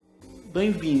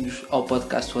Bem-vindos ao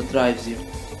podcast What Drives You.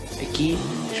 Aqui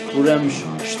exploramos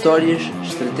histórias,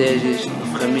 estratégias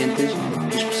e ferramentas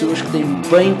das pessoas que têm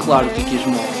bem claro o que as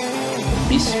move.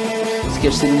 Por isso, se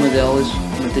queres ser uma delas,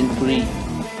 mantém-te por aí,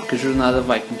 porque a jornada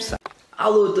vai começar.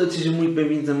 Alô a todos, sejam muito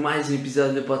bem-vindos a mais um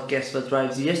episódio do podcast What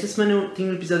Drives You. E esta semana eu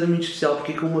tenho um episódio muito especial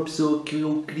porque é com uma pessoa que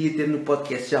eu queria ter no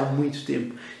podcast já há muito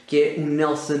tempo, que é o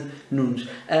Nelson Nunes.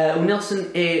 O Nelson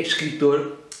é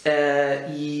escritor.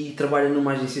 E trabalha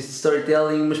numa agência de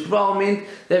storytelling, mas provavelmente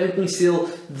devem conhecê-lo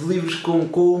de livros como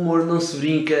Com o Humor Não Se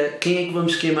Brinca, Quem é que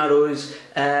Vamos Queimar Hoje,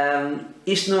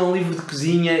 Este Não é um Livro de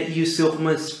Cozinha e o seu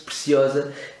romance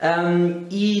Preciosa.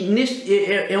 E neste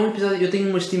é um episódio, eu tenho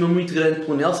uma estima muito grande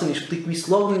pelo Nelson e explico isso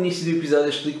logo no início do episódio,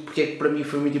 explico porque é que para mim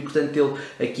foi muito importante tê-lo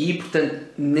aqui, portanto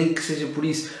nem que seja por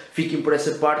isso fiquem por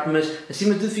essa parte, mas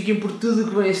acima de tudo fiquem por tudo o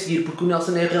que vem a seguir, porque o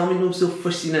Nelson é realmente uma pessoa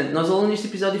fascinante. Nós ao longo deste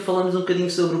episódio falamos um bocadinho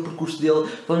sobre o percurso dele,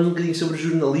 falamos um bocadinho sobre o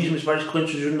jornalismo, as várias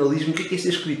correntes do jornalismo, o que é ser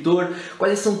escritor,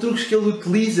 quais são truques que ele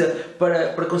utiliza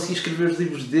para conseguir escrever os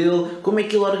livros dele, como é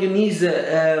que ele organiza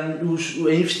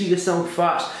a investigação que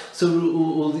faz sobre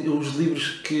os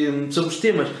livros sobre os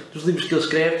temas dos livros que ele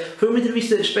escreve. Foi uma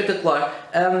entrevista espetacular.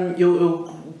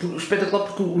 Espetacular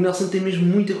porque o Nelson tem mesmo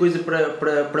muita coisa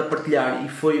para partilhar e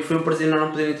foi um prazer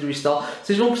enorme poder entrevistá-lo.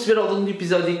 Vocês vão perceber ao longo do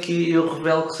episódio que eu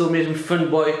revelo que sou mesmo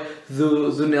fanboy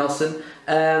do Nelson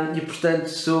e portanto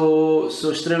sou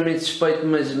extremamente suspeito,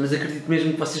 mas acredito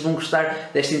mesmo que vocês vão gostar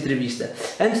desta entrevista.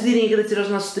 Antes de irem, agradecer aos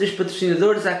nossos 3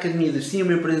 patrocinadores, a Academia do Sim,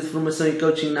 uma empresa de formação e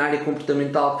coaching na área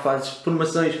comportamental que faz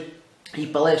formações e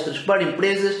palestras para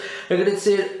empresas.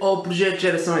 Agradecer ao projeto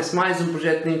Geração S+, um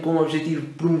projeto que tem como objetivo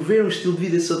promover um estilo de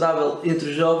vida saudável entre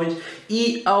os jovens,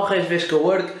 e ao Resves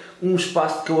Cowork, um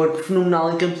espaço de cowork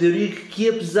fenomenal em Campo de Ourique que,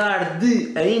 apesar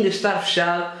de ainda estar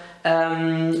fechado,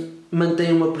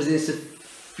 mantém uma presença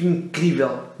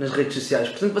incrível nas redes sociais.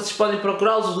 Portanto, vocês podem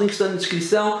procurá-los, os links estão na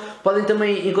descrição. Podem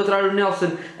também encontrar o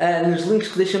Nelson nos links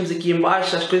que deixamos aqui em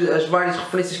baixo, as várias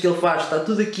referências que ele faz, está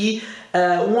tudo aqui.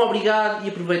 Um obrigado e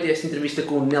aproveitem esta entrevista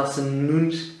com o Nelson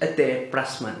Nunes. Até para a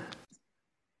semana.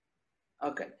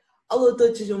 Ok. Olá a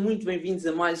todos, sejam muito bem-vindos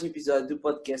a mais um episódio do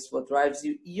podcast What Drives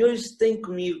You, e hoje tenho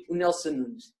comigo o Nelson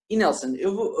Nunes. E Nelson,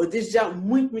 eu desde já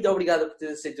muito obrigado por ter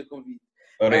aceito o convite.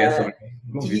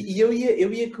 E eu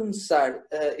ia começar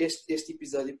este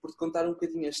episódio por te contar um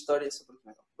bocadinho a história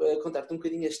contar-te um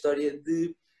bocadinho a história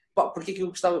de porque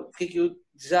é que eu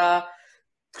já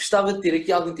gostava de ter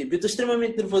aqui há algum tempo. Eu estou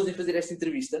extremamente nervoso em fazer esta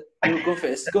entrevista, eu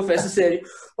confesso a sério,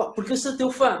 porque eu sou teu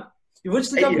fã. Eu vou-te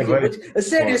explicar porquê. A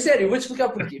sério, eu vou-te explicar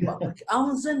porquê. Porque há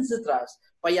uns anos atrás,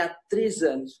 há 3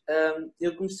 anos,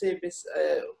 eu comecei a pensar,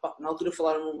 na altura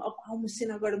falaram-me, há uma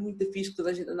cena agora muito fixe que toda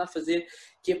a gente anda a fazer,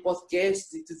 que é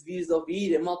podcasts e tu devias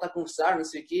ouvir, a malta a conversar, não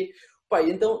sei o quê.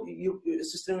 Então eu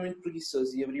sou extremamente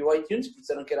preguiçoso e abri o iTunes, porque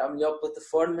disseram que era a melhor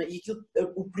plataforma, e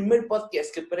o primeiro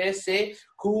podcast que aparece é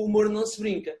Com o Humor Não Se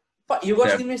Brinca. E eu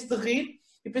gosto imenso de rir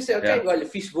e pensei, olha,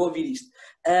 fixe, vou ouvir isto.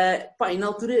 E na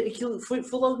altura aquilo foi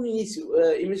logo no início.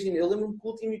 Imagina, eu lembro-me que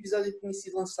o último episódio que tinha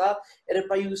sido lançado era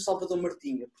o do Salvador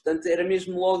Martinha, portanto era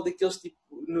mesmo logo daqueles tipo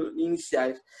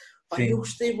iniciais. Eu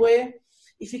gostei bué.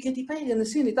 E fiquei tipo, na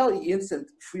cena e tal. E,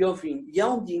 entretanto, fui ouvindo. E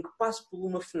há um dia em que passo por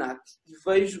uma FNAC e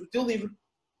vejo o teu livro,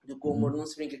 do Com o Humor Não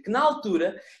Se Brinca, que na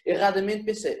altura, erradamente,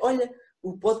 pensei, olha,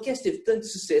 o podcast teve tanto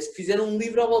sucesso que fizeram um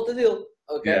livro à volta dele.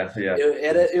 Ok?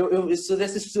 Eu sou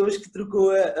dessas pessoas que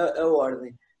trocou a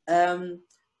ordem.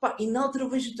 E na altura eu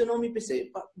vejo o teu nome e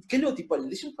pensei, calhou, tipo, olha,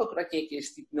 deixa-me procurar quem é que é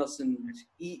este tipo Nelson Nunes.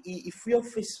 E fui ao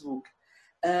Facebook.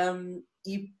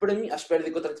 E para mim, à espera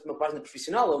de encontrar uma página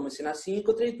profissional ou uma cena assim,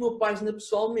 encontrei a tua página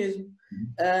pessoal mesmo.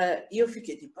 E eu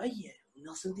fiquei tipo, o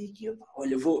Nelson tem aqui,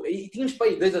 olha, vou. E tínhamos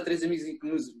 2 ou 3 amigos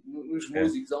nos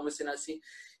músicos ou uma cena assim.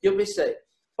 E eu pensei,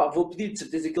 vou pedir, de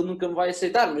certeza que ele nunca me vai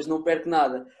aceitar, mas não perco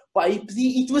nada. E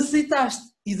pedi e tu aceitaste.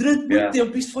 E durante muito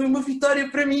tempo isto foi uma vitória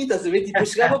para mim, estás a ver? Tipo, eu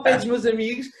chegava ao pé dos meus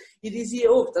amigos e dizia,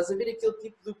 estás a ver aquele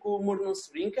tipo de Com o Humor Não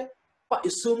Se Brinca? Eu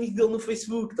sou amigo dele no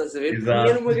Facebook, estás a ver? Para mim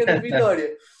era uma grande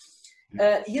vitória.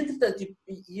 E entretanto,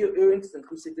 eu entretanto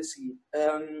comecei a seguir.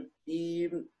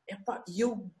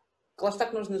 Claro está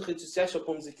que nós nas redes sociais só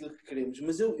pomos aquilo que queremos,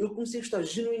 mas eu comecei a gostar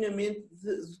genuinamente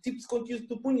do tipo de conteúdo que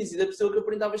tu punhas e da pessoa que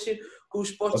aprendava a ser com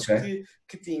os posts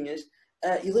que tinhas.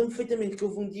 E lembro perfeitamente que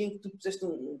houve um dia em que tu puseste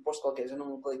um post qualquer, já não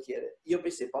lembro qual é que era, e eu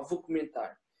pensei, vou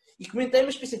comentar. E comentei,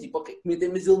 mas pensei tipo, comentei,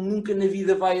 mas ele nunca na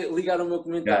vida vai ligar ao meu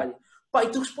comentário. E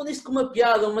tu respondeste com uma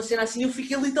piada ou uma cena assim, eu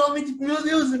fiquei literalmente tipo, meu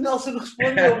Deus, o Nelson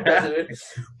respondeu, estás a ver?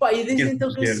 E desde então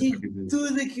que eu sigo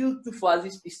tudo aquilo que tu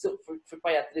fazes. Isto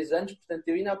foi há 3 anos, portanto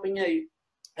eu ainda apanhei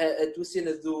a tua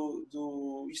cena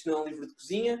do Isto Não é um Livro de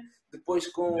Cozinha, depois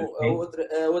com a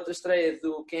outra estreia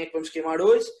do Quem é que vamos queimar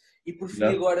hoje, e por fim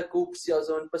agora com o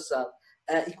Preciosa ano passado.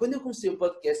 E quando eu comecei o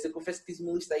podcast, eu confesso que fiz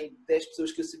uma lista aí de 10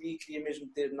 pessoas que eu sabia que queria mesmo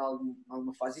ter em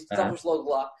alguma fase, e tu estavas logo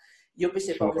lá, e eu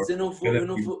pensei, mas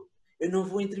eu não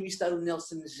vou entrevistar o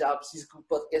Nelson já, preciso que o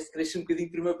podcast cresça um bocadinho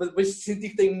primeiro para depois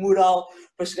sentir que tenho moral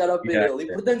para chegar ao pé dele.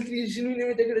 E portanto queria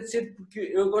genuinamente agradecer, porque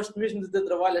eu gosto mesmo do teu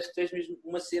trabalho, acho que tu és mesmo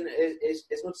uma cena,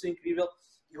 és uma pessoa incrível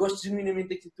e gosto genuinamente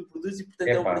daquilo que tu produzes, e portanto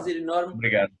é um prazer enorme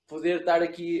poder estar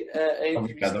aqui a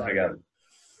entrevistar. Obrigado.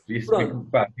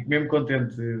 Fico mesmo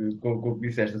contente com o que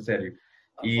disseste, a sério.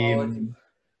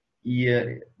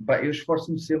 Eu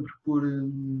esforço-me sempre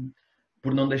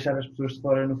por não deixar as pessoas de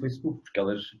fora no Facebook, porque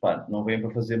elas não vêm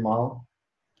para fazer mal.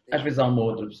 Às vezes há uma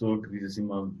outra pessoa que diz assim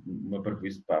uma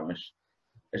parvoíce, mas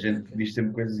a gente diz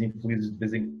sempre coisas infelizes de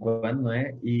vez em quando, não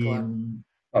é? E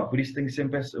por isso tenho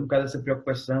sempre um bocado essa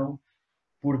preocupação,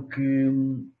 porque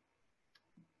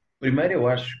primeiro eu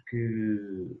acho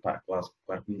que,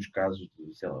 claro que nos casos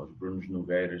de, sei lá, os Brunos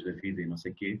Nogueiras da vida e não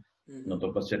sei o quê, não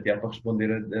estou para se chatear para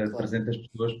responder a 300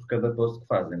 pessoas por cada post que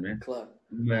fazem, não é? Claro.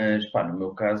 Mas, no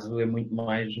meu caso é muito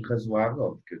mais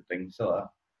razoável, porque eu tenho, sei lá,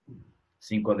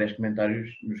 5 ou 10 comentários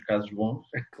nos casos bons.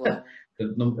 Claro.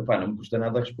 Portanto, não me custa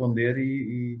nada responder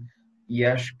e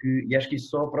acho que isso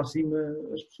só aproxima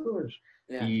as pessoas.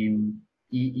 Yeah.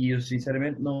 E eu,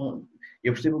 sinceramente, não...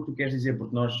 Eu percebo o que tu queres dizer,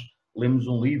 porque nós lemos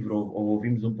um livro ou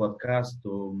ouvimos um podcast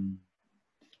ou,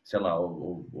 sei lá,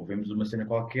 ou vemos uma cena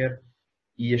qualquer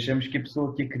e achamos que a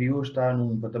pessoa que a criou está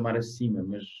num patamar acima,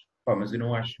 mas eu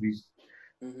não acho isso.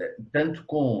 Tanto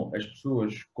com as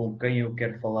pessoas com quem eu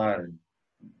quero falar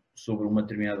sobre uma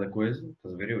determinada coisa,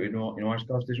 estás a ver? Eu não acho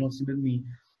que elas estejam acima de mim.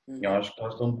 Eu acho que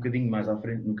elas estão um bocadinho mais à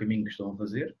frente no caminho que estão a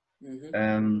fazer.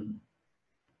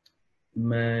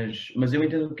 Mas eu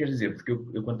entendo o que queres dizer, porque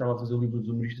eu quando estava a fazer o livro dos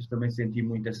humoristas também senti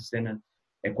muito essa cena,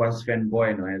 é quase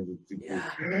fanboy, não é?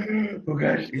 Tipo, o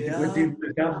gajo,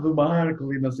 tipo, cabo do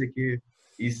Marco e não sei o quê.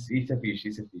 Isso é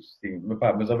fixe, sim.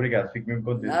 Mas obrigado, fico mesmo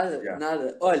contente.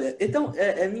 Nada. Olha, então,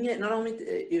 a minha, normalmente,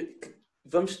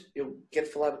 eu quero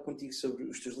falar contigo sobre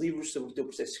os teus livros, sobre o teu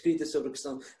processo de escrita, sobre a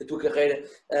questão da tua carreira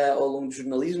ao longo do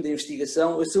jornalismo, da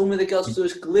investigação. Eu sou uma daquelas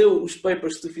pessoas que leu os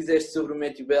papers que tu fizeste sobre o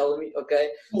Matthew Bellamy, ok?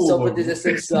 Só para teres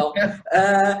essa noção.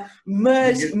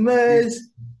 Mas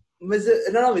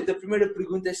normalmente a primeira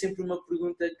pergunta é sempre uma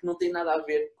pergunta que não tem nada a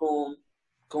ver com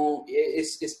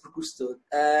esse percurso todo.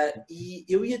 E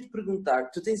eu ia-te perguntar,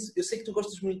 eu sei que tu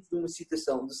gostas muito de uma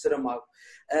citação do Saramago,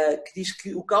 que diz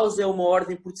que o caos é uma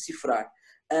ordem por decifrar.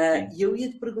 E eu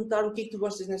ia-te perguntar o que é que tu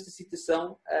gostas nesta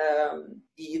citação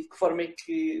e de que forma é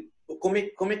que... Como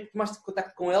é que tomaste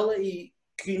contacto com ela e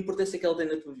que importância é que ela tem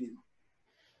na tua vida?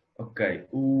 Ok.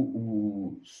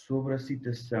 Sobre a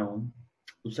citação,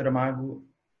 o Saramago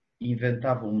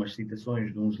inventava umas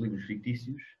citações de uns livros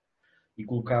fictícios e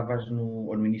colocava-as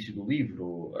no início do livro,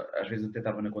 ou às vezes até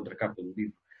estava na contracapa do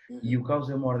livro. E o caos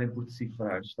é uma ordem por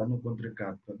decifrar, está na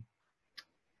contracapa.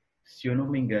 Se eu não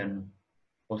me engano,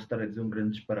 posso estar a dizer um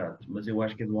grande disparate, mas eu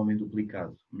acho que é do Homem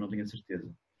Duplicado, não tenho a certeza.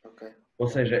 Okay. Ou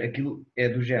seja, aquilo é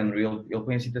do género, ele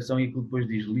põe a citação e aquilo depois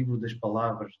diz livro das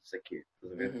palavras, não sei o quê,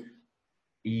 estás a ver?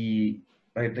 E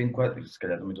eu tenho quase, se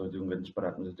calhar também estou a dizer um grande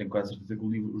disparate, mas eu tenho quase a certeza que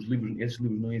esses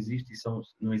livros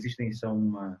não existem e são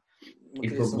uma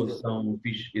informação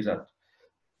fixe, exato.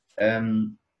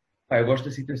 Eu gosto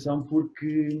da citação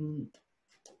porque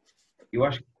eu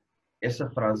acho que essa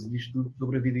frase diz tudo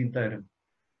sobre a vida inteira.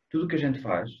 Tudo o que a gente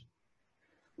faz,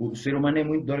 o ser humano é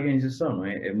muito de organização, não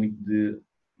é? É muito de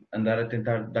andar a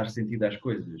tentar dar sentido às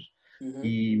coisas.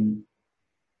 E,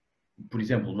 por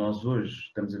exemplo, nós hoje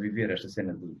estamos a viver esta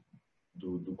cena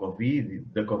da Covid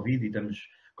e estamos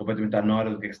completamente à nora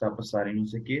do que é que está a passar e não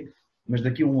sei o quê, mas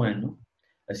daqui a um ano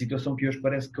a situação que hoje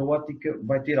parece caótica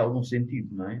vai ter algum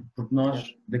sentido, não é? Porque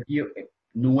nós,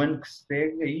 no ano que se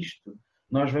segue a isto,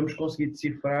 nós vamos conseguir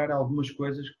decifrar algumas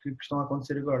coisas que estão a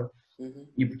acontecer agora.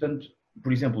 E, portanto,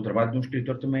 por exemplo, o trabalho de um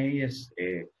escritor também é esse.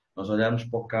 É nós olharmos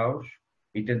para o caos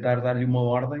e tentar dar-lhe uma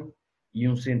ordem e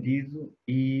um sentido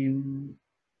e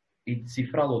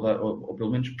decifrá-lo, ou pelo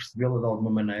menos percebê-lo de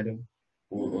alguma maneira,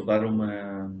 ou dar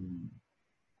uma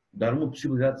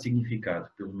possibilidade de significado,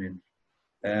 pelo menos.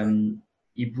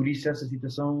 E por isso essa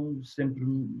citação sempre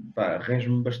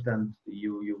rege-me bastante e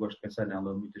eu gosto de pensar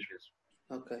nela muitas vezes.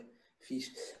 Ok,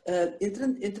 fixe.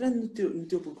 Entrando no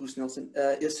teu percurso, Nelson,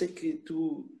 eu sei que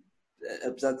tu,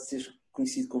 apesar de seres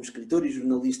conhecido como escritor e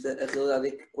jornalista, a realidade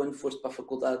é que quando foste para a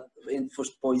faculdade,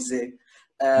 foste para o ISEG,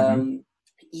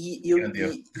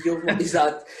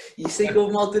 Exato. E sei que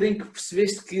houve uma altura em que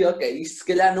percebeste que, ok, isto se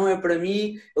calhar não é para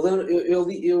mim.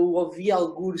 Eu ouvi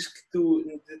algures que tu,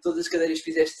 de todas as cadeiras,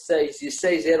 fizeste 6 e as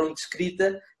 6 eram de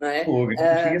escrita, não é? Pô,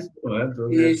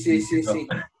 Sim.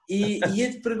 E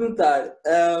ia-te perguntar,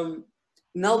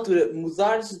 na altura,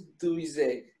 mudares do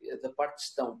ISEG, da parte de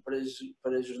gestão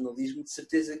para jornalismo, de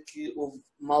certeza que houve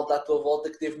malta à tua volta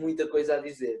que teve muita coisa a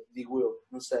dizer, digo eu,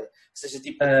 não sei. Ou seja,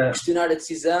 tipo, questionar a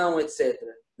decisão, etc.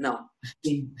 Não.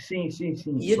 Sim.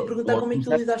 E ia-te perguntar como é que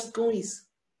tu lidaste com isso.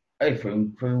 Foi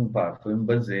um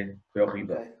banzé, foi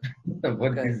horrível. Okay.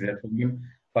 Vou-te dizer,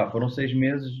 foram 6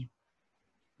 meses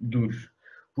duros,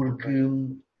 porque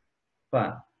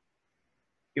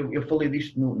eu falei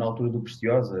disto na altura do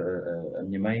Preciosa, a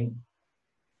minha mãe,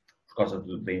 por causa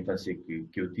da infância que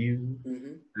eu tive,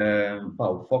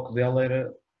 o foco dela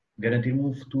era garantir-me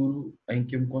um futuro em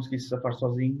que eu me conseguisse safar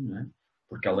sozinho, não é?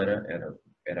 Porque ela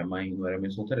era mãe, não era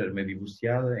mãe solteira, era meio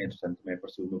divorciada, entretanto também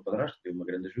apareceu o meu padrasto, que deu uma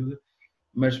grande ajuda,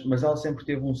 mas ela sempre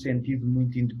teve um sentido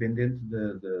muito independente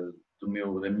da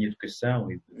minha educação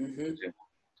e do desenvolvimento.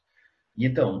 E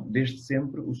então, desde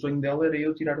sempre, o sonho dela era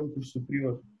eu tirar um curso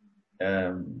superior,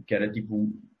 que era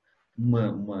tipo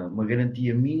uma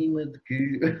garantia mínima de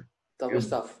que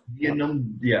podia não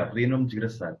me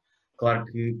desgraçar. Claro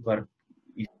que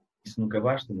isso nunca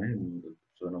basta, não é? A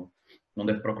pessoa não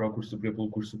deve procurar o curso superior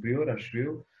pelo curso superior, acho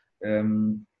eu.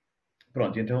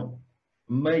 Pronto, então,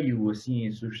 meio assim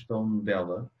em sugestão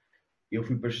dela, eu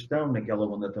fui para a gestão, naquela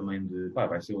onda também de,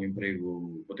 vai ser um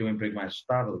emprego, vou ter um emprego mais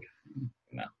estável.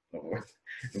 Não vou,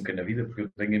 nunca na vida, porque eu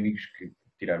tenho amigos que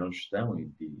tiraram gestão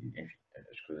e enfim,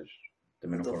 as coisas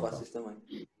também não foram fáceis também.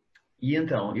 E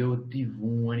então, eu tive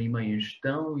 1 ano e meio em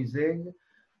gestão, ISEG,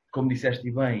 como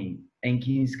disseste bem, em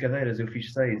 15 cadeiras eu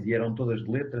fiz 6 e eram todas de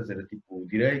letras, era tipo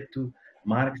Direito,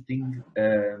 Marketing,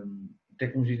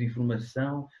 Tecnologia de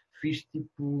Informação, fiz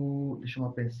tipo, deixa-me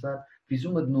lá pensar, fiz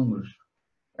uma de números,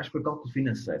 acho que foi cálculo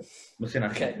financeiro, uma cena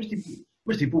assim,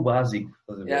 mas tipo o básico,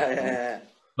 estás a ver?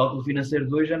 Cálculo financeiro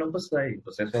 2 já não passei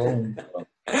só 1.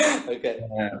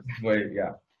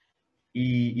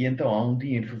 E então, há um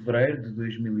dia em fevereiro de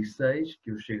 2006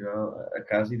 que eu chego a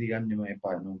casa e digo à minha mãe,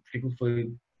 não, porque aquilo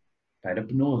foi, era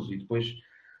penoso, e depois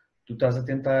tu estás a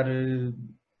tentar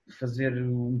fazer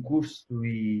um curso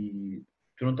e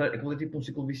tu não estás, aquilo é tipo um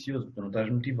ciclo vicioso, tu não estás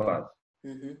motivado.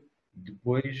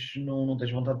 Depois não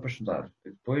tens vontade para estudar.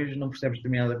 Depois não percebes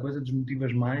determinada coisa,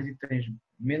 desmotivas mais e tens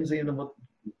menos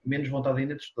vontade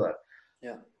ainda de estudar.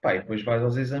 E depois vais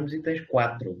aos exames e tens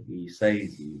 4 e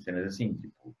 6 e cenas assim,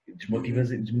 tipo,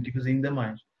 desmotivas ainda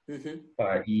mais.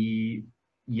 E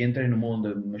entrei numa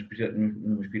onda, numa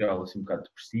espiral assim um bocado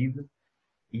depressiva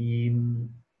e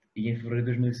em fevereiro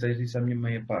de 2006 disse à minha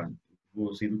mãe,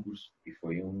 vou sair do curso. E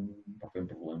foi um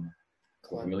problema.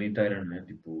 Com a família inteira, não é?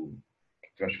 Tipo, o que é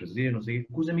que tu vais fazer? Não sei.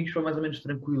 Com os amigos foi mais ou menos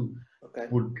tranquilo.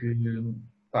 Porque,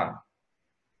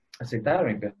 aceitaram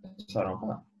e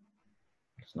pensaram,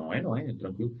 se não é,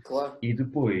 tranquilo. Claro. E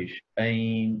depois,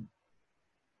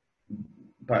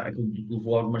 aquilo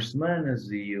levou algumas semanas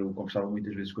e eu conversava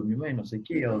muitas vezes com a minha mãe, não sei o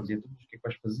quê, ela dizia, o que é que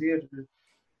vais fazer?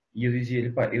 E eu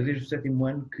dizia-lhe, eu desde o 7º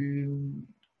ano que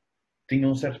tinha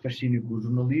um certo fascínio com o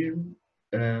jornalismo,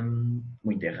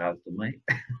 muito errado também,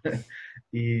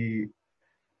 e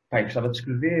gostava de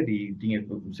escrever e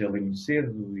comecei a ler muito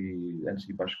cedo e antes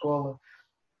de ir para a escola,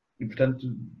 e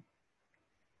portanto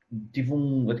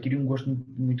adquiri um gosto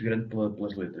muito grande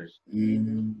pelas letras. E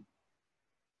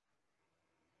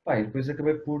depois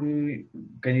acabei por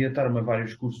candidatar-me a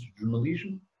vários cursos de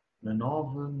jornalismo, na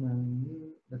Nova,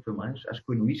 foi mais, acho que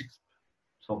foi no ISCS,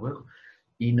 salvo erro,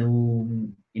 e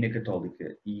na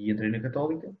Católica. E entrei na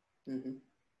Católica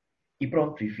e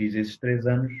pronto, e fiz esses 3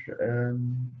 anos.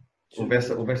 Houve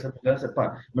essa mudança,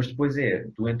 mas depois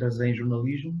tu entras em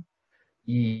jornalismo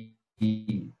e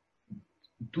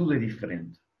tudo é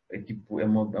diferente. É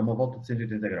uma volta de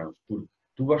 180 graus, porque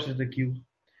tu gostas daquilo,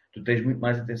 tu tens muito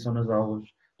mais atenção nas aulas,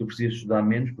 tu precisas estudar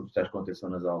menos porque estás com atenção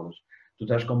nas aulas, tu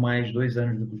estás com mais 2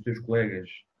 anos do que os teus colegas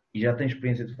e já tens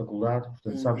experiência de faculdade,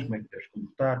 portanto sabes como é que deves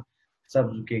comportar,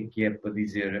 sabes o que é para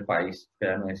dizer, isso se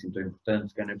calhar não é assim tão importante,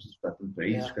 se calhar não é preciso estudar tanto para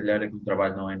isso, se calhar aquele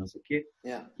trabalho não é não sei o quê.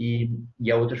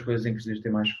 E há outras coisas em que precisas ter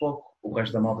mais foco, o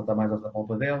resto da malta está mais à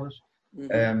volta delas.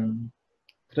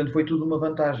 Portanto, foi tudo uma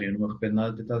vantagem. Eu não me arrependo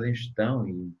nada de ter estado em gestão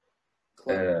e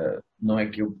não é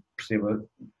que eu perceba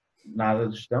nada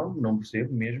de gestão, não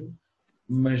percebo mesmo,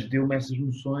 mas deu-me essas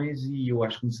noções e eu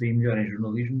acho que me saí melhor em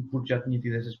jornalismo porque já tinha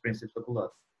tido essa experiência de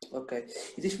faculdade. Ok.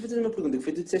 E deixa-me fazer uma pergunta, que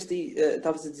foi, tu disseste aí,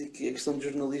 estavas a dizer que a questão do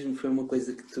jornalismo foi uma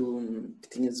coisa que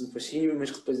tinhas um fascínio,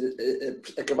 mas que depois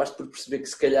acabaste por perceber que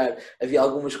se calhar havia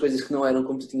algumas coisas que não eram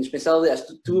como tu tinhas pensado. Aliás,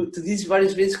 tu dizes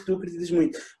várias vezes que tu acreditas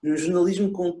muito no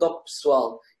jornalismo com um toque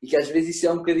pessoal e que às vezes isso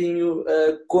é um bocadinho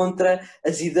contra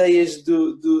as ideias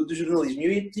do jornalismo. E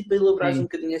eu ia pedir para elaborares um Sim.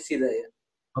 bocadinho essa ideia.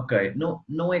 Ok,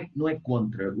 não é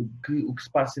contra. O que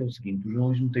se passa é o seguinte: o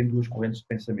jornalismo tem duas correntes de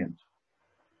pensamento.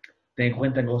 Tem a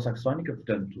corrente anglo-saxónica,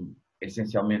 portanto,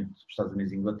 essencialmente Estados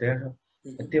Unidos e Inglaterra,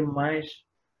 Uhum. até mais,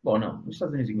 bom, não, nos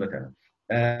Estados Unidos e Inglaterra,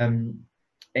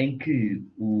 em que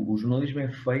o jornalismo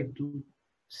é feito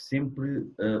sempre,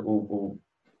 ou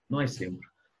não é sempre,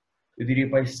 eu diria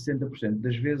para aí 60%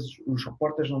 das vezes os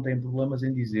repórteres não têm problemas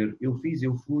em dizer eu fiz,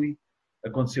 eu fui,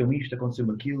 aconteceu-me isto,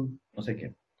 aconteceu-me aquilo, não sei o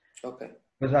quê. Ok.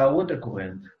 Mas há outra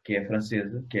corrente, que é a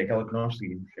francesa, que é aquela que nós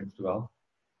seguimos em Portugal,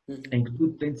 Uhum. em que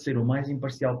tudo tem de ser o mais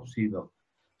imparcial possível.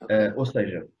 Ok. Ou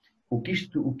seja, o que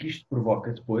isto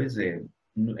provoca depois é,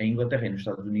 em Inglaterra e nos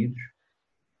Estados Unidos,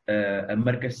 a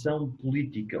marcação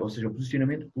política, ou seja, o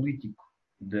posicionamento político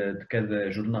de cada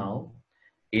jornal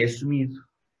é assumido.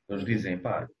 Eles Uhum. dizem,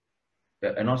 pá,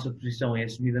 a nossa posição é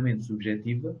assumidamente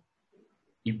subjetiva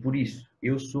e por isso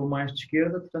eu sou mais de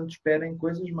esquerda, portanto esperem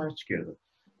coisas mais de esquerda.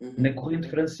 Na Uhum. corrente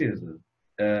francesa,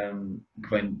 que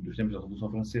vem dos tempos da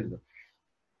Revolução Francesa,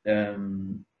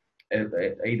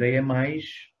 a ideia é mais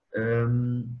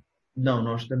não,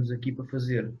 nós estamos aqui para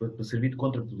fazer, para servir de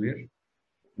contrapoder,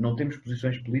 não temos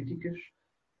posições políticas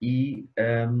e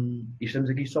estamos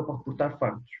aqui só para reportar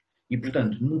factos. E, Uhum.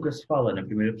 portanto, nunca se fala na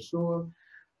primeira pessoa.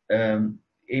 Um,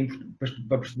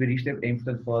 para perceber isto, é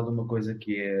importante falar de uma coisa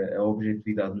que é a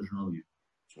objetividade no jornalismo.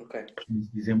 Ok.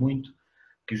 Costuma-se dizer muito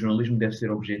que o jornalismo deve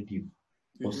ser objetivo,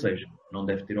 ou Uhum. seja, não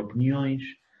deve ter opiniões,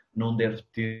 não deve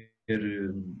ter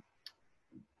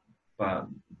pá,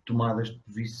 tomadas de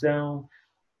posição.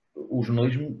 O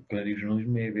jornalismo, quando eu digo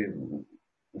jornalismo, é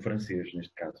o francês,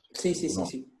 neste caso, Sim, sim, o sim,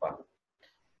 nosso. sim. Pá.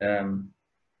 Um,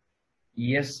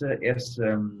 e essa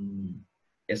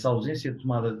ausência de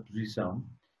tomada de posição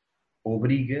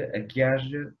obriga a que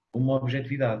haja uma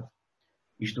objetividade.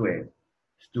 Isto é,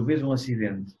 se tu vês um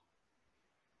acidente,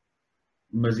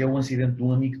 mas é um acidente de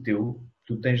um amigo teu,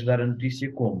 tu tens de dar a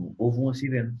notícia como houve um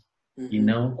acidente e Uhum.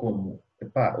 não como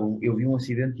epá, eu vi um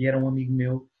acidente e era um amigo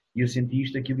meu e eu senti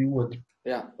isto, aquilo e o outro.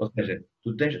 Yeah. Ou seja,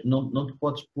 tu não te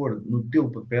podes pôr no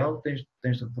teu papel, tens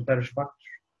de reportar os factos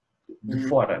de Uhum.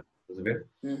 fora. Estás a ver?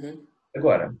 Uhum.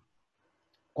 Agora,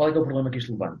 qual é que é o problema que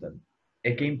isto levanta?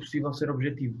 É que é impossível ser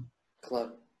objetivo.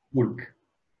 Claro. Porque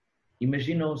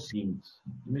imagina o seguinte: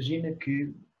 imagina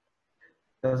que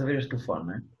estás a ver este telefone,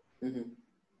 não é? Uhum.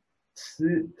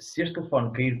 Se este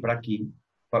telefone cair para aqui,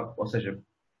 ou seja,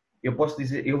 eu posso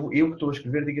dizer, eu que estou a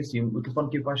escrever, digo assim: o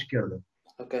telefone caiu para a esquerda.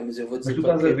 Ok, mas eu vou Mas dizer tu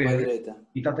para estás a cair para a ver direita.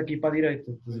 e está-te aqui para a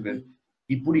direita, estás a ver? Uhum.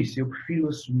 E por isso eu prefiro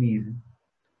assumir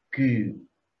que,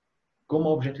 como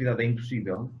a objetividade é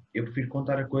impossível, eu prefiro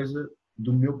contar a coisa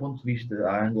do meu ponto de vista,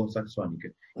 à anglo-saxónica.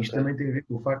 Ok. Isto também tem a ver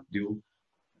com o facto de eu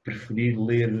preferir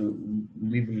ler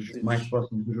livros mais Livros.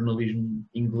 próximos do jornalismo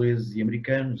inglês e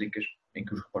americanos, em que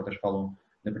os repórteres falam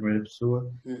na primeira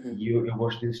pessoa, Uhum. e eu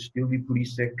gosto desse estilo e por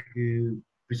isso é que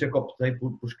optei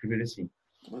por escrever assim.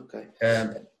 Ok.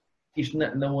 Ah, isto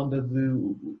na onda de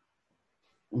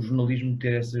o jornalismo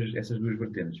ter essas duas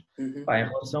vertentes. Uhum. Pá, em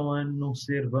relação a não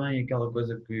ser bem aquela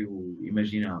coisa que eu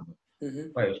imaginava.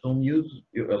 Uhum. Pá, eu sou um miúdo,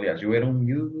 aliás, eu era um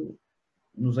miúdo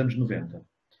nos anos 90.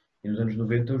 E nos anos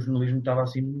 90 o jornalismo estava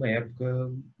assim numa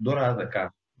época dourada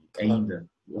cá, Claro. ainda.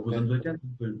 Houve Ok. os anos 80,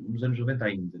 depois, nos anos 90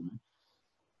 ainda. Não é?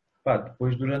 Pá,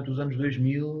 depois, durante os anos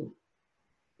 2000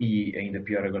 e ainda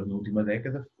pior agora na última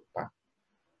década, pá,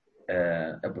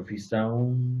 a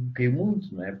profissão caiu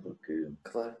muito, não é? Porque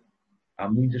Claro. há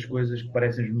muitas coisas que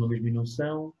parecem jornalismo e não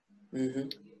são. Uhum.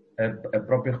 A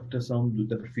própria reputação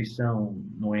da profissão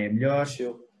não é a melhor,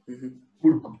 Desceu. Uhum.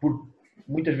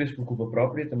 muitas vezes por culpa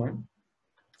própria também,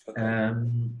 Ok.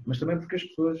 mas também porque as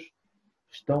pessoas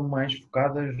estão mais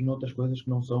focadas noutras coisas que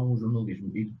não são o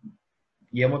jornalismo.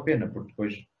 E é uma pena, porque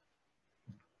depois,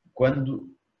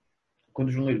 quando, quando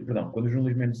o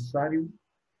jornalismo é necessário,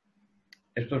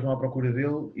 as pessoas vão à procura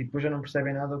dele e depois já não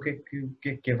percebem nada o que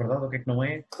é verdade, o que é que não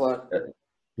é. Claro.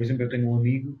 Por exemplo, eu tenho um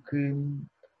amigo que,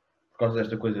 por causa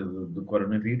desta coisa do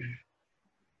coronavírus,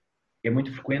 é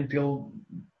muito frequente ele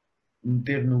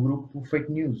meter no grupo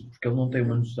fake news, porque ele não tem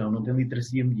uma Uhum. noção, não tem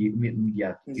literacia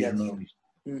mediática e Mediática. jornalista.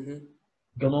 Uhum.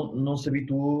 Porque ele não se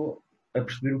habituou a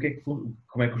perceber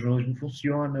como é que o jornalismo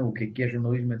funciona, o que é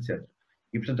jornalismo, etc.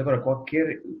 E, portanto, agora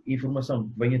qualquer informação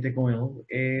que venha ter com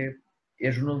ele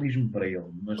é jornalismo para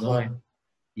ele, mas não é.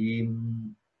 E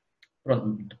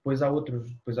pronto, depois há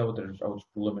outros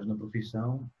problemas na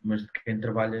profissão, mas de quem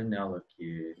trabalha nela,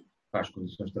 que as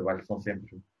condições de trabalho são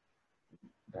sempre,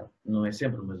 não é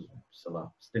sempre, mas sei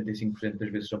lá, 75% das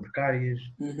vezes são precárias.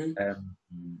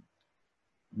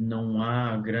 Não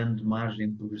há grande margem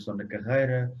de progressão na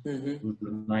carreira, os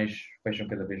jornais fecham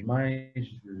cada vez mais,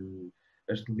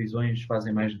 as televisões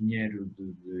fazem mais dinheiro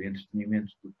de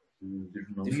entretenimento do que de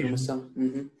jornalismo. De informação.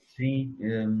 Sim,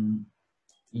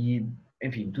 e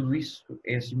enfim, tudo isso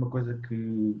é assim uma coisa que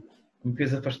me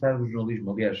fez afastar do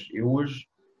jornalismo. Aliás, eu hoje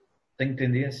tenho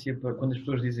tendência, quando as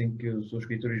pessoas dizem que eu sou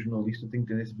escritor e jornalista, tenho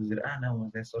tendência a dizer, não,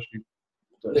 mas é só escritor.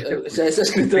 Já é só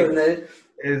escritor, não é?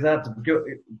 Exato, porque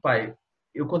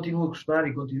eu continuo a gostar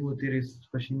e continuo a ter esse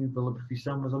fascínio pela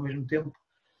profissão, mas ao mesmo tempo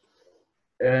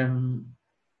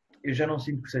eu já não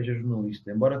sinto que seja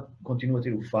jornalista. Embora continue a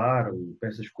ter o faro,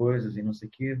 essas coisas e não sei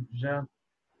o quê,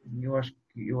 eu acho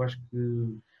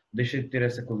que deixei de ter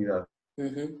essa qualidade.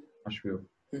 Acho eu.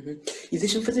 E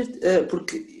deixa-me fazer,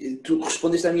 porque tu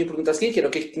respondeste à minha pergunta a seguir, que era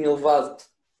o que é que tinha levado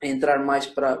a entrar mais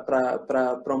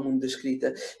para o mundo da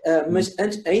escrita. Mas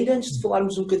ainda antes de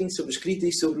falarmos um bocadinho sobre a escrita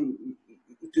e sobre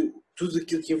tudo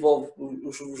aquilo que envolve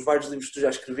os vários livros que tu já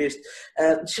escreveste,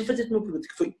 deixa-me fazer-te uma pergunta,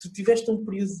 que foi, tu tiveste um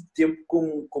período de tempo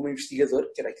como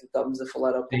investigador, que era aquilo que estávamos a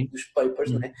falar há pouco dos papers,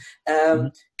 não é?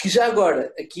 Que já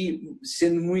agora, aqui,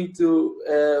 sendo muito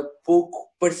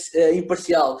pouco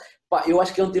imparcial, eu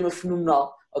acho que é um tema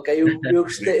fenomenal. Ok, eu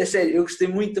gostei, a sério, eu gostei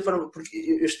muito da forma, porque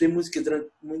eu estudei música durante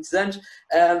muitos anos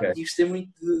e gostei muito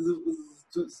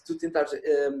de tu tentares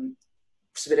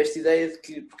perceber esta ideia de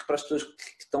que, porque para as pessoas que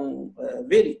estão a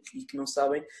ver e que não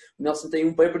sabem, o Nelson tem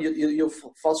um paper, e eu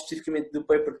falo especificamente do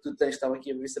paper que tu tens, estava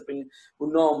aqui a ver se apanho o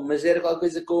nome, mas era qualquer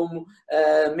coisa como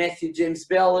Matthew James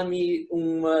Bellamy,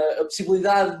 a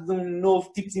possibilidade de um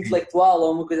novo tipo de intelectual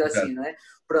ou uma coisa assim, não é?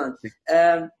 Pronto.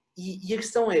 E a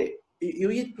questão é,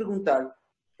 eu ia te perguntar,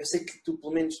 eu sei que tu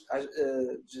pelo menos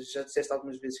já disseste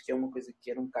algumas vezes que é uma coisa que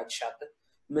era um bocado chata,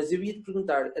 mas eu ia te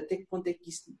perguntar até que ponto é que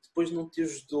isso depois não te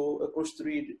ajudou a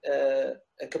construir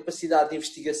a capacidade de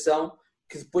investigação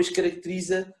que depois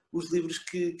caracteriza os livros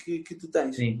que tu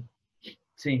tens.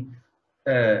 Sim.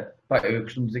 Eu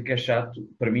costumo dizer que é chato.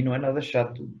 Para mim não é nada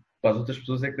chato. Para as outras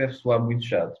pessoas é que deve soar muito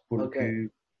chato, porque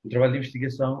o trabalho de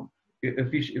investigação, eu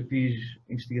fiz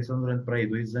investigação durante para aí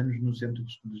 2 anos no Centro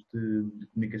de Estudos de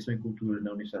Comunicação e Cultura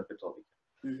na Universidade Católica.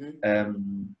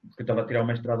 Porque eu estava a tirar o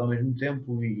mestrado ao mesmo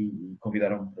tempo e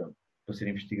convidaram-me para ser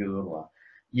investigador lá.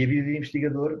 E a vida de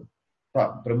investigador,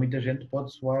 para muita gente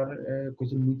pode soar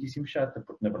coisa muitíssimo chata,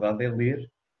 porque na verdade é ler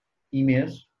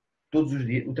imenso, todos os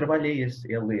dias. O trabalho é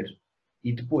esse, é ler.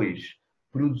 E depois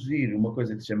produzir uma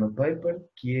coisa que se chama paper,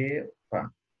 que é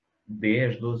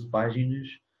 10, 12 páginas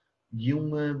de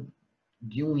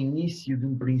um início, de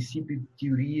um princípio de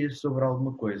teoria sobre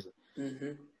alguma coisa.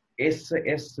 Essa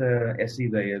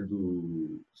ideia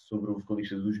sobre o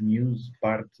vocalista dos Muse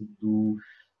parte do...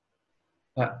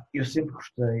 eu sempre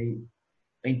gostei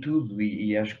em tudo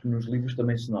e acho que nos livros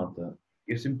também se nota.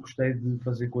 Eu sempre gostei de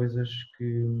fazer coisas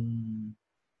que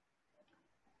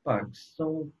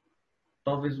são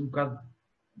talvez um bocado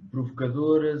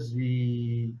provocadoras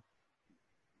e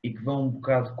que vão um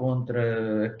bocado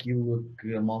contra aquilo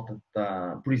que a malta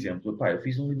está... Por exemplo, eu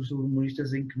fiz um livro sobre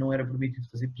humoristas em que não era permitido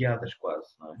fazer piadas quase,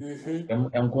 não é?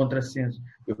 É um contrassenso.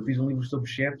 Eu fiz um livro sobre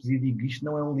chefes e digo, isto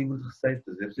não é um livro de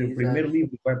receitas. Deve ser o primeiro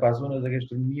livro que vai para a zona da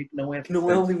gastronomia que não é de receitas. Não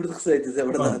é um livro de receitas, é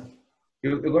verdade.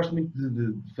 Eu gosto muito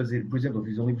de fazer... Por exemplo, eu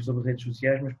fiz um livro sobre redes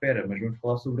sociais, mas vamos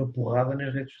falar sobre a porrada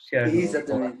nas redes sociais.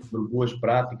 Exatamente. Não sobre boas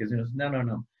práticas.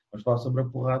 Não. Vamos falar sobre a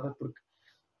porrada porque...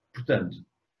 Portanto...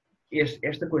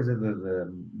 Esta coisa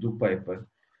do paper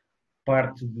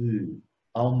parte de...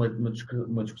 Há uma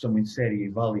discussão muito séria e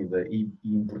válida e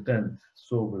importante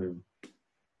sobre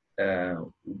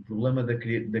o problema da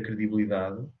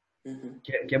credibilidade,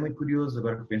 que é muito curioso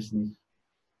agora que eu penso nisso.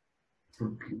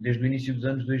 Porque desde o início dos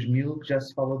anos 2000 que já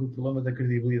se fala do problema da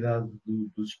credibilidade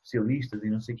dos especialistas e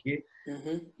não sei o quê,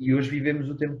 e hoje vivemos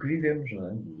o tempo que vivemos, não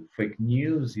é? Fake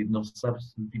news, e não se sabe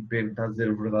se o tipo está a dizer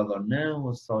a verdade ou não,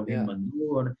 ou se alguém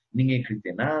mandou, ninguém acredita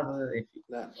em nada, enfim.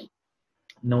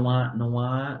 Não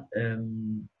há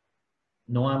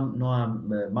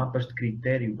mapas de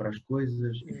critério para as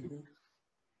coisas.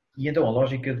 E então a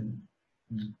lógica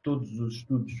de todos os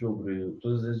estudos sobre,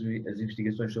 todas as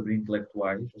investigações sobre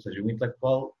intelectuais, ou seja, o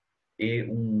intelectual é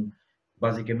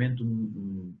basicamente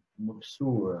uma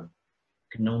pessoa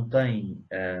que não tem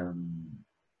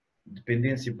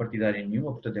dependência partidária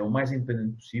nenhuma, portanto é o mais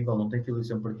independente possível, não tem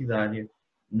filiação partidária,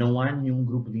 não há nenhum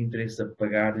grupo de interesse a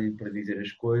pagar-lhe para dizer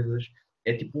as coisas,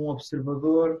 é tipo um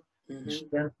observador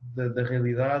distante da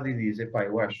realidade e diz, epá,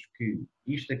 eu acho que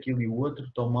isto, aquilo e o outro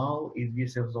estão mal e devia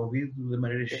ser resolvido da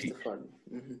maneira X. Desta forma.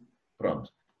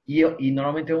 Pronto. E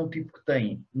normalmente é um tipo que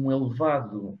tem um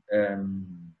elevado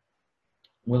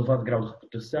grau de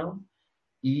reputação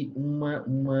e uma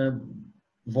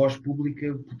voz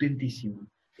pública potentíssima.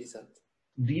 Exato.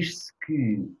 Diz-se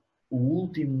que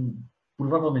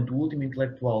provavelmente o último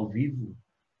intelectual vivo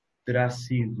terá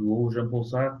sido ou o Jean-Paul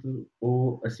Sartre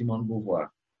ou a Simone de Beauvoir.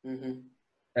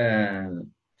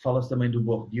 Fala-se também do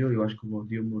Bourdieu, eu acho que o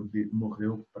Bourdieu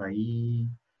morreu por aí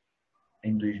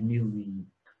em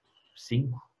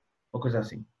 2005, uma coisa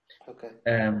assim. Ok.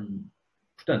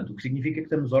 Portanto, o que significa que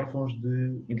estamos órfãos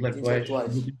de intelectuais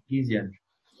nos últimos 15 anos.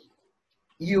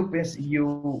 E eu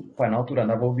na altura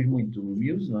andava a ouvir muito o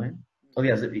Muse, não é?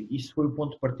 Aliás, isso foi o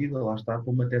ponto de partida, lá está,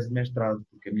 para uma tese de mestrado,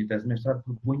 porque a minha tese de mestrado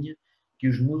propunha que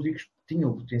os músicos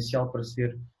tinham o potencial para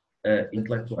ser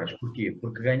intelectuais. Porquê?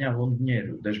 Porque ganhavam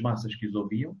dinheiro das massas que os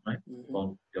ouviam, não é?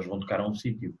 Eles vão tocar a um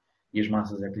sítio e as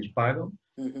massas é que lhes pagam.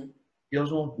 Eles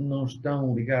não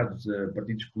estão ligados a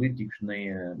partidos políticos,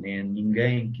 nem a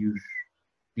ninguém que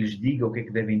lhes diga o que é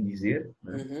que devem dizer.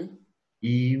 Não é?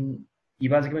 E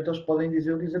basicamente eles podem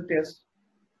dizer o que lhes apetece.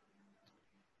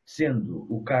 Sendo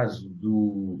o caso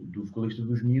do vocalista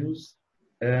dos Muse,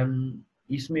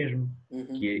 isso mesmo.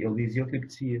 Que ele dizia o que lhe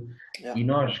apetecia. Yeah. E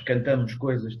nós cantamos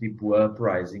coisas tipo a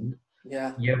Uprising.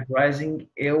 Yeah. E a Uprising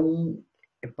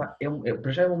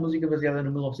para já é uma música baseada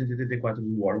no 1984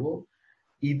 do Warhol.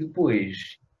 E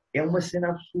depois é uma cena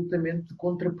absolutamente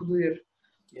contra poder.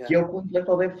 Yeah. Que é o que o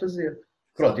intelectual deve fazer.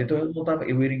 Pronto, então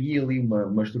eu ergui ali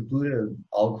uma estrutura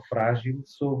algo frágil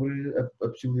sobre a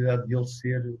possibilidade de ele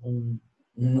ser um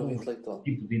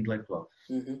tipo de intelectual.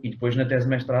 E depois na tese de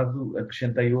mestrado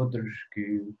acrescentei outros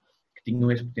que tinham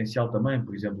esse potencial também.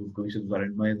 Por exemplo, o vocalista do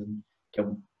Iron Maiden,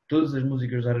 todas as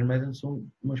músicas do Iron Maiden são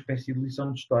uma espécie de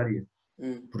lição de história.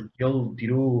 Porque ele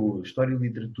tirou História e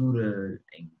Literatura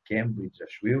em Cambridge,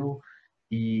 acho eu,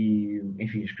 e,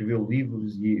 enfim, escreveu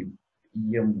livros e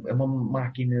é uma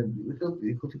máquina,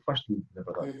 aquele tipo faz tudo, na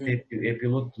verdade. É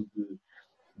piloto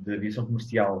de aviação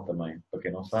comercial também, para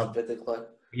quem não sabe. Espetacular.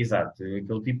 Exato,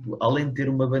 aquele tipo, além de ter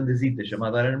uma bandazita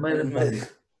chamada Iron Maiden,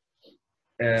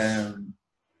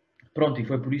 pronto, e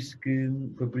foi por isso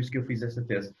que eu fiz essa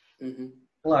tese.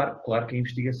 Claro que a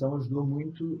investigação ajudou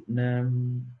muito na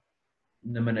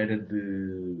maneira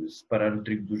de separar o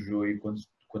trigo do joio quando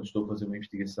estou a fazer uma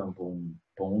investigação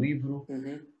para um livro.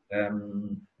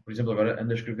 Por exemplo, agora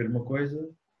ando a escrever uma coisa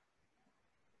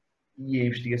e a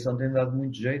investigação tem dado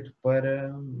muito jeito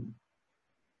para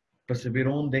saber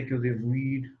onde é que eu devo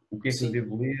ir, o que é que eu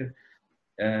devo ler,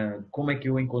 como é que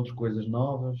eu encontro coisas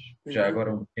novas. Já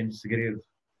agora um pequeno segredo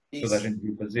que toda a gente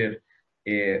devia fazer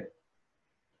é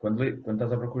quando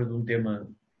estás à procura de um tema,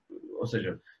 ou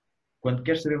seja, quando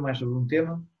queres saber mais sobre um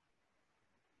tema,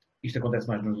 isto acontece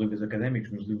mais nos livros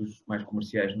académicos, nos livros mais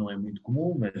comerciais não é muito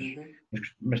comum,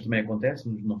 mas também acontece,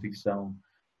 nos não ficção,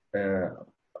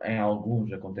 em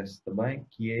alguns acontece também,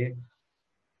 que é,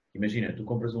 imagina, tu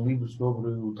compras um livro sobre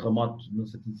o terremoto de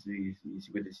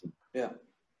 1955.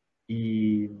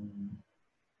 E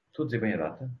estou a dizer bem a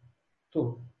data?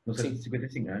 Estou.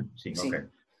 1955, não é? Sim, ok.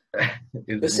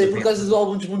 Eu sei por causa do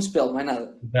álbum dos Municipal, mais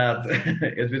nada. Exato.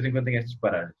 Eu de vez em quando tenho estas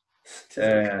paradas.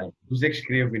 Vos é que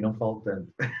escrevo e não falo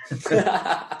tanto.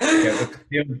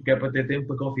 que é para ter tempo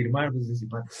para confirmar, vos assim,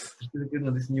 pá, eu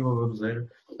não disse nenhuma baboseira.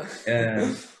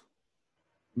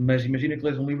 Mas imagina que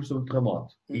lês um livro sobre o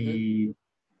terremoto e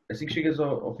assim que chegas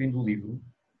ao fim do livro,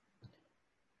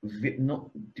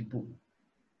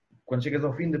 quando chegas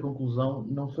ao fim da conclusão,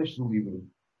 não feches o livro.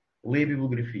 Lê a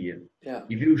bibliografia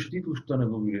e vê os títulos que estão na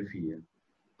bibliografia.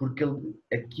 Porque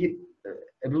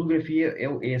a bibliografia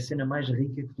é a cena mais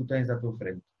rica que tu tens à tua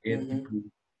frente.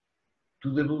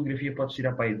 Tu da bibliografia podes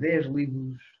tirar para aí 10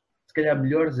 livros, se calhar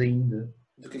melhores ainda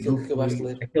do que aquele que acabaste de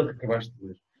ler. Aquele que acabaste de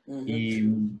ler.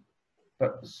 E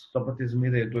só para teres uma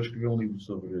ideia, estou a escrever um livro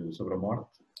sobre a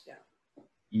morte.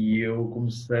 E eu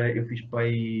fiz para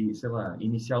aí, sei lá,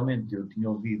 inicialmente eu tinha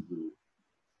ouvido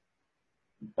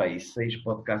para aí 6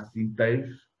 podcasts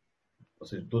inteiros, ou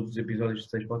seja, todos os episódios de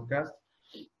 6 podcasts,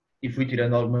 e fui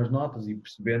tirando algumas notas e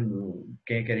percebendo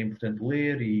quem é que era importante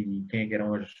ler e quem é que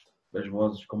eram as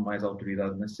vozes com mais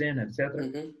autoridade na cena,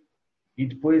 etc. E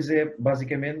depois é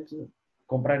basicamente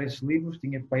comprar esses livros,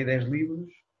 tinha para aí 10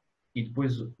 livros, e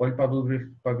depois olho para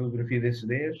a bibliografia desses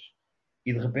 10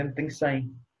 e de repente tenho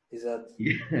 100. Exato.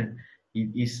 E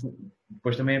isso,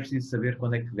 depois também é preciso saber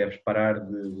quando é que deves parar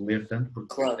de ler tanto,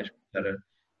 porque tens que começar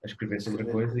a escrever sobre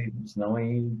a coisa, e senão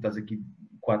estás aqui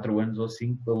 4 anos ou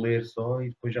 5 a ler só e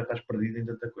depois já estás perdido em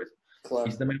tanta coisa. Claro.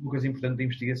 Isso também é uma coisa importante da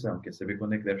investigação, que é saber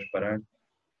quando é que deves parar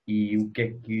e o que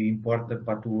é que importa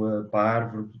para a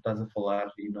árvore que tu estás a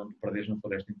falar e não te perderes na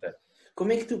floresta inteira.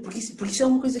 Como é que tu. Porque isso é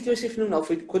uma coisa que eu achei fenomenal.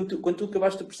 Foi quando tu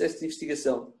acabaste o processo de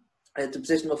investigação. Tu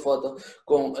puseste uma foto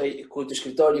com o teu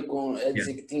escritório, a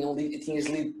dizer que tinhas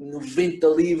lido 90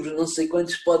 livros, não sei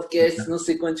quantos podcasts, não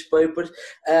sei quantos papers.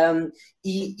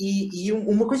 E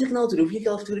uma coisa que na altura eu vi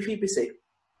aquela fotografia e pensei: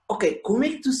 ok, como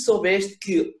é que tu soubeste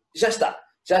que já está,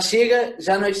 já chega,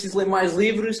 já não é preciso ler mais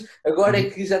livros, agora é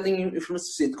que já tenho informação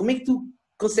suficiente? Como é que tu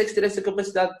consegues ter essa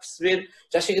capacidade de perceber,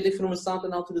 já chega de informação, está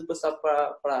na altura de passar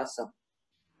para a ação?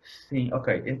 Sim,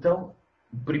 ok. Então,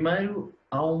 primeiro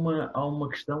há uma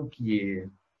questão que é,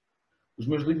 os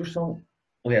meus livros são,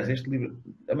 aliás, este livro,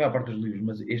 a maior parte dos livros,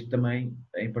 mas este também,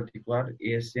 em particular,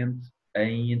 é assente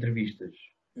em entrevistas.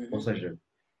 Ou seja,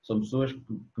 são pessoas que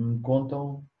me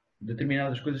contam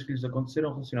determinadas coisas que lhes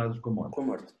aconteceram relacionadas com a morte. Com a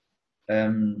morte.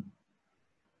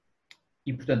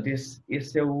 E, portanto,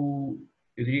 esse é eu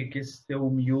diria que esse é o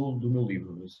miolo do meu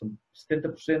livro.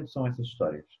 70% são essas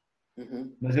histórias.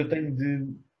 Mas eu tenho de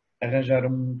arranjar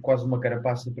quase uma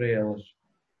carapaça para elas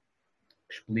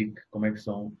que explique como é que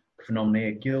são, que fenómeno é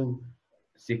aquele,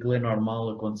 se aquilo é normal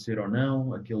acontecer ou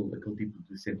não, aquele tipo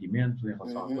de sentimento em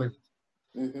relação à coisa.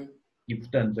 E,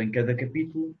 portanto, em cada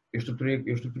capítulo, eu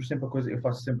estruturo sempre a coisa, eu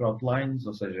faço sempre outlines,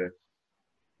 ou seja,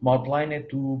 uma outline é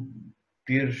tu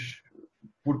teres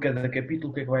por cada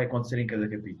capítulo o que é que vai acontecer em cada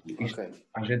capítulo.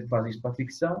 A gente faz isto para a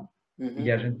ficção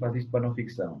e a gente faz isto para a não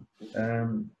ficção.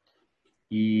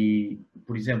 E,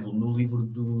 por exemplo, no livro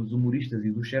dos humoristas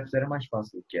e dos chefes era mais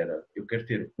fácil, que era, eu quero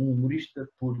ter um humorista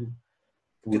por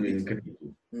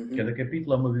capítulo. Cada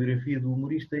capítulo é uma biografia do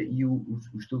humorista e o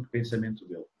estudo de pensamento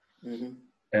dele.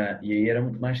 E aí era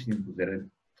muito mais simples, era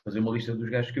fazer uma lista dos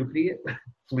gajos que eu queria,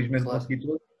 felizmente consegui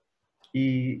tudo,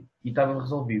 e estava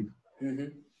resolvido.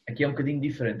 Aqui é um bocadinho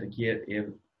diferente, aqui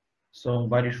são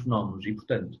vários fenómenos e,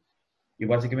 portanto, eu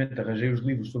basicamente arranjei os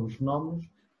livros sobre os fenómenos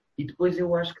e depois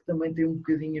eu acho que também tem um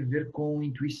bocadinho a ver com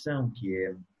intuição, que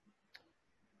é,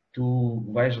 tu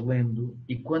vais lendo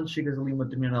e quando chegas ali a uma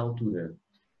determinada altura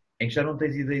em que já não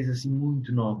tens ideias assim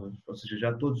muito novas, ou seja,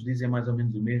 já todos dizem mais ou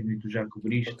menos o mesmo e tu já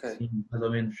cobriste assim, mais ou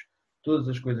menos todas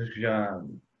as coisas que já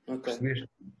percebeste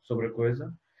sobre a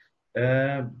coisa,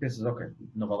 pensas, ok,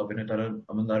 não vale a pena estar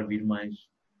a mandar vir mais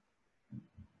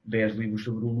 10 livros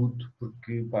sobre o luto,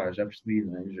 porque pá, já percebi,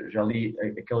 não é? Já li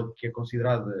aquela que é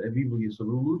considerada a Bíblia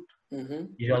sobre o luto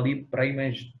e já li para aí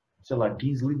mais, sei lá,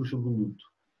 15 livros sobre o luto.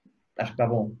 Acho que está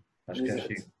bom, acho que já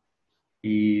chega.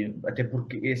 E até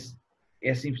porque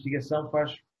essa investigação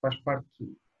faz parte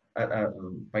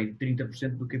vai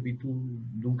 30%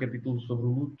 de um capítulo sobre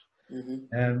o luto.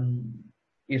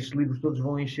 Esses livros todos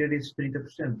vão encher esses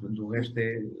 30%, o resto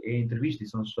é entrevista e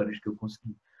são as histórias que eu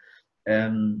consegui.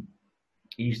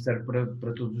 E isto serve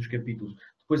para todos os capítulos.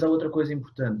 Depois há outra coisa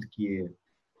importante que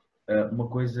é uma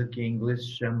coisa que em inglês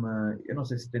se chama, eu não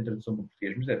sei se tem tradução para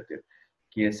português, mas deve ter,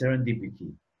 que é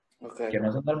serendipity. Que é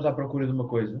nós andarmos à procura de uma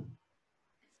coisa,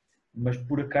 mas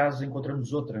por acaso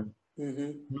encontramos outra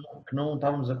que não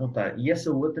estávamos a contar. E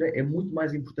essa outra é muito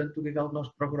mais importante do que aquela que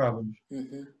nós procurávamos.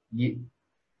 E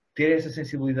ter essa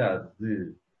sensibilidade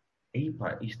de aí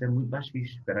pá, isto é muito mais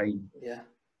fixe, espera aí.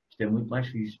 Isto é muito mais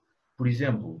fixe. Por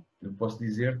exemplo, eu posso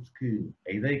dizer-te que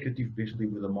a ideia que eu tive para este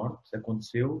livro da morte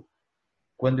aconteceu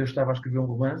quando eu estava a escrever um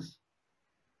romance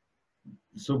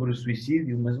sobre o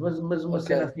suicídio, mas uma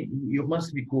cena assim, e o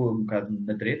romance ficou um bocado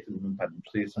na treta, não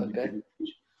gostei assim muito.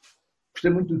 Gostei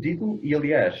muito do título e,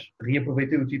 aliás,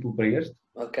 reaproveitei o título para este.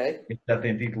 Este já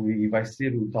tem título e vai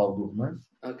ser o tal do romance.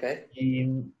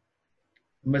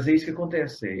 Mas é isso que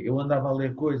acontece. Eu andava a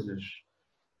ler coisas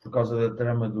por causa da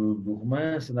trama do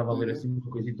romance, andava a ler assim uma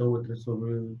coisita ou outra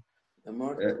sobre a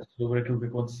morte, sobre aquilo que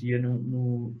acontecia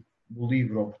no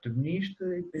livro ao protagonista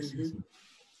e pensei assim,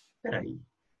 espera aí,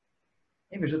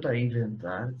 em vez de eu estar a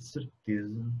inventar, de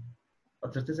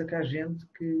certeza que há gente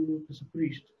que passou por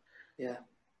isto.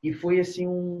 E foi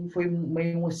assim foi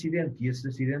meio um acidente, e esses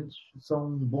acidentes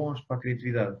são bons para a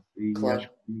criatividade. E acho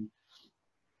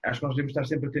que nós devemos estar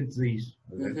sempre atentos a isso.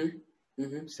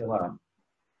 Sei lá,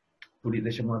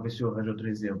 deixa-me lá ver se eu arranjo outro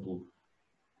exemplo.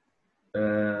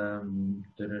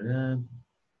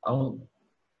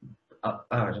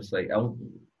 Já sei.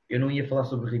 Eu não ia falar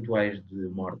sobre rituais de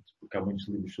morte, porque há muitos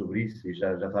livros sobre isso e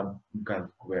já está um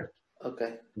bocado coberto.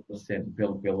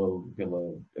 Pela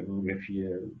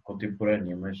bibliografia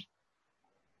contemporânea, mas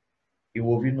eu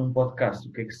ouvi num podcast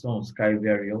o que é que são Sky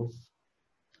Burials,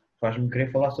 faz-me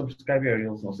querer falar sobre Sky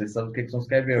Burials. Não sei se sabes o que é que são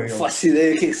Sky Burials. Não faço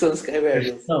ideia do que é que são Sky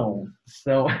Burials. São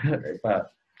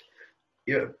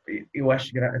eu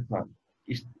acho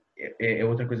isto é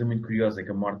outra coisa muito curiosa,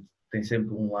 que a morte tem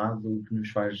sempre um lado que nos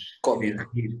faz querer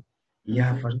Cómico. rir. E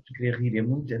faz-nos querer rir, é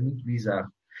muito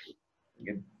bizarro.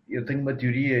 Eu tenho uma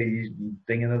teoria e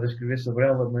tenho andado a escrever sobre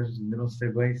ela, mas ainda não sei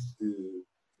bem se...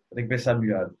 Eu tenho que pensar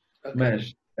melhor. Ok.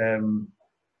 Mas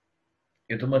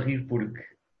eu estou-me a rir porque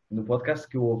no podcast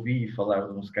que eu ouvi falar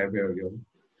de um Sky Burial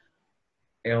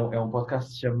é um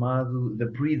podcast chamado The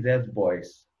Pre-Dead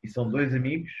Boys. E são dois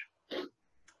amigos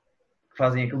que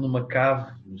fazem aquilo numa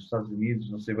cave nos Estados Unidos,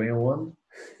 não sei bem aonde.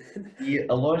 E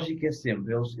a lógica é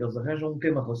sempre, eles arranjam um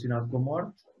tema relacionado com a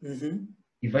morte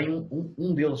e vem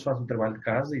um deles faz um trabalho de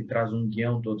casa e traz um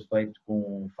guião todo feito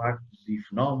com factos e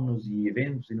fenómenos e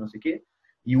eventos e não sei o quê.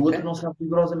 E o outro não sabe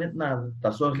rigorosamente nada.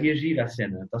 Está só a reagir à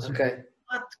cena. Está só o que é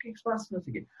que se passa? Não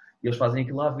sei o quê. E eles fazem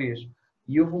aquilo à vez.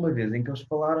 E houve uma vez em que eles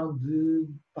falaram de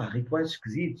rituais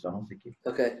esquisitos ou não sei o quê.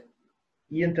 Ok.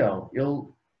 E então,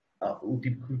 o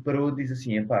tipo que preparou diz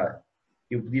assim,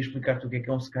 eu podia explicar-te o que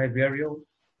é um Sky Burial,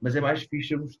 mas é mais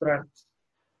fixe eu mostrar-te.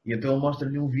 E então ele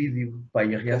mostra-lhe um vídeo,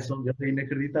 e a reação dele é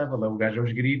inacreditável. É o gajo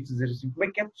aos gritos, dizer assim, como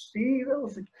é que é possível?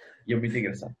 E é muito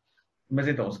engraçado. Mas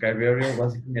então, o Sky Burial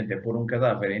basicamente é pôr um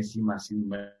cadáver em cima assim de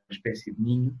uma espécie de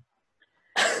ninho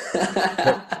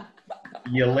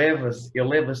e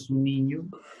eleva-se o ninho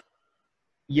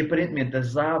e aparentemente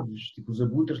as aves, tipo os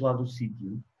abutres lá do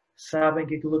sítio, sabem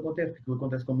que aquilo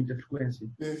acontece com muita frequência.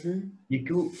 E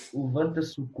aquilo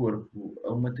levanta-se o corpo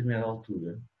a uma determinada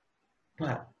altura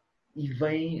e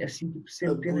vem assim tipo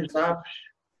centenas de aves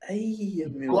e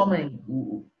comem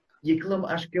e aquilo,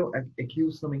 acho que aquilo,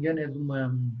 se não me engano,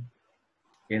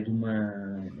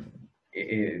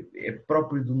 é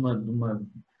próprio de uma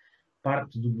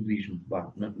parte do budismo.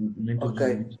 Nem todos os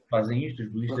budistas fazem isto, os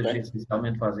budistas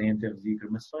essencialmente fazem enterros e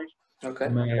cremações,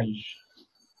 mas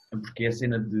porque é a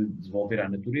cena de devolver à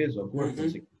natureza, ao corpo, não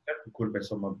sei o corpo é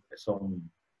só um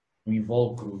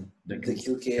invólucro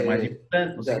daquilo que é mais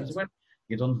importante, não sei o que.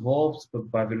 Então devolve-se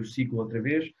para haver o ciclo outra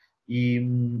vez e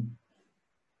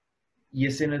a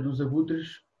cena dos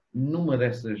abutres, numa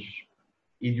dessas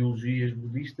ideologias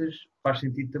budistas, faz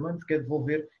sentido também porque é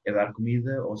devolver, é dar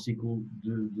comida ao ciclo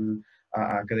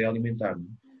à cadeia alimentar.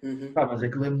 Mas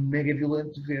aquilo é mega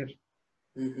violento de ver.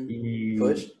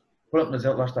 Pois. Pronto, mas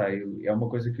lá está, é uma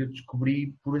coisa que eu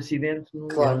descobri por acidente,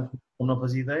 Claro. Não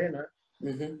fazia ideia, não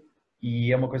é?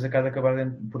 E é uma coisa que há de acabar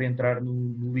por entrar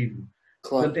no livro.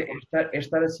 Claro. Portanto, é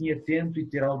estar assim atento e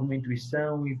ter alguma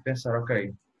intuição e pensar,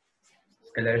 ok,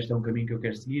 se calhar este é um caminho que eu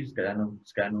quero seguir, se calhar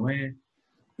não é.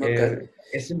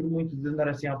 É sempre muito de andar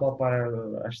assim a palpar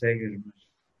às cegas.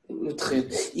 No terreno.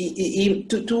 E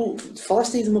tu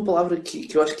falaste aí de uma palavra que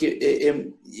eu acho que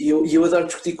eu adoro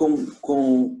discutir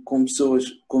com pessoas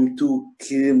como tu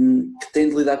que têm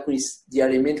de lidar com isso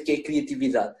diariamente, que é a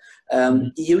criatividade.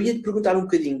 E eu ia te perguntar um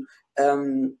bocadinho,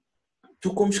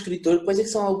 tu como escritor, quais é que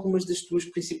são algumas das tuas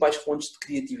principais fontes de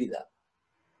criatividade?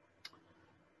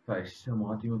 Isso é uma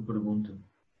ótima pergunta.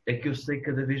 É que eu sei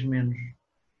cada vez menos.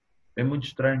 É muito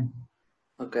estranho.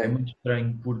 É muito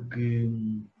estranho porque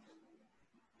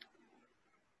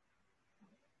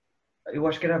eu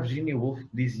acho que era a Virginia Woolf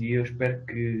que dizia eu espero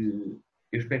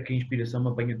que a inspiração me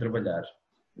apanhe a trabalhar.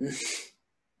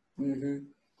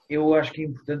 Eu acho que é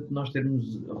importante nós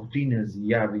termos rotinas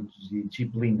e hábitos e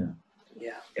disciplina.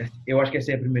 Eu acho que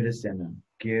essa é a primeira cena,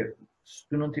 que é, se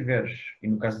tu não tiveres, e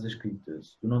no caso da escrita,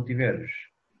 se tu não tiveres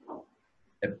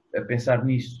a pensar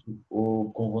nisso,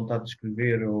 ou com vontade de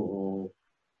escrever, ou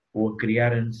a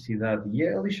criar a necessidade, e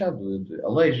é lixado,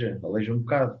 aleija um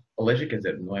bocado. Aleija, quer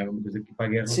dizer, não é uma coisa que para a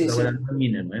guerra trabalhar na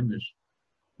mina, não é?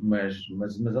 Mas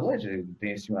aleija.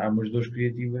 Tem, assim, há umas dores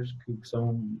criativas que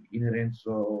são inerentes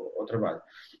ao trabalho.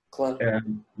 Claro.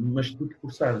 Mas se tu te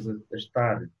forçares a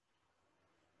estar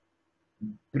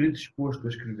predisposto a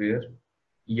escrever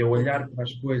e a olhar para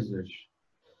as coisas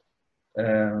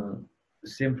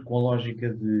sempre com a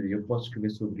lógica de eu posso escrever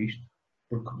sobre isto,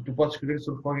 porque tu podes escrever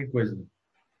sobre qualquer coisa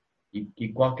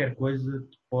e qualquer coisa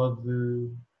te pode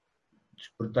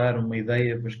despertar uma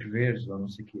ideia para escreveres ou não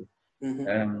sei o quê.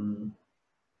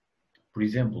 Por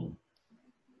exemplo,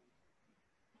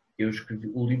 eu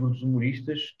escrevi o livro dos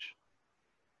humoristas,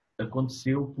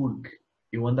 aconteceu porque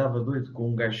eu andava doido com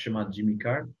um gajo chamado Jimmy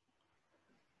Carr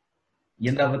e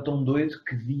andava tão doido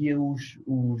que via os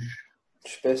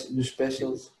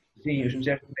specials. Sim, os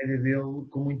especiais de comédia dele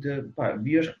com muita...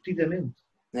 via-os repetidamente.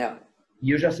 Yeah.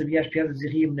 E eu já sabia as piadas e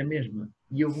ria-me na mesma.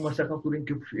 E houve uma certa altura em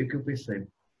que eu pensei,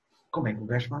 como é que o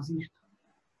gajo faz isto?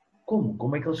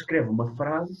 Como é que ele escreve uma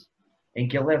frase em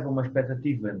que eleva uma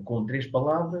expectativa com 3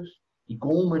 palavras e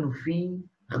com uma no fim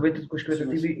rebenta-te com a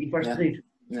expectativa e faz-te rir?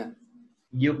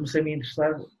 E eu comecei a me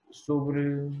interessar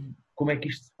sobre como é que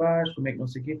isto se faz, como é que não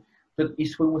sei o quê. Portanto,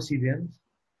 isso foi um acidente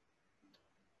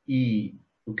e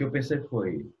o que eu pensei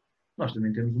foi, nós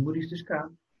também temos humoristas cá.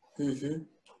 Uhum.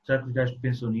 Será que os gajos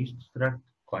pensam nisto? Será que,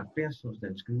 claro que pensam, eles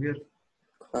têm de escrever.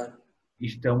 Claro.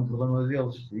 Isto é um problema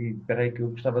deles e espera aí que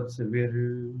eu gostava de saber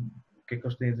o que é que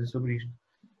eles têm a dizer sobre isto.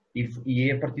 E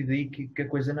é a partir daí que a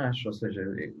coisa nasce, ou seja,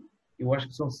 eu acho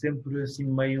que são sempre assim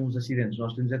meio uns acidentes,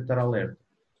 nós temos é de estar alerta.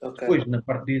 Ok. Depois, na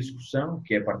parte da execução,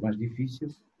 que é a parte mais difícil,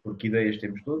 porque ideias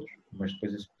temos todos, mas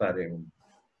depois executar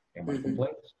é mais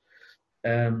complexo.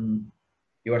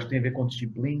 Eu acho que tem a ver com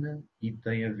disciplina e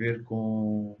tem a ver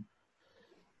com...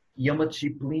 E é uma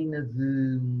disciplina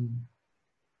de...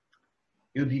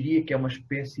 Eu diria que é uma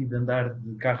espécie de andar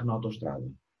de carro na autoestrada.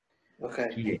 Ok.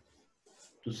 Que é,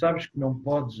 tu sabes que não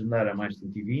podes andar a mais de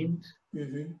 120,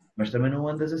 mas também não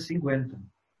andas a 50,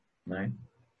 não é?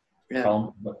 Yeah.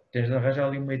 Calma, tens de arranjar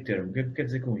ali um meio termo. O que é que quer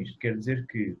dizer com isto? Quer dizer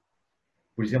que,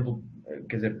 por exemplo,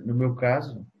 quer dizer, no meu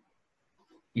caso,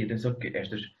 e atenção que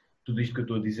tudo isto que eu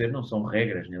estou a dizer não são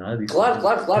regras nem nada disso. Claro.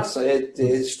 É as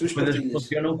tuas Coisas que partilhas.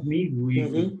 funcionam comigo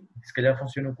e se calhar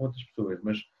funcionam com outras pessoas,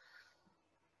 mas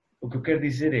o que eu quero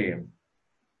dizer é,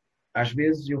 às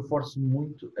vezes eu forço-me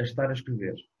muito a estar a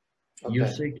escrever. Ok. E eu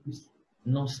sei que isso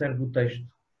não serve o texto.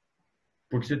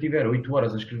 Porque se eu tiver 8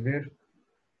 horas a escrever,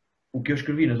 o que eu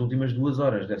escrevi nas últimas 2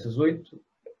 horas dessas 8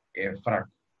 é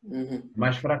fraco.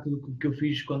 Mais fraco do que o que eu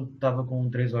fiz quando estava com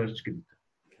 3 horas de escrita.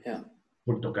 Yeah.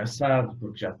 Porque estou cansado,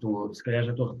 porque se calhar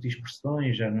já estou a repetir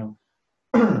expressões, já não...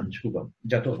 Desculpa.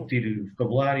 Já estou a repetir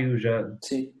vocabulário,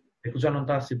 Sim. aquilo já não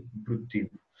está a ser produtivo.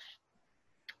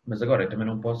 Mas agora eu também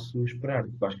não posso esperar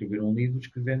que vá escrever um livro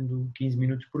escrevendo 15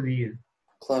 minutos por dia.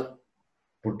 Claro.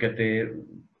 Porque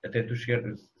até tu chegar,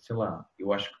 sei lá,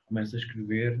 eu acho que começo a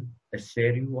escrever a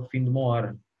sério ao fim de 1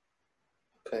 hora.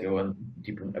 Ok. Eu ando,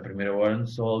 tipo, a primeira hora ando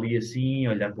só ali assim,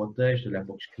 olhar para o texto, olhar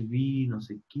para o que escrevi, não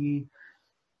sei o quê.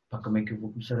 Pá, como é que eu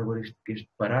vou começar agora este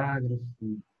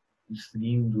parágrafo,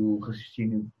 seguindo o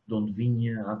raciocínio de onde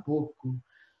vinha há pouco.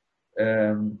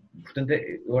 Portanto,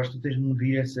 eu acho que tu tens de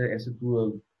medir essa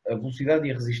tua a velocidade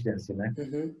e a resistência, não é?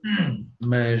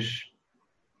 Mas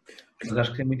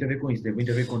acho que tem muito a ver com isso, tem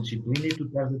muito a ver com disciplina e tu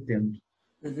estás atento.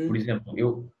 Por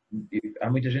exemplo, há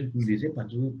muita gente que me diz, epá,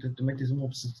 tu também tens uma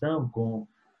obsessão com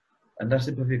andar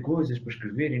sempre a ver coisas para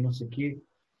escrever e não sei o quê.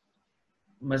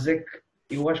 Mas é que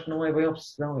eu acho que não é bem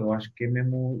obsessão, eu acho que é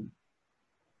mesmo...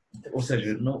 Ou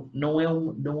seja, não é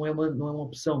uma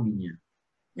opção minha.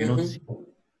 Eu não decido.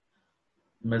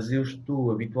 Mas eu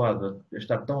estou habituado a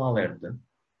estar tão alerta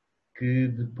que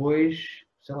depois,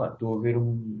 sei lá, estou a ver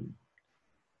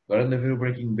Agora ando a ver o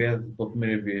Breaking Bad pela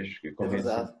primeira vez. É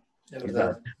verdade. É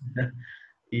verdade.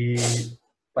 E,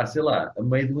 pá, sei lá, a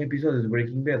meio de um episódio do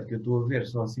Breaking Bad que eu estou a ver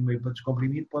só assim meio para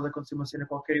descomprimir, pode acontecer uma cena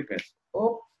qualquer e eu penso,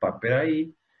 opa, espera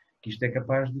aí, que isto é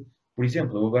capaz de... Por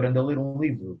exemplo, eu agora ando a ler um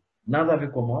livro, nada a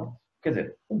ver com a morte, quer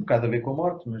dizer, um bocado a ver com a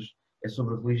morte, mas é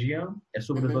sobre a religião, é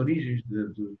sobre as origens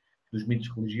dos mitos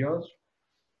religiosos.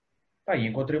 Pá, e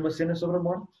encontrei uma cena sobre a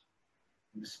morte.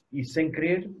 E sem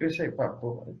querer, pensei, pá,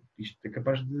 pô, isto é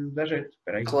capaz de dar jeito,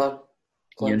 espera aí. Claro.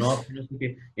 E anoto, não sei o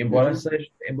quê. Embora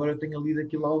eu tenha lido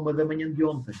aquilo à 1 da manhã de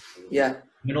ontem. Yeah.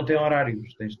 Mas não tem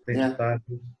horários, tens de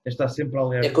estar sempre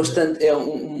alerta. É constante, é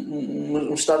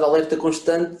um estado de alerta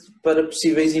constante para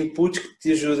possíveis inputs que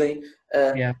te ajudem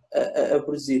a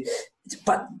produzir.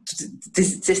 Pá, tu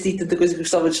disseste aí tanta coisa que eu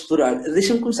gostava de explorar.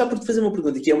 Deixa-me começar por te fazer uma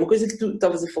pergunta, que é uma coisa que tu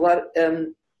estavas a falar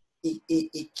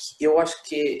e que eu acho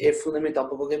que é fundamental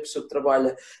para qualquer pessoa que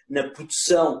trabalha na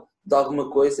produção de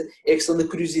alguma coisa, é a questão da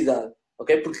curiosidade.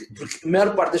 Okay? Porque a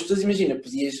maior parte das pessoas, imagina,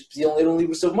 podiam ler um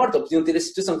livro sobre morte ou podiam ter a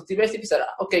situação que tiveste e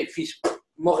pensar, ok, fixe,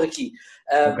 morre aqui.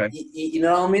 E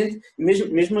normalmente,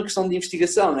 mesmo a questão de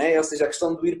investigação, não é? Ou seja, a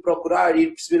questão de ir procurar, ir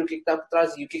perceber o que é que está por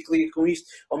trás e o que é que liga com isto,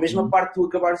 ou mesmo a parte de tu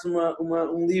acabares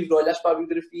um livro, olhares para a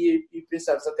biografia e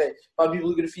pensares, ok, para a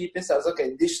bibliografia e pensares,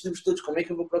 ok, destes livros todos, como é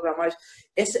que eu vou procurar mais?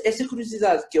 Essa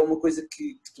curiosidade, que é uma coisa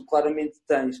que tu claramente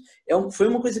tens, foi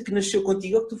uma coisa que nasceu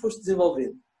contigo ou que tu foste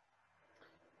desenvolvendo?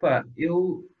 Pá,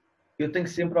 eu tenho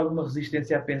sempre alguma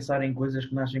resistência a pensar em coisas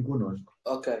que nascem connosco.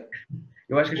 Ok.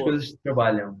 Eu acho que as coisas se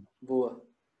trabalham. Boa.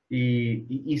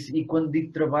 E quando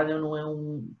digo trabalham,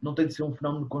 não tem de ser um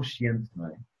fenómeno consciente, não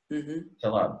é? Sei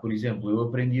lá, por exemplo, eu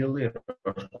aprendi a ler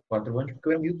aos 4 anos porque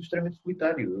eu era um miúdo extremamente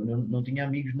solitário. Eu não tinha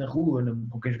amigos na rua,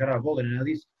 com quem jogar a bola, nem nada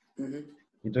disso.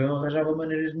 Então eu arranjava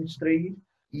maneiras de me distrair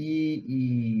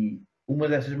e uma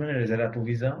dessas maneiras era a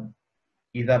televisão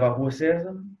e dava a Rua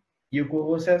César. E eu com a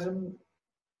Rua César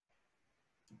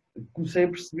comecei a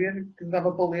perceber que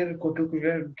dava para ler com aquilo que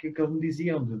eles me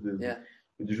diziam,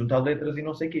 de juntar letras e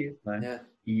não sei o quê. Não é?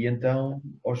 E então,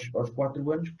 aos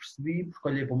 4 anos, percebi, porque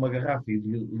olhei para uma garrafa e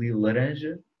li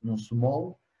laranja, num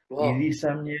small Uau. e disse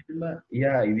à minha irmã,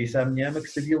 e disse à minha irmã que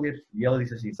sabia ler. E ela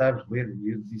disse assim, sabes ler? E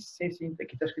eu disse, sim, sim,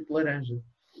 aqui está escrito laranja.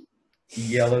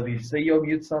 E ela disse, aí o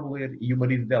miúdo sabe ler. E o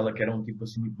marido dela, que era um tipo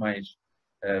assim muito mais...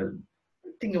 ah,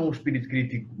 tinha um espírito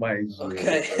crítico mais... Ok.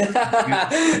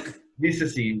 disse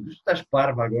assim, estás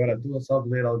parva agora, tu não sabes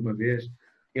ler alguma vez?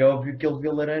 É óbvio que ele vê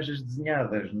laranjas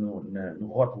desenhadas no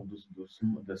rótulo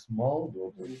da small,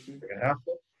 da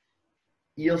garrafa,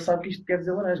 e ele sabe que isto quer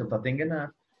dizer laranja, ele está-te a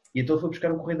enganar. E então foi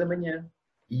buscar o Correio da Manhã.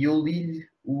 E eu li-lhe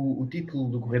o título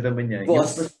do Correio da Manhã. E ele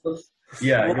Boss. passou-se,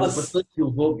 ele Boss. passou-se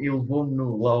e levou-me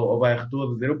lá ao bairro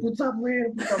todo a dizer, o puto sabe ler,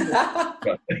 o puto sabe ler.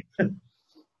 Pronto.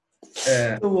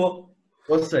 Tá bom.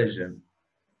 Ou seja,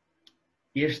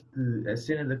 a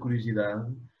cena da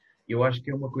curiosidade, eu acho que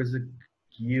é uma coisa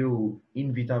que eu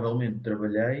inevitavelmente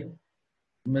trabalhei,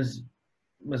 mas,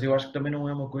 mas eu acho que também não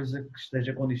é uma coisa que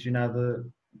esteja condicionada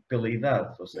pela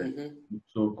idade. Ou seja, Uhum. uma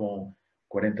pessoa com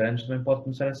 40 anos também pode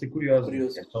começar a ser curiosa.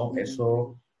 Curioso. É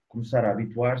só começar a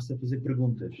habituar-se a fazer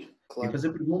perguntas. E Claro.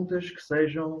 fazer perguntas que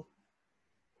sejam,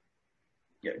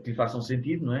 que lhe façam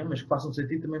sentido, não é? Mas que façam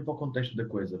sentido também para o contexto da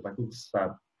coisa, para aquilo que se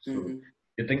sabe sobre. Uhum.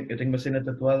 Eu tenho uma cena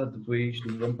tatuada, tatuei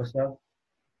isto no ano passado,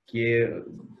 que é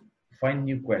Find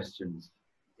New Questions.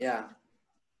 Yeah.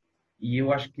 E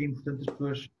eu acho que é importante as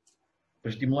pessoas,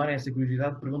 para estimularem essa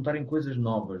curiosidade, perguntarem coisas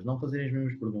novas, não fazerem as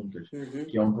mesmas perguntas. Uhum.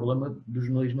 Que é um problema do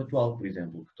jornalismo atual, por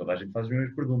exemplo, que toda a gente faz as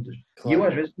mesmas perguntas. Claro. E eu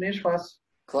às vezes nem as faço.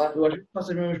 Claro. Eu às vezes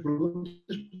faço as mesmas perguntas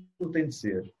porque tem de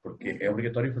ser. Porque é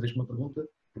obrigatório fazer uma pergunta.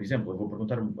 Por exemplo, eu vou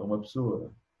perguntar a uma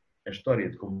pessoa a história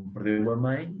de como perdeu a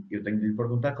mãe, eu tenho de lhe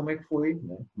perguntar como é que foi,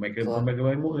 não é? Como é que a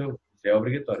mãe morreu. Isso é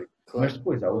obrigatório. Claro. Mas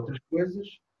depois há outras coisas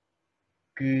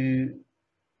que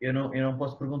eu não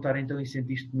posso perguntar, então, e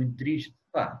sentiste muito triste?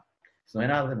 Pá, isso não é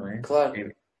nada, não é?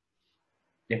 Claro.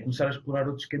 É começar a explorar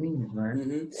outros caminhos, não é?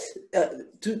 Uhum.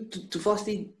 Tu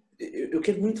falaste aí, eu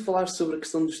quero muito falar sobre a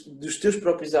questão dos teus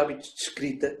próprios hábitos de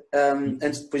escrita,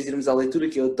 antes de depois de irmos à leitura,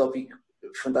 que é o tópico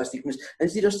fantástico, mas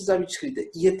antes de ir aos teus hábitos de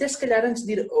escrita, e até se calhar antes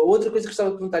de ir a outra coisa que gostava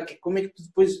de perguntar, que é como é que tu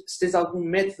depois, se tens algum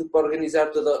método para organizar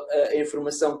toda a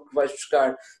informação que vais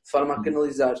buscar, de forma a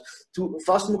canalizar. Tu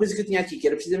falaste uma coisa que eu tinha aqui, que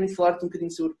era precisamente falar-te um bocadinho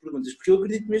sobre perguntas, porque eu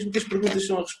acredito mesmo que as perguntas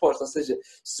são a resposta, ou seja,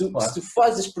 se tu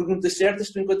fazes as perguntas certas,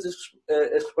 tu encontras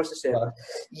as respostas certas.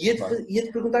 Claro.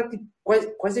 Ia-te perguntar tipo,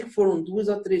 quais é que foram 2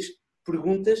 ou 3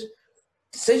 perguntas,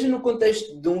 seja no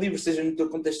contexto de um livro, seja no teu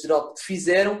contexto geral, que te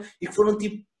fizeram e que foram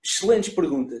tipo excelentes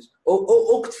perguntas.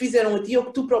 Ou que te fizeram a ti, ou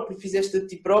que tu próprio fizeste a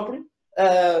ti próprio,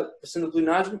 passando o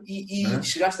pleonasmo, e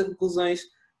chegaste a conclusões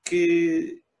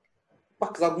que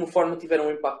de alguma forma tiveram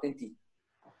um impacto em ti.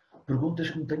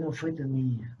 Perguntas que me tenham feito a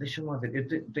mim. Deixa-me lá ver.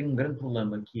 Eu tenho um grande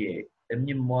problema que é a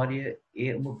minha memória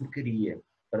é uma porcaria.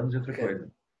 Para não dizer outra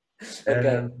coisa.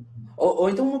 Ok. Ou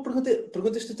então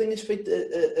perguntas que tu tenhas feito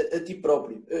a ti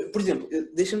próprio. Por exemplo,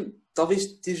 deixa-me,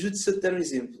 talvez te ajude se eu te der um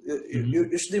exemplo.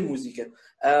 Eu estudei música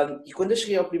e quando eu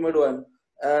cheguei ao primeiro ano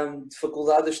de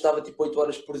faculdade eu estava tipo 8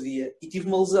 horas por dia e tive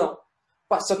uma lesão.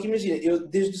 Só que imagina, eu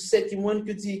desde o 7º ano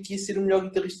que eu dizia que ia ser o melhor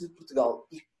guitarrista de Portugal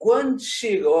e quando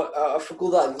chego à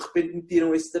faculdade de repente me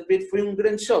tiram esse tapete foi um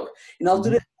grande choque. E na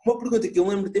altura uma pergunta que eu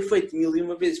lembro de ter feito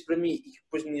 1001 vezes para mim e que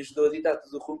depois me ajudou a ditar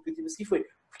todo o rumo que eu tive a seguir foi: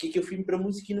 porque é que eu fui para a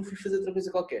música e não fui fazer outra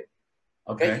coisa qualquer?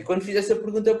 Okay? E quando fiz essa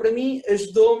pergunta para mim,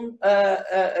 ajudou-me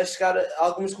a chegar a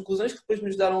algumas conclusões que depois me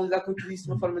ajudaram a lidar com tudo isso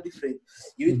de uma forma diferente.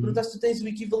 E eu ia te perguntar se tu tens o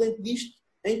equivalente disto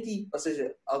em ti, ou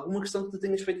seja, alguma questão que tu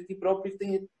tenhas feito a ti próprio e que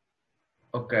tenha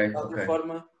de alguma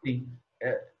forma... Sim.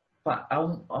 Há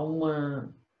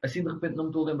uma... Assim de repente não me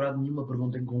estou a lembrar de nenhuma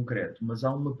pergunta em concreto, mas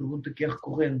há uma pergunta que é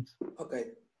recorrente.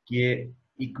 Que é,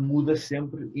 e que muda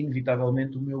sempre,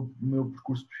 inevitavelmente, o meu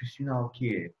percurso profissional,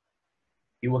 que é,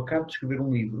 eu acabo de escrever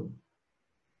um livro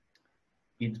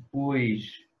e depois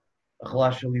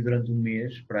relaxo ali durante um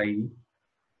mês, para aí,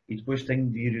 e depois tenho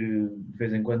de ir, de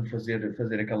vez em quando,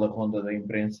 fazer aquela ronda da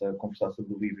imprensa, conversar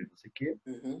sobre o livro e não sei o quê.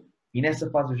 E nessa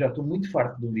fase eu já estou muito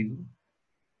farto do livro,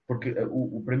 porque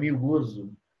para mim o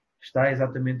gozo está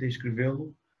exatamente em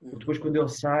escrevê-lo, porque depois quando ele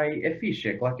sai, é fixe,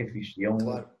 é claro que é fixe. E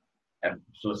a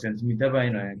pessoa sente-se muito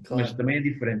bem, não é? Claro. Mas também é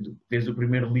diferente. Vês o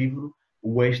primeiro livro,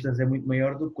 o êxtase é muito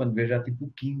maior do que quando vês já tipo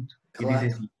o quinto. Claro. E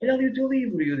dizem assim, olha ali o teu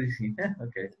livro. E eu disse assim,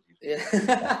 ok.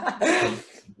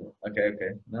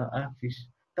 Ok. Não, fixe.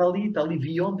 Está ali,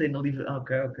 vi ontem no livro.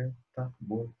 Ok, está,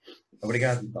 boa.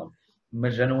 Obrigado e tal.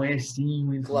 Mas já não é assim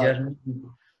o entusiasmo.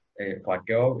 Claro. Claro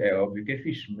que é óbvio que é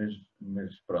fixe,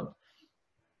 mas pronto.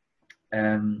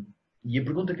 E a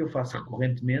pergunta que eu faço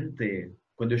recorrentemente é,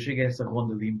 quando eu chego a essa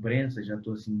ronda de imprensa, já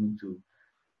estou assim muito...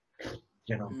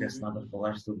 Já não apetece nada a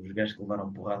falar sobre os gajos que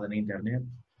levaram porrada na internet.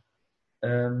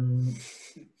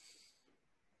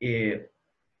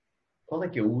 qual é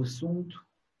que é o assunto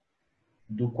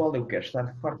do qual eu quero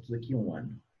estar farto daqui a um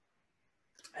ano?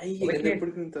 Aí, Qual é que é,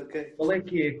 pergunta, ok. qual é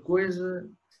que é a coisa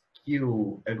que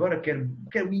eu agora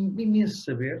quero imenso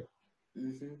saber?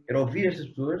 Quero ouvir estas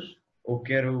pessoas, ou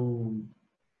quero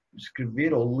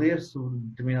escrever ou ler sobre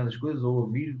determinadas coisas, ou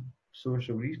ouvir pessoas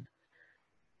sobre isto,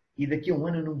 e daqui a um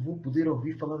ano eu não vou poder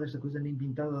ouvir falar desta coisa nem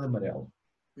pintada de amarelo.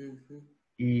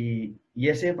 E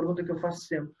essa é a pergunta que eu faço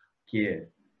sempre, que é: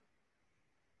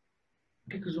 o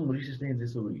que é que os humoristas têm a dizer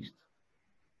sobre isto?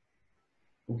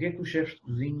 O que é que os chefes de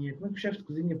cozinha, como é que os chefes de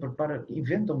cozinha preparam,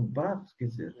 inventam um prato, quer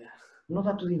dizer, não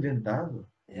está tudo inventado.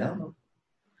 Não.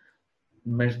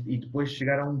 Mas, e depois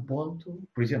chegar a um ponto,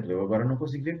 por exemplo, eu agora não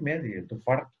consigo ver comédia, estou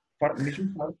farto,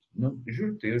 mesmo farto, não,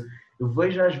 juro-te, eu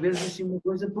vejo às vezes assim uma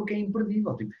coisa porque é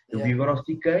imperdível, tipo, eu vi agora o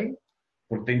CK,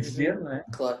 porque tem de ser, não é?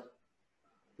 Claro.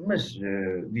 Mas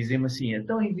dizem-me assim,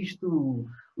 então em visto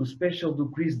o special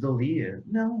do Chris D'Elia?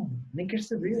 Não, nem queres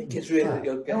saber. Nem queres ver,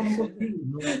 ok. Não consigo,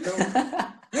 não quero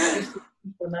saber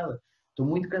para nada, estou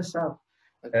muito cansado.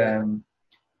 Okay.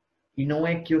 E não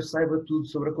é que eu saiba tudo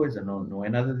sobre a coisa, não é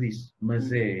nada disso. Mas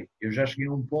eu já cheguei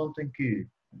a um ponto em que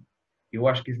eu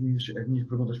acho que as minhas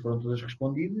perguntas foram todas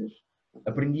respondidas,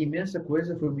 aprendi imensa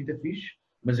coisa, foi muito fixe,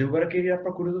 mas eu agora quero ir à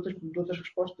procura de outras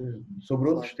respostas sobre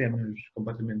outros temas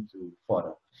completamente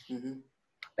fora.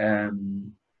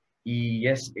 E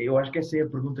eu acho que essa é a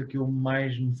pergunta que eu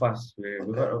mais me faço.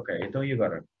 Ok, então e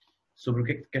agora? Sobre o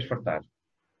que é que te queres fartar?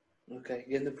 Ok,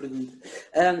 grande pergunta.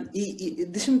 E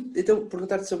deixa-me então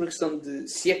perguntar-te sobre a questão de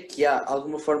se é que há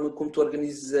alguma forma como tu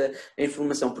organizas a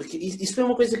informação, porque isso foi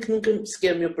uma coisa que nunca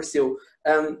sequer me apareceu.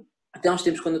 Até há uns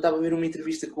tempos, quando eu estava a ver uma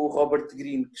entrevista com o Robert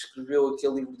Greene, que escreveu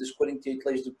aquele livro das 48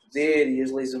 leis do poder e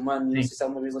as leis humanas, não sei se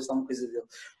alguma vez leste alguma coisa dele.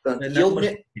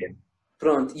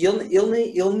 Pronto, e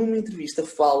ele numa entrevista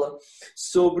fala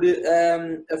sobre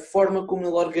a forma como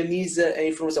ele organiza a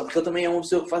informação, porque ele também é uma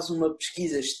pessoa que faz uma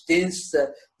pesquisa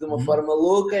extensa de uma forma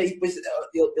louca e depois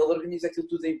ele organiza aquilo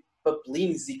tudo em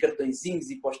papelinhos e cartõezinhos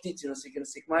e post-its e não sei o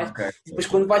que mais. Okay. E depois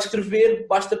quando vai escrever,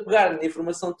 basta pegar na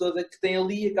informação toda que tem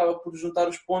ali, acaba por juntar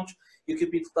os pontos e o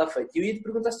capítulo está feito. E eu ia te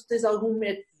perguntar se tu tens algum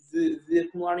método de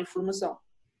acumular informação.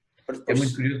 É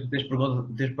muito curioso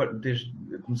teres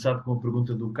começado com a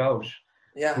pergunta do caos.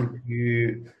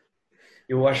 Porque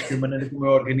eu acho que a maneira como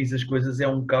eu organizo as coisas é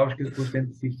um caos que eu depois tento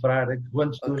decifrar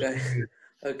quando estou a escrever.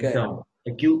 Então,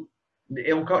 aquilo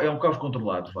é um caos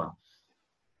controlado, vá.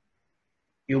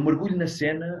 Eu mergulho na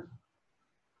cena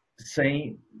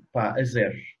a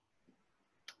zeros.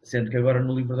 Sendo que agora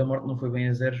no Livro da Morte não foi bem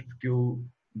a zeros, porque eu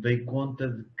dei conta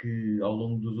de que ao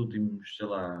longo dos últimos,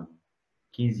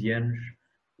 15 anos,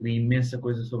 li imensa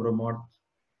coisa sobre a morte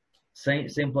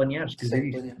sem planear, escrever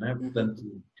isto, não é?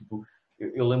 Portanto, tipo,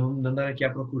 eu lembro-me de andar aqui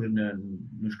à procura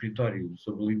no escritório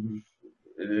sobre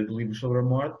livros sobre a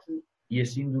morte e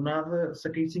assim do nada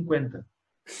saquei 50.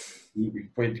 E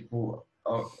foi tipo,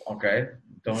 ok,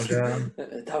 então já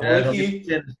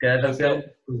sei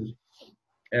algumas coisas.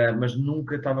 Mas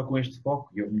nunca estava com este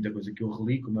foco, e houve muita coisa que eu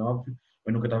reli, como é óbvio,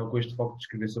 mas nunca estava com este foco de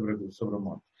escrever sobre a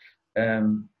morte.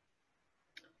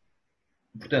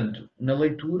 Portanto, na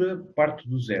leitura parto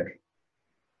do zero.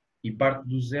 E parto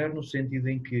do zero no sentido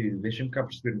em que deixa-me cá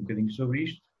perceber um bocadinho sobre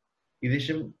isto e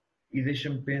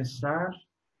deixa-me pensar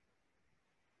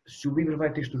se o livro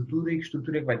vai ter estrutura e que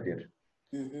estrutura é que vai ter.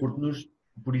 Porque,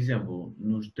 por exemplo,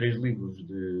 nos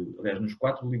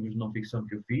 4 livros de não-ficção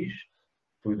que eu fiz,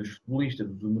 foi dos futebolistas,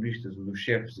 dos humoristas, dos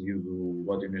chefes e o do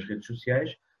ódio nas redes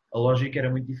sociais, a lógica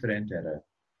era muito diferente. Era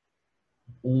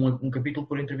um capítulo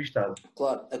por entrevistado.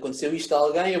 Claro, aconteceu isto a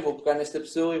alguém, eu vou pegar nesta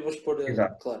pessoa e vou expor...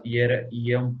 Exato. Claro.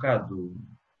 E é um bocado,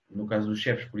 no caso dos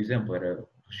chefes, por exemplo, era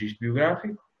registro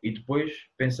biográfico e depois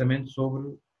pensamento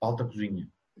sobre alta cozinha.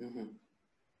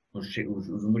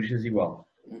 Os humoristas igual.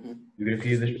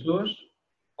 Biografia das pessoas,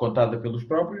 contada pelos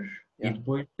próprios, e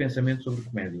depois pensamento sobre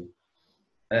comédia.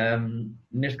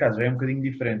 Neste caso é um bocadinho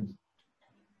diferente.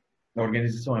 A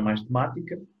organização é mais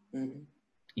temática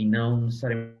e não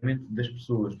necessariamente das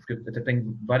pessoas, porque eu até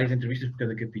tenho várias entrevistas por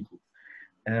cada capítulo.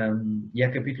 E há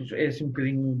capítulos, é assim um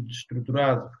bocadinho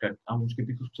desestruturado, porque há uns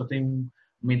capítulos que só têm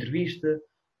uma entrevista,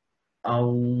 há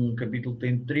um capítulo que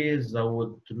tem 3, há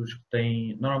outros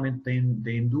que normalmente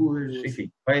têm 2,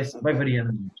 enfim, vai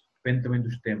variando, depende também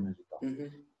dos temas e tal.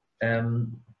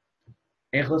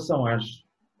 Em relação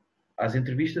às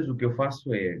entrevistas, o que eu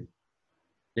faço é,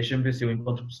 deixa-me ver se eu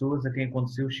encontro pessoas a quem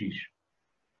aconteceu X.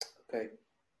 Ok.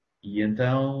 E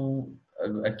então,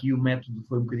 aqui o método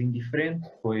foi um bocadinho diferente,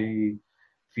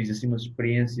 fiz assim umas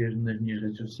experiências nas minhas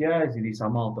redes sociais e disse à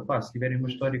malta, se tiverem uma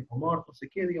história com a morte, não sei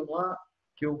o quê, digam lá,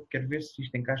 que eu quero ver se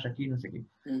isto encaixa aqui, não sei o quê.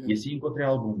 E assim encontrei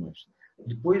algumas.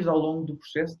 Depois, ao longo do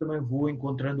processo, também vou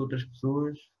encontrando outras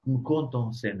pessoas que me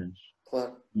contam cenas.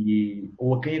 Claro.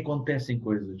 Ou a quem acontecem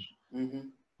coisas.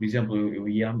 Uhum. Por exemplo, eu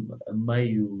ia a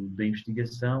meio da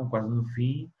investigação, quase no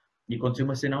fim, e aconteceu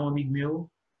uma cena a um amigo meu,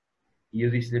 e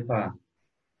eu disse-lhe, pá,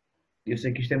 eu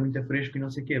sei que isto é muito fresco e não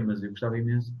sei o quê, mas eu gostava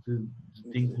imenso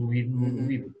de te incluir no Uhum.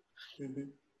 livro. Uhum.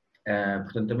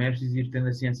 Portanto, também é preciso ir tendo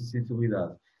assim essa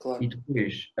sensibilidade. E Claro.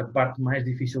 depois, a parte mais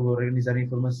difícil de organizar a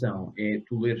informação é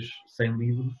tu leres 100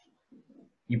 livros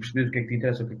e perceber o que é que te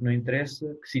interessa, o que é que não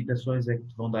interessa, que citações é que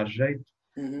te vão dar jeito,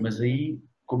 Uhum. mas aí,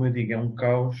 como eu digo, é um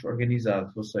caos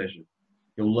organizado, ou seja,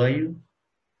 eu leio,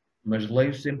 mas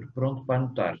leio sempre pronto para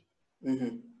anotar.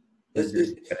 Uhum. Para Eu- dizer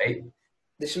assim, eu-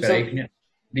 Deixa-me espera aí, só que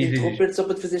diz. interromper-te só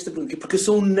para te fazer esta pergunta, porque eu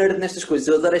sou um nerd nestas coisas,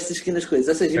 eu adoro estas pequenas coisas.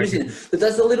 Ou seja, imagina, tu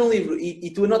estás a ler um livro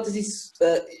e tu anotas isso,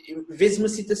 vês uma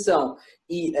citação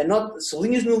e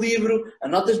sublinhas no livro,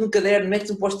 anotas no caderno, metes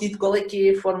um post-it, qual é que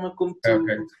é a forma como Ok, tu,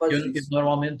 ok. como tu fazes Eu, isso?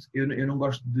 normalmente eu não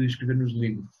gosto de escrever nos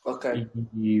livros Ok,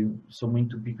 e sou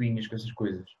muito picuinhas com essas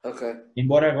coisas. ok.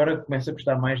 Embora agora comece a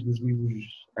gostar mais dos livros,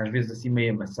 às vezes assim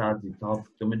meio amassados e tal,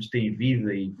 porque pelo menos têm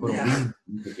vida e foram Yeah. lidos,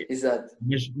 não sei o quê. Exato.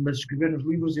 Mas escrever nos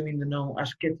livros eu ainda não.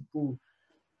 Acho que é tipo.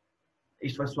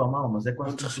 Isto vai soar mal, mas é Não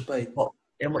quase te como se respeito.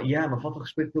 é uma falta de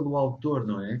respeito pelo autor,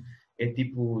 não é? É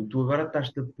tipo, tu agora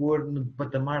estás-te a pôr no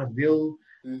patamar dele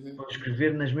Uhum. para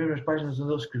escrever nas mesmas páginas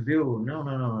onde ele escreveu. Não,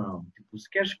 não, não, não. Tipo, se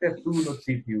queres, escreve tu noutro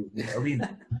sítio. Ali não.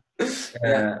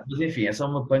 Yeah, Mas enfim, é só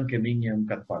uma panca minha um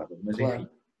bocado parda. Mas enfim.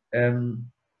 claro. Um,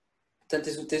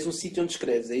 Portanto, tens um sítio onde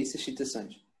escreves, é isso as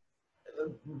citações?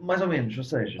 mais ou menos, ou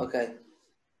seja, Ok.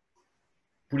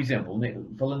 por exemplo,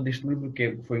 falando deste livro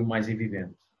foi o mais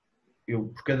evidente, eu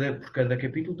por cada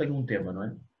capítulo tenho um tema, não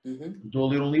é? Uhum. Estou a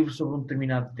ler um livro sobre um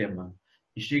determinado tema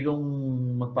e chega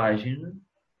uma página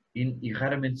e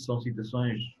raramente são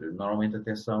citações, normalmente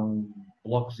até são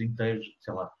blocos inteiros,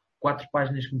 sei lá, 4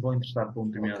 páginas que me vão interessar para um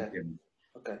Ok. determinado tema.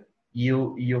 Ok. E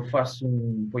eu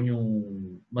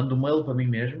mando um mail para mim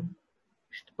mesmo.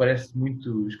 Isto parece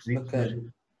muito esquisito, Ok.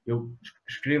 mas eu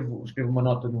escrevo uma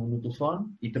nota no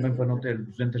telefone e também para Uhum. não ter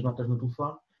 200 notas no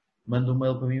telefone, mando um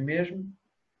mail para mim mesmo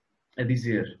a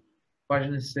dizer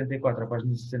página 64 à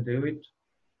página 68,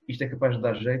 isto é capaz de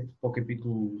dar jeito para o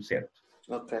capítulo 7.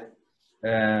 Ok.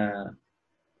 Uh,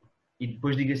 e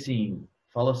depois digo assim,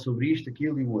 fala sobre isto,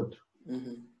 aquilo e o outro.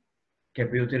 Uhum. Que é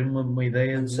para eu ter uma Uma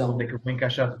ideia de onde é noção. que eu vou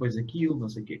encaixar depois aquilo, não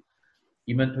sei o quê.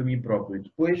 E mando para mim próprio. E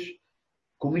depois,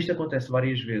 como isto acontece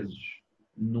várias vezes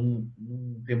num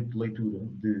tempo de leitura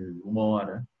de 1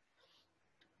 hora,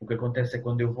 o que acontece é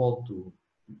quando eu volto,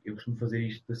 eu costumo fazer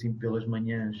isto assim pelas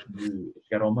manhãs, de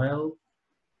chegar ao mail,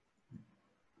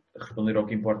 responder ao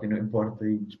que importa e não importa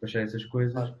e despachar essas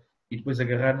coisas, Claro. e depois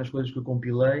agarrar nas coisas que eu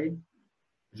compilei,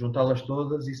 juntá-las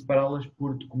todas e separá-las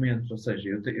por documentos. Ou seja,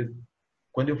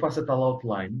 quando eu faço a tal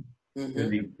outline, eu Uhum.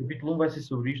 digo, capítulo 1 vai ser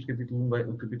sobre isto,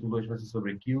 o capítulo 2 vai ser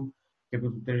sobre aquilo,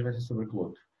 capítulo 3 vai ser sobre aquilo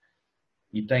outro.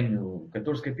 E tenho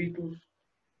 14 capítulos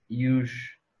e,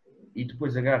 e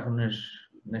depois agarro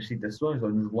nas citações ou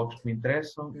nos blocos que me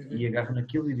interessam e Uhum. agarro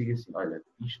naquilo e digo assim, olha,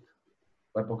 isto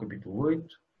vai para o capítulo 8,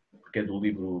 porque é do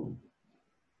livro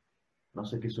não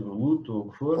sei o que sobre o luto ou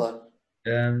o que for. Claro.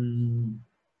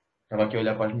 Estava aqui a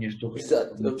olhar para as minhas torres para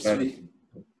Exato, eu mostrar percebi.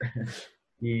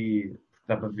 e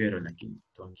dá para ver, olha aqui,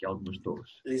 estão aqui algumas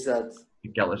torres. Exato.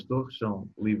 Aquelas torres são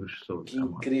livros sobre Que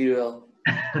amor. incrível.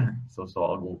 São só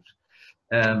alguns.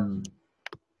 Um,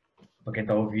 para quem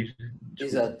está a ouvir, desculpa.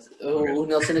 Exato. O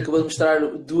Nelson acabou de mostrar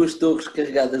 2 torres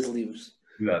carregadas de livros.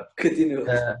 Cuidado. Continua.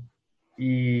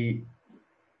 E,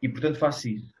 e portanto faço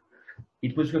isso. E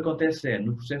depois o que acontece é,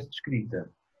 no processo de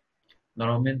escrita,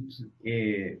 normalmente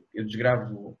eu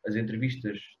desgravo as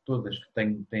entrevistas todas que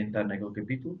têm de estar naquele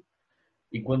capítulo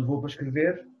e quando vou para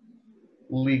escrever,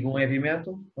 ligo um heavy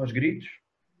metal aos gritos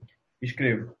e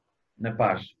escrevo na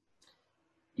paz.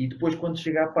 E depois, quando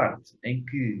chega à parte em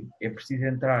que é preciso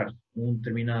entrar uma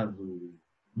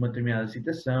determinada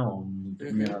citação, um Uhum.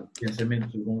 determinado pensamento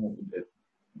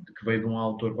que veio de um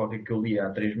autor qualquer que eu li há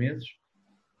 3 meses,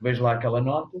 vejo lá aquela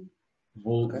nota,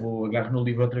 Ok. agarro no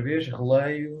livro outra vez,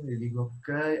 releio e digo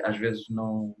ok, às vezes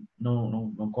não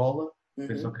cola,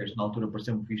 penso Uhum. ok, isto na altura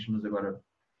pareceu-me fixe, mas agora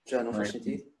Já não não, faz é,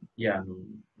 sentido? yeah,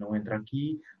 não entra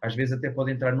aqui, às vezes até pode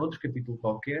entrar noutro capítulo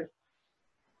qualquer,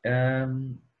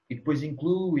 um, e depois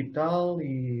incluo e tal,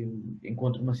 e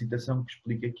encontro uma citação que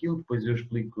explica aquilo, depois eu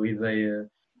explico a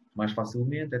ideia mais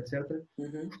facilmente, etc.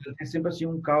 Uhum. Portanto, é sempre assim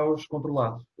um caos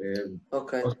controlado.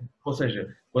 Ok. Ou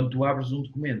seja, quando tu abres um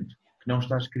documento que não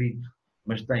está escrito,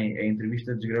 mas tem a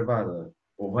entrevista desgravada,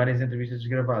 ou várias entrevistas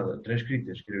desgravadas,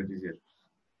 transcritas, quero dizer,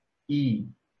 e,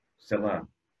 sei lá,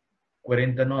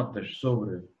 40 notas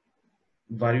sobre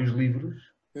vários livros,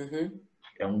 Uhum.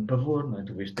 é um pavor, não é?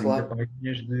 Tu vês 30 Claro.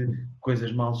 páginas de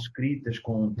coisas mal escritas,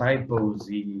 com typos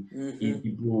e Uhum.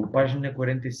 tipo, página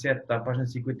 47 está a página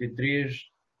 53,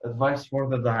 Advice for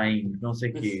the Dying, não sei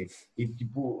o quê. E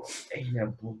tipo, eia,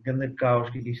 pô, ganda caos,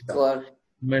 o que é que isto está? Claro.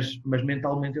 Mas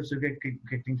mentalmente eu sei o que é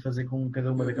que tenho de fazer com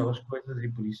cada uma Uhum. daquelas coisas e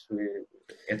por isso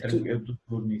é Tu tranquilo, eu estou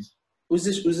seguro nisso.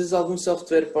 usas algum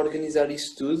software para organizar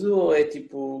isso tudo ou é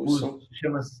tipo Uso, são...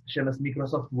 chama-se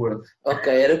Microsoft Word.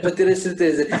 Ok, era para ter a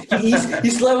certeza. Que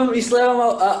isso leva-me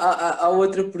à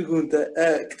outra pergunta,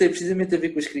 que tem precisamente a ver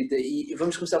com a escrita. E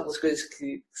vamos começar pelas coisas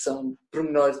que são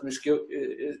pormenores, mas que eu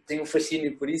tenho um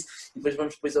fascínio por isso, e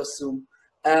depois ao sumo.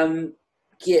 Um,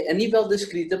 que é, a nível da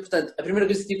escrita, portanto, a primeira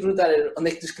coisa que te ia perguntar era onde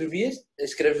é que tu escrevias?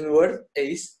 Escreves no Word, é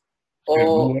isso? Escrevo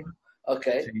no Ou, Word,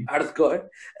 ok, sim. hardcore.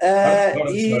 Hardcore,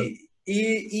 hardcore.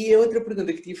 E a outra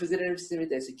pergunta que te ia fazer era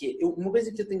precisamente essa, que é, uma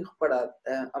coisa que eu tenho reparado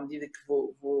à medida que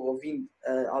vou ouvindo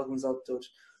alguns autores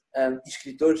e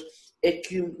escritores, é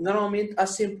que normalmente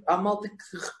há malta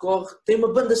que recorre, tem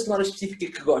uma banda sonora específica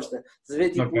que gosta. Estás a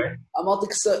ver? Ok. Tipo, há malta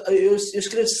que eu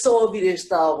escrevo só a ouvir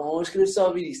este álbum, ou eu escrevo só a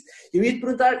ouvir isso. Eu ia te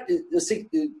perguntar, eu sei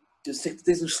que tu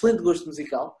tens um excelente gosto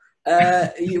musical,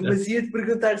 mas ia-te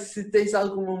perguntar se tens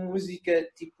alguma música,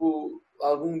 tipo,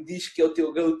 algum disco que é o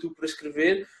teu go-to para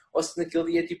escrever, ou se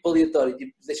naquele dia é tipo aleatório,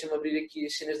 tipo, deixa-me abrir aqui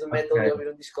as cenas do metal e Ok. ouvir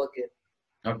um disco qualquer.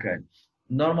 Ok.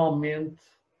 Normalmente,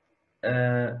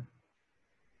 ah,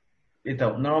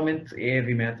 normalmente é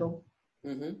heavy metal,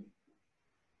 Uhum.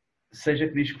 seja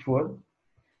que disco for.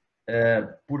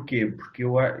 Porquê? Porque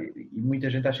e muita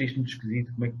gente acha isto muito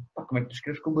esquisito. Como é que tu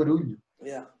escreves com barulho?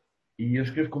 Yeah. E eu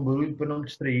escrevo com barulho para não me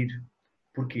distrair.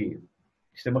 Porquê?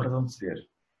 Isto é uma razão de ser.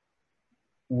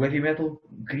 O heavy metal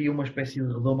cria uma espécie de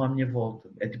redoma à minha volta.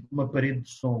 É tipo uma parede de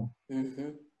som.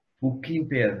 Uhum. O que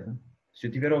impede, se eu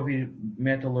estiver a ouvir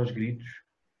metal aos gritos,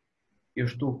 eu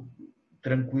estou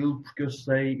tranquilo porque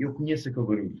eu conheço aquele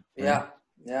barulho. Não é? Yeah.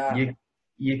 Yeah.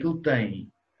 E aquilo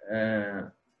tem,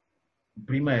 ah,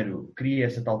 primeiro, cria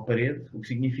essa tal parede, o que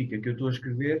significa que eu estou a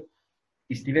escrever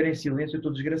e se estiver em silêncio eu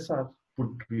estou desgraçado.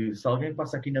 Porque se alguém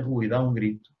passa aqui na rua e dá um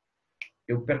grito,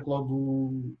 eu perco logo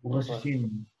o Claro.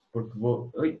 raciocínio. Porque vou,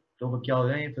 oi, estou aqui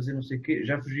alguém a fazer não sei o quê,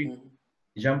 já fugi, Uhum.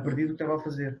 já me perdi Uhum. do que estava a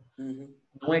fazer. Uhum.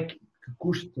 Não é que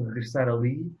custe regressar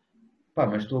ali, pá,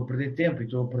 mas estou a perder tempo e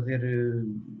estou a perder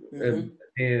Uhum.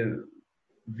 até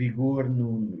vigor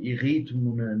e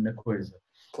ritmo na coisa.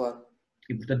 Claro.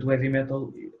 E portanto o heavy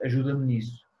metal ajuda-me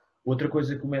nisso. Outra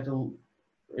coisa que o metal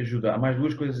ajuda, há mais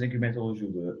duas coisas em que o metal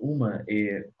ajuda. Uma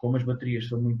é, como as baterias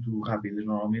são muito rápidas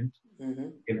normalmente,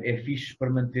 Uhum. é fixe para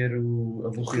manter a O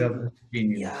velocidade de ritmo.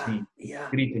 raciocínio, Yeah. sim, Yeah.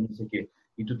 escrita, não sei o quê.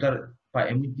 E tu pá,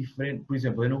 é muito diferente. Por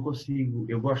exemplo, eu não consigo,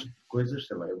 eu gosto de coisas,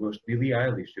 sei lá, eu gosto de Billie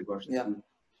Eilish, eu gosto Yeah. de,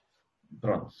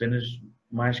 pronto, cenas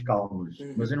mais calmas,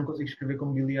 mas Uhum. eu não consigo escrever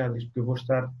como Billie Eilish porque eu vou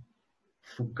estar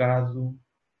focado.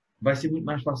 Vai ser muito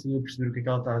mais fácil eu perceber o que é que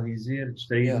ela está a dizer,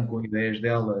 distrair-me Yeah. com ideias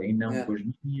dela e não Yeah. com as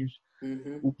minhas.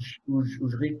 Uhum.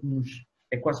 Os ritmos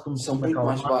é quase como se São me muito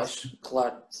mais acalmasse. baixos,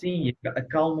 claro. Sim,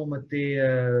 acalmam-me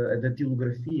até a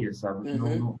datilografia, sabes?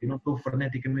 Uhum. Eu não estou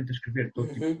freneticamente a escrever, estou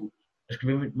Uhum. tipo, a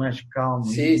escrever muito mais calmo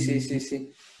Sim, sim, sim, e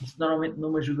sim. isso normalmente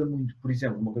não me ajuda muito. Por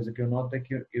exemplo, uma coisa que eu noto é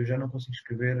que eu já não consigo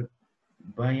escrever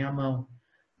bem à mão.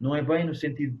 Não é bem no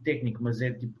sentido técnico, mas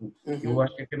é tipo, eu Uhum.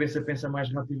 acho que a cabeça pensa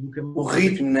mais rápido do que a O mão, depois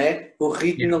ritmo, né? O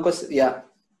ritmo yeah. não consegue. Yeah.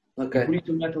 E por Ok.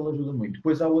 isso o metal ajuda muito.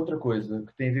 Depois há outra coisa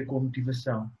que tem a ver com a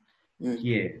motivação, Hum.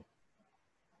 que é,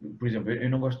 por exemplo, eu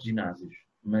não gosto de ginásios,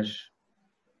 mas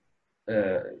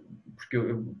porque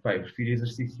pá, eu prefiro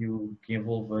exercício que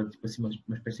envolva tipo assim,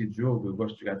 uma espécie de jogo. Eu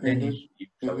gosto de jogar ténis Uhum. e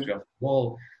gostava de Uhum. jogar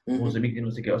futebol com os Uhum. amigos e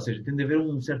não sei o quê. Ou seja, tem de haver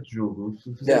um certo jogo.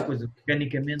 Fazer a Yeah. coisa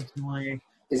mecanicamente não é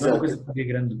uma coisa Exato. que me dê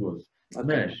grande gozo. Ok.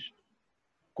 Mas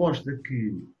consta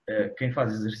que quem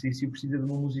faz exercício precisa de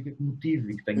uma música que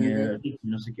motive e que tenha Uhum. ritmo,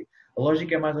 não sei o quê. A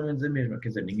lógica é mais ou menos a mesma. Quer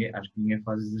dizer, acho que ninguém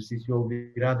faz exercício a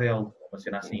ouvir a Adele, uma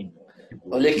cena assim. Tipo,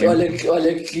 também não.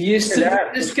 Olha que Se este,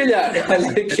 calhar, se calhar, olha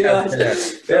se que eu calhar, se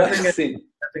acho, calhar. eu Já acho que tenho, sim.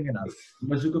 já tenho enganado.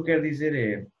 Mas o que eu quero dizer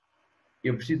é,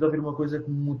 eu preciso de ouvir uma coisa que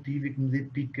me motive e que me dê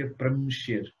pica para me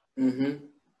mexer. Uhum.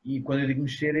 E quando eu digo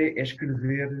mexer é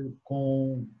escrever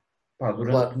pá,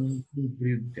 durante Claro. um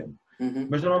período de tempo. Uhum.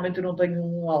 Mas normalmente eu não tenho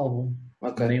um álbum,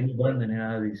 Ok. nem uma banda, nem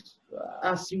nada disso.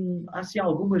 Há assim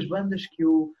algumas bandas que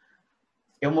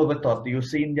é uma batota e eu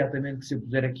sei imediatamente que se eu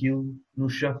puser aquilo no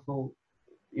shuffle,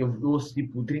 eu ouço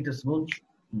tipo 30 segundos,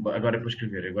 agora é para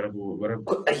escrever, agora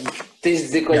Ai, tens de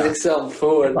dizer quais é yeah. que são, por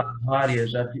favor. Epá,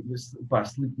 várias, já pá,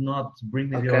 Slipknot, Bring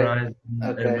Me the Ok. Horizon,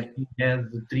 Ok. Machine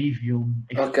Head, Trivium.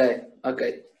 Ok.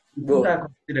 Ok. O que me está a Boa.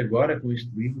 acontecer agora com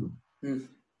este livro Hum.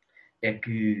 é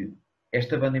que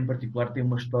esta banda em particular tem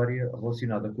uma história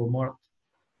relacionada com a morte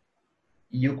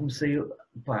e eu comecei,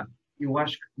 pá, eu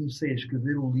acho que comecei a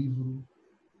escrever o livro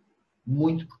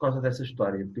muito por causa dessa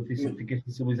história, porque eu fiquei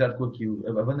sensibilizado com aquilo.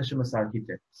 A banda chama-se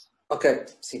Architects. Ok,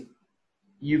 sim.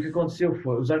 E o que aconteceu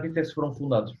foi, os Architects foram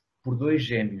fundados por dois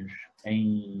gêmeos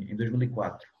em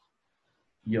 2004.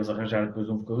 E eles arranjaram depois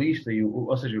um vocalista,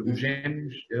 ou seja, os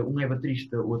gêmeos, um é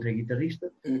baterista, o outro é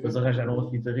guitarrista. Eles arranjaram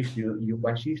outro guitarrista e um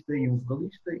baixista e um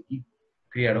vocalista e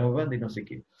criaram a banda e não sei o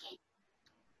quê.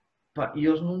 Pá, e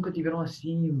eles nunca tiveram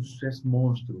assim um sucesso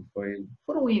monstro.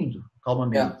 Foram indo,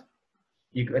 calmamente. Yeah.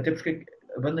 E até porque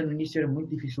a banda no início era muito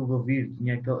difícil de ouvir,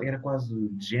 era quase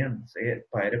de gente,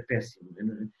 era péssimo.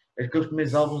 Aqueles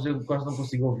primeiros álbuns eu quase não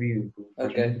consigo ouvir.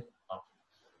 Ok.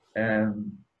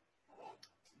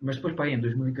 Mas depois, pá, em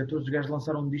 2014, os gajos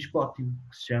lançaram um disco ótimo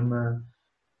que se chama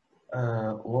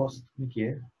Lost. Como é que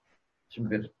é? Deixa-me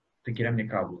ver. Tenho que ir à minha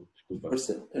cábula, desculpa.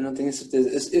 Força, eu não tenho a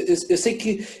certeza. Eu sei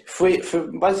que foi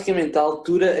basicamente a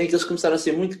altura em que eles começaram a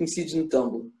ser muito conhecidos no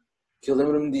Tumblr. Que eu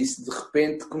lembro-me disso. De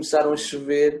repente começaram a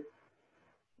chover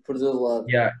por todo lado.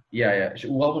 Yeah.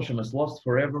 O álbum chama-se Lost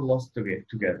Forever, Lost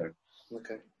Together.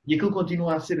 Ok. E aquilo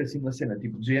continua a ser assim uma cena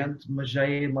tipo de gente, mas já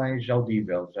é mais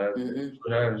audível,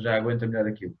 já aguenta melhor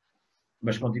aquilo.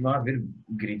 Mas continua a haver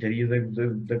gritaria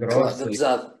da grossa. Claro,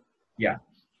 pesado. Yeah.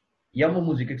 E há uma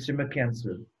música que se chama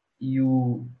Cancer. E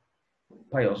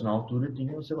pá, eles na altura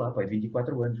tinham, sei lá, pá,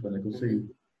 24 anos quando aquilo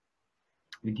saiu.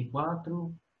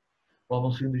 24, o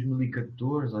álbum saiu em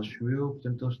 2014, acho eu,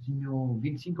 portanto eles tinham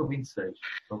 25 ou 26.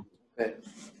 Okay.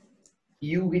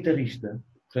 E o guitarrista,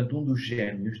 portanto um dos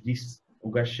gêmeos, disse, o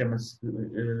gajo chama-se,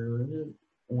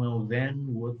 um é o Dan,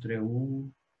 o outro é o...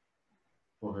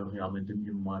 Porra, realmente a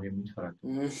minha memória é muito fraca.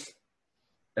 Pois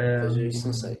isso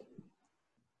não sei.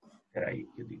 Espera aí,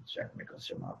 que eu digo já como é que ele se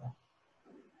chamava.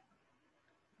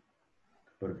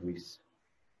 Que parvoíce.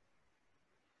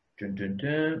 Tchum, tchum,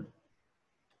 tchum.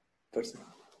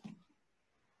 Força.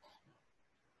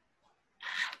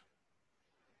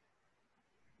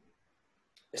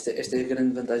 Esta é a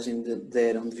grande vantagem da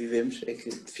era onde vivemos, é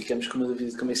que ficamos com uma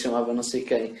dúvida de como é que se chamava não sei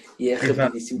quem, e é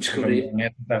rapidíssimo descobrir. É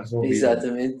tentar resolver.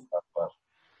 Exatamente.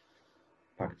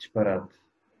 Pá, que disparate.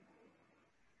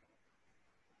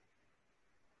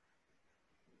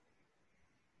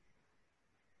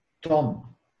 Tom.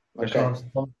 Okay.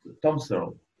 Tom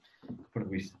Searle. Que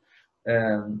parvoíce.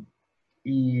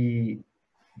 E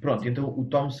pronto, então o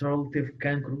Tom Searle teve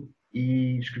cancro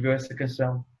e escreveu essa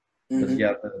canção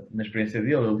baseada na experiência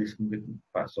dele. Ele disse que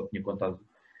pá, só tinha contado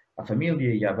à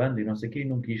família e à banda e não sei o quê, e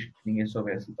não quis que ninguém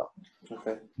soubesse e tal.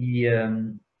 Okay. E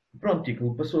pronto, e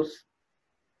aquilo passou-se.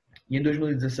 E em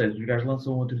 2016 os gajos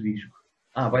lançam outro disco.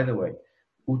 By the way,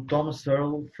 o Tom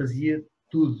Searle fazia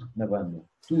tudo na banda.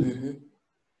 Tudo.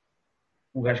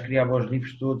 O gajo criava os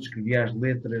riffs todos, escrevia as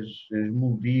letras, as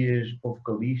melodias, para o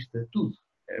vocalista, tudo.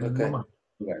 Era uma máquina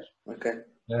do gajo. Okay.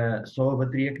 Só a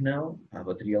bateria que não. A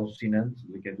bateria é alucinante,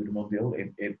 que é do irmão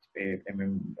dele,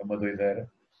 é uma doideira.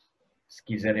 Se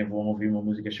quiserem vão ouvir uma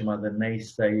música chamada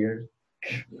Naysayer.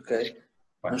 Ok.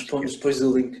 Nós pomos depois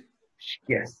o link.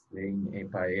 Esquece,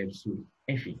 é absurdo.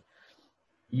 Enfim.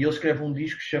 E ele escreve um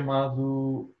disco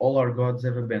chamado All Our Gods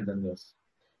Have Abandoned Us.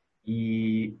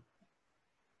 E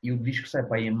o disco sai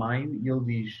para aí em maio e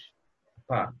ele diz: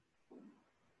 pá,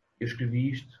 eu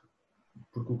escrevi isto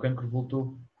porque o cancro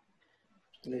voltou.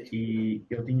 E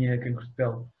ele tinha cancro de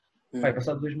pele. Pai,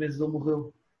 passado 2 meses ele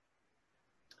morreu.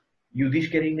 E o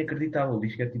disco era inacreditável. O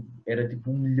disco era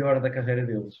tipo o melhor da carreira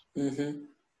deles.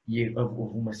 E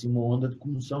houve uma onda de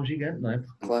comoção gigante, não é?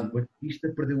 Porque o baterista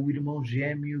perdeu o irmão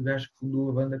gêmeo, o gajo que fundou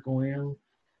a banda com ele,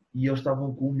 e eles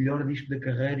estavam com o melhor disco da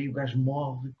carreira e o gajo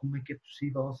morre. Como é que é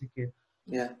possível? Não sei o quê.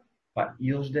 Yeah. Pá, e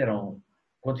eles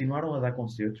continuaram a dar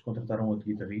concertos, contrataram outro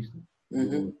guitarrista,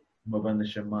 uma banda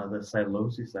chamada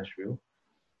Silosis, acho eu.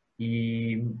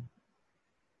 E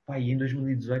em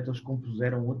 2018 eles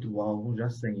compuseram outro álbum, já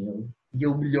sem ele, e é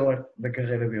o melhor da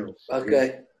carreira deles.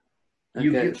 Ok. E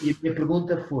a minha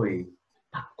pergunta foi: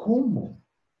 pá, como?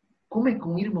 Como é que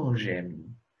um irmão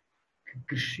gêmeo que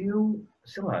cresceu,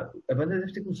 sei lá, a banda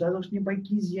deve ter começado, eles tinham bem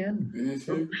 15 anos,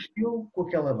 ele cresceu com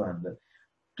aquela banda.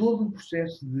 Todo o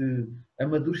processo de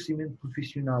amadurecimento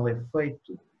profissional é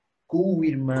feito com o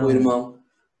irmão.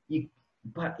 E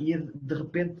de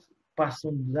repente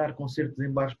passam de dar concertos em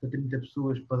baixo para 30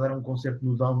 pessoas para dar um concerto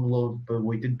no Download para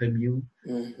 80 mil.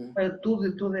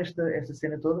 Toda esta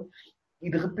cena toda.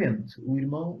 E de repente o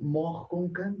irmão morre com um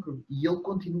cancro e ele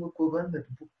continua com a banda.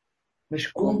 Mas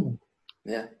como?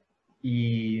 Yeah.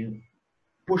 E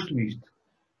posto isto,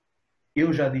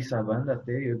 eu já disse à banda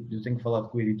até, eu tenho falado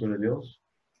com a editora deles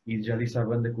e já disse à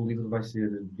banda que o livro vai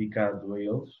ser dedicado a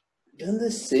eles.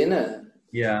 Grande cena!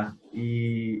 Yeah.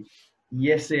 E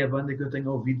essa é a banda que eu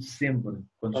tenho ouvido sempre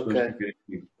quando estou a Ok. escrever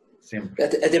este livro. Sempre.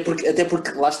 Até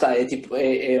porque lá está,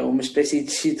 é uma espécie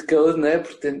de cheat code, não é?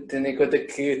 Porque tendo em conta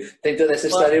que tem toda essa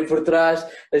história por trás,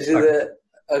 ajuda.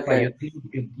 Pá, Ok.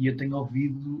 eu tenho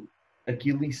ouvido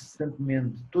aquilo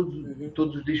incessantemente. Uhum.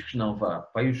 Todos os discos não, vá.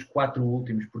 Pá, e os 4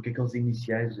 últimos, porque aqueles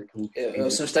iniciais, aquilo que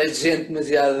fiz. São estágios de gente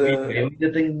demasiado. Eu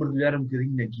ainda tenho de mergulhar um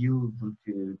bocadinho naquilo,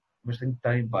 mas tenho que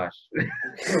estar em paz.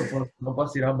 Não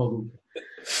posso ir à maluca.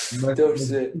 Estou a Mas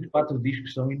perceber. os 4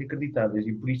 discos são inacreditáveis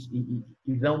e por isso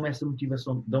e dão-me essa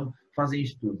motivação, fazem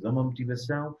isto tudo, dão uma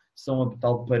motivação, são a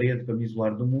tal parede para me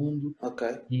isolar do mundo Ok.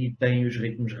 e têm os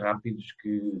ritmos rápidos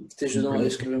Que te que me ajudam a permitem escrever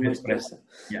escrever mais depressa.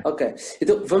 depressa. Yeah. Ok.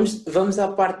 Então vamos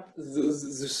à parte do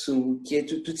sumo, que é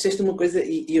tu disseste uma coisa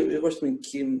e eu gosto muito,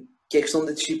 que é a questão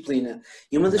da disciplina.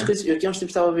 E uma das Uhum. coisas, eu aqui há uns tempos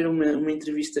estava a ver uma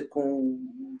entrevista com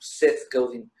o Seth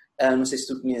Godin, não sei se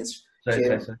tu conheces, que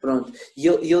é, Sei. pronto, e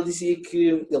ele dizia que,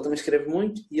 ele também escreve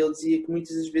muito, e ele dizia que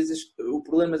muitas das vezes o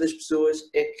problema das pessoas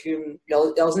é que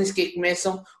elas nem sequer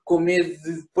começam com medo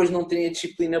de depois não terem a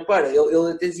disciplina para.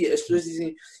 Ele até dizia, as pessoas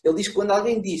dizem, ele diz que quando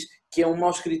alguém diz que é um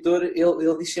mau escritor,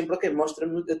 ele diz sempre, ok,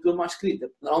 mostra-me a tua má escrita.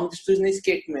 Normalmente as pessoas nem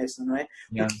sequer começam, não é?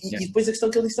 Yeah, E yeah. depois a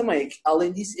questão que ele diz também é que,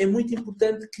 além disso, é muito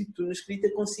importante que tu na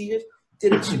escrita consigas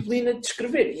ter a disciplina de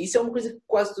escrever. E isso é uma coisa que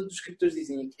quase todos os escritores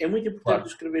dizem. É muito importante Claro. tu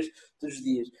escrever todos os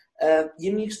dias. E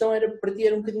a minha questão era, para ti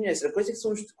era um bocadinho essa. Quais é que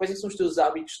são os teus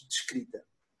hábitos de escrita?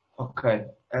 Ok.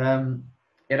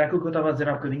 Era aquilo que eu estava a dizer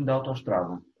há bocadinho da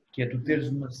autoestrada, que é tu teres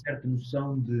uma certa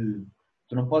noção de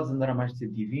tu não podes andar a mais de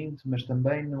 120, mas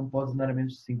também não podes andar a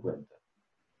menos de 50.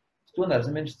 Se tu andares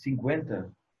a menos de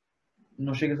 50,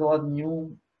 não chegas a lado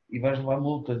nenhum e vais levar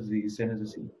multas e cenas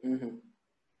assim. Uhum.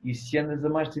 E se andas a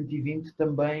mais de 120,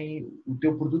 também o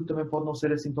teu produto também pode não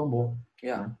ser assim tão bom.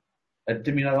 Yeah. Né? A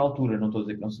determinada altura, não estou a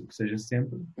dizer que seja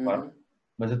sempre, claro,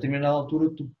 mas a determinada altura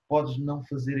tu podes não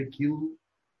fazer aquilo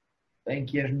em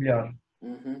que és melhor.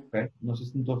 Uhum. Okay? Não sei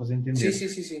se me estou a fazer entender.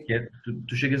 Sim. Que é,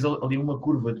 tu chegas ali a uma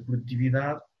curva de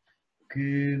produtividade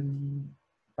que,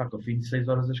 pá, que ao fim de 6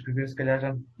 horas a escrever, se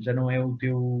calhar já não é o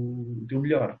teu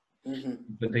melhor. Uhum.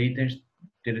 Portanto, aí tens de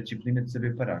ter a disciplina de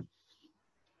saber parar.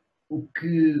 O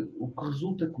que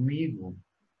resulta comigo,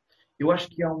 eu acho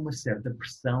que há uma certa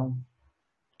pressão.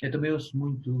 Eu também ouço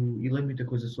muito e leio muita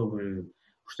coisa sobre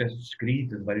processos de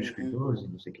escrita, de vários escritores e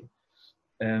não sei o quê.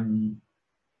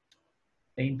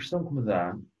 A impressão que me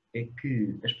dá é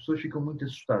que as pessoas ficam muito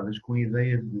assustadas com a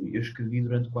ideia de eu escrevi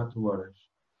durante 4 horas.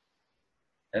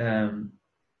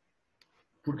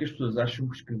 Porque as pessoas acham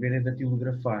que escrever é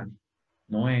datilografar.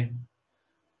 Não é?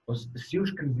 Se eu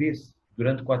escrevesse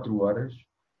durante 4 horas,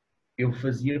 eu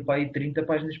fazia para aí 30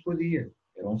 páginas por dia.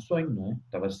 Era um sonho, não é?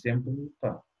 Estava sempre.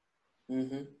 Pá.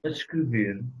 Uhum. Mas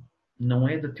escrever não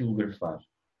é datilografar.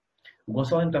 O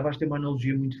Gonçalo M. Tavares tem uma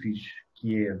analogia muito fixe,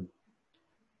 que é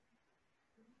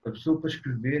a pessoa para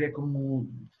escrever é como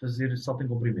fazer salto em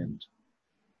comprimento.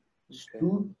 Se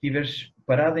tu estiveres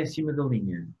parado em cima da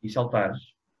linha e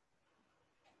saltares,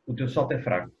 o teu salto é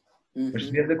fraco. Mas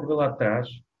se vieres a correr lá de trás,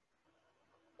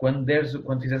 quando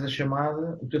fizeres a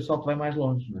chamada, o teu salto vai mais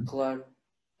longe. Não é? Claro.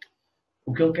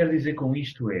 O que ele quer dizer com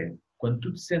isto é, quando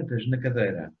tu te sentas na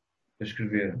cadeira a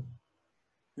escrever,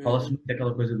 fala-se muito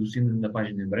daquela coisa do síndrome da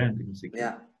página em branco e não sei o quê.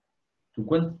 Yeah.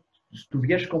 Se tu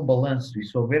vieres com balanço e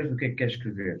souberes o que é que queres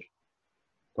escrever,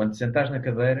 quando te sentares na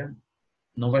cadeira,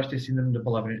 não vais ter síndrome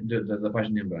da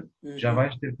página em branco. Já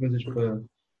vais ter coisas para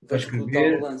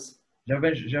escrever,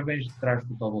 já vens de trás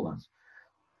do tal balanço.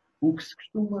 O que se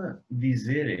costuma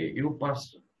dizer é, eu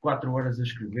passo 4 horas a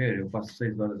escrever, eu passo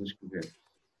 6 horas a escrever.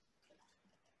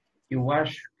 Eu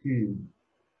acho que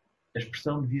a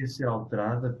expressão devia ser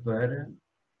alterada para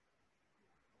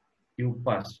eu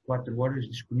passo 4 horas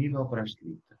disponível para a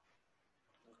escrita.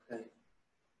 Okay.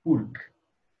 Porque,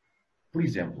 por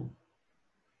exemplo,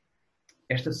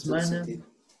 esta semana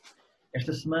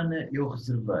eu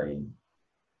reservei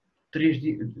 3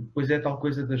 dias, depois é tal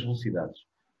coisa das velocidades.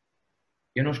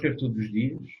 Eu não escrevo todos os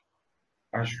dias,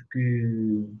 acho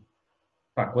que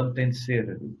quando tem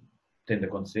de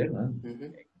acontecer, não é? É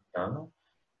inevitável.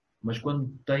 Mas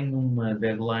quando tenho uma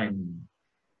deadline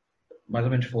mais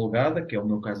ou menos folgada, que é o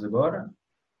meu caso agora,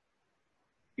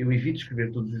 eu evito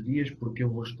escrever todos os dias porque eu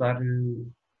vou estar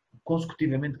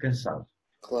consecutivamente cansado.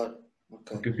 Claro.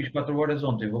 Okay. Porque eu fiz 4 horas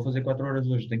ontem, vou fazer 4 horas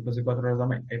hoje, tenho que fazer 4 horas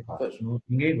amanhã.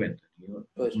 Ninguém aguenta.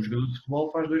 Um jogador de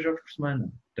futebol faz 2 jogos por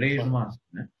semana, 3 no máximo.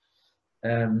 Né?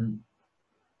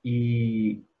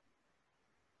 E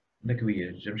onde é que eu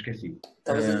ia? Já me esqueci.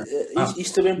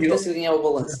 Isto também é importância de ganhar o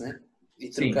balanço, né? E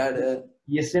trocar.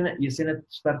 E a cena de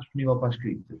estar disponível para a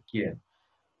escrita, que é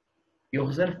eu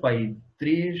reservo para aí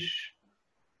 3,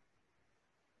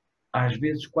 às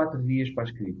vezes 4 dias para a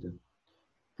escrita.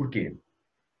 Porquê?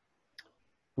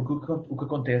 Porque o que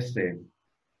acontece é,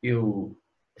 eu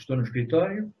estou no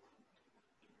escritório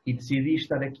e decidi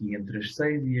estar aqui entre as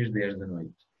 6 e as 10 da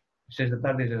noite. Às 6 da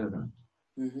tarde e as 10 da noite.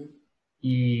 Uhum.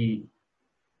 E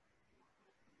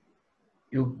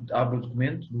eu abro o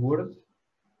documento do Word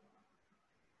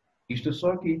e estou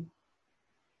só aqui.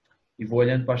 E vou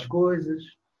olhando para as coisas,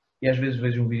 e às vezes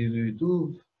vejo um vídeo do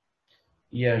YouTube,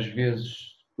 e às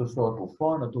vezes estou só ao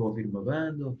telefone, ou estou a ouvir uma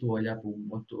banda, ou estou a olhar para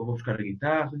ou vou buscar a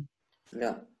guitarra.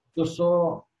 Yeah. Estou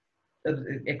só.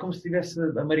 É como se estivesse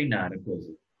a marinar a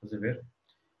coisa. Estás a ver?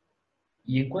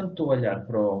 E enquanto estou a olhar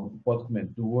para o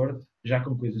documento do Word, já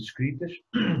com coisas escritas,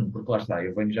 porque lá está,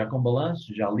 eu venho já com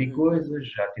balanço, já li coisas,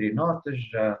 já tirei notas,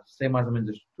 já sei mais ou menos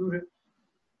a estrutura.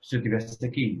 Se eu estivesse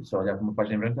aqui só a olhar para uma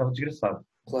página branca, estava desgraçado.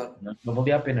 Claro. Não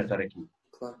valia a pena estar aqui.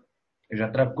 Claro. Eu já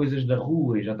trago coisas da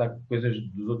rua e já trago coisas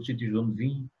dos outros sítios de onde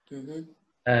vim.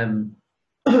 Uhum.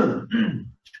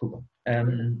 Desculpa.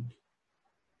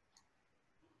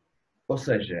 Ou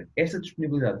seja, essa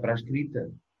disponibilidade para a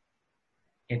escrita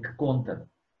é que conta.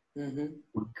 Uhum.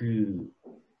 Porque,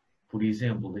 por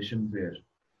exemplo, deixa-me ver.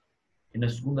 Na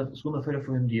segunda-feira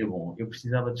foi um dia bom. Eu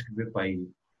precisava de escrever para aí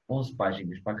 11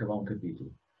 páginas para acabar um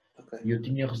capítulo. Okay. E eu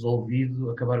tinha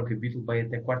resolvido acabar o capítulo para ir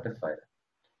até quarta-feira.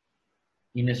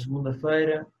 E na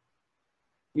segunda-feira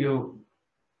eu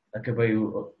acabei,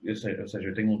 ou seja,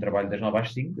 eu tenho um trabalho das 9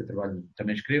 às 5,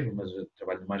 também escrevo, mas eu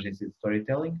trabalho numa agência de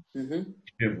storytelling,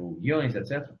 escrevo guiões,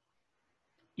 etc.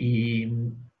 E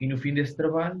no fim desse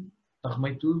trabalho,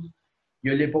 arrumei tudo e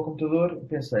olhei para o computador e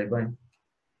pensei, bem,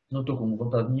 não estou com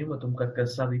vontade nenhuma, estou um bocado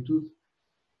cansado e tudo,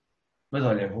 mas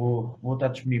olha, vou estar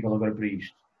disponível agora para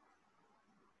isto.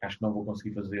 Acho que não vou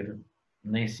conseguir fazer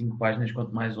nem 5 páginas,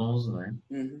 quanto mais 11, não é?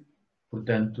 Uhum.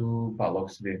 Portanto, pá, logo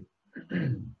se vê.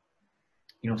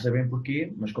 E não sei bem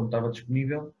porquê, mas como estava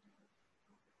disponível,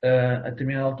 a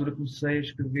determinada altura comecei a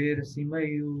escrever assim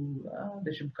meio,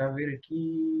 deixa-me cá ver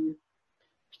aqui,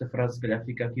 esta frase se calhar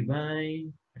fica aqui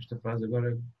bem, esta frase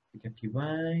agora fica aqui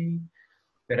bem,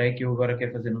 espera aí que eu agora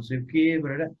quero fazer não sei o quê,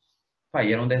 barará. Pá,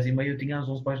 e eram 10h30, eu tinha as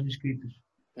 11 páginas escritas.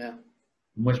 Yeah.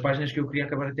 Umas páginas que eu queria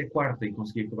acabar até quarta e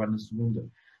consegui acabar na segunda.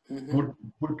 Uhum.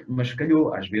 Mas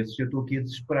calhou, às vezes eu estou aqui a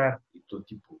desesperar. E estou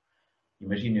tipo,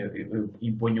 imagina, eu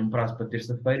imponho um prazo para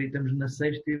terça-feira e estamos na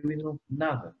sexta e eu ainda não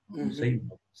nada. Não sei,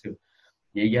 não aconteceu.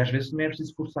 E aí às vezes também é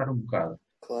preciso forçar um bocado.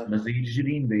 Claro. Mas aí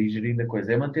gerindo a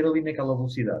coisa. É manter ali naquela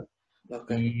velocidade.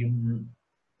 Okay.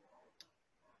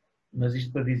 Mas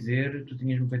isto para dizer, tu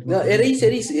tinhas-me feito uma Não, pergunta.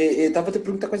 era isso. Eu estava-te a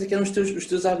perguntar quais é que eram os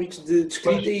teus hábitos de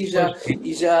escrita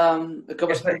e já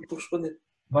acabaste por responder.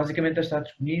 Basicamente está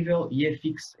disponível e é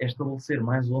fixo, é estabelecer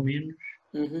mais ou menos.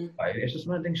 Pá, esta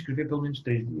semana tenho que escrever pelo menos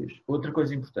 3 dias. Outra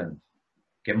coisa importante,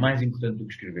 que é mais importante do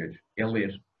que escrever, é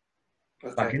ler.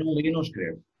 Okay. Pá, quem não lê não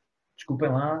escreve. Desculpem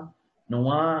lá,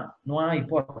 não há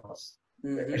hipótese.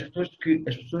 As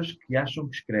pessoas que acham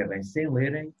que escrevem sem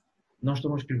lerem não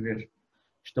estão a escrever.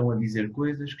 Estão a dizer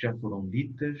coisas que já foram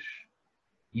ditas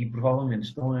e provavelmente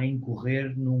estão a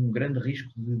incorrer num grande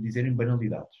risco de dizerem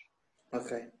banalidades.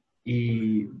 Ok.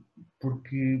 E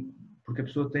porque a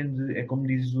pessoa tende, é como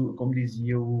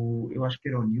dizia eu acho que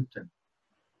era o Newton,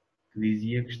 que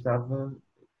dizia que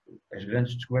as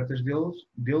grandes descobertas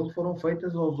dele foram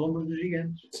feitas aos ombros dos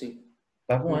gigantes. Sim.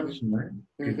 Estavam antes, não é?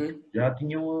 Já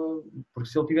tinham, porque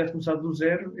se ele tivesse começado do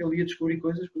zero, ele ia descobrir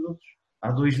coisas que os outros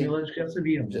há 2000 anos que já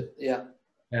sabiam. Yeah.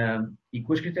 E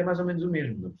com a escrita é mais ou menos o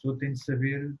mesmo. A pessoa tem de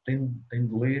saber, tem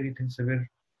de ler e tem de saber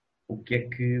o que é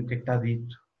que está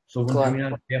dito sobre um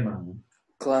determinado tema. Não é?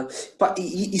 Claro. Pá,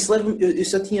 e isso leva-me.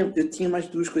 Eu tinha mais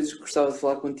 2 coisas que gostava de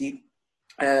falar contigo.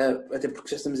 Até porque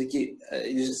já estamos aqui.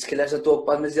 Se calhar já estou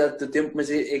ocupado demasiado do teu tempo, mas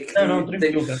é que. Não,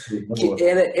 tranquilo.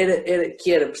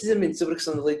 Que era precisamente sobre a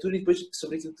questão da leitura e depois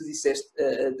sobre aquilo que tu disseste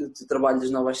do teu trabalho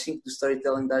das 9 às 5, do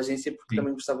storytelling da agência, porque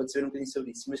também gostava de saber um bocadinho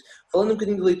sobre isso. Mas falando um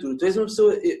bocadinho de leitura, tu és uma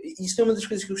pessoa. Isso foi uma das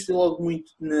coisas que eu gostei logo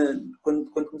muito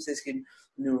quando comecei a seguir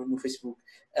no Facebook.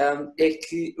 É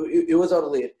que eu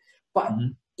adoro ler. Pá,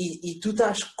 e tu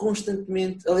estás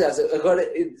constantemente. Aliás, agora,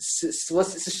 se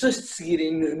as pessoas te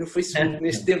seguirem no Facebook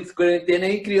neste tempo de quarentena,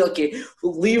 é incrível que é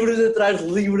livros atrás de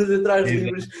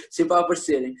livros sempre a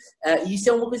aparecerem. E isso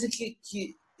é uma coisa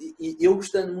que eu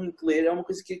gostando muito de ler, é uma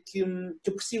coisa que eu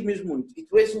aprecio mesmo muito. E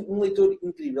tu és um leitor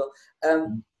incrível.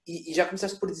 E já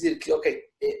começaste por dizer que, ok,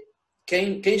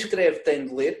 quem escreve tem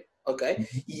de ler. Ok?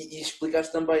 E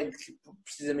explicaste também que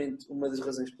precisamente uma das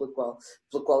razões pela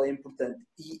qual é importante.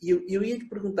 E eu ia te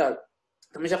perguntar,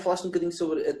 também já falaste um bocadinho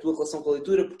sobre a tua relação com a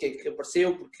leitura, porque é que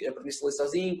apareceu, porque aprendeste a ler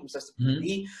sozinho, começaste a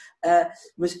aprender.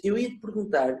 Mas eu ia te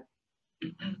perguntar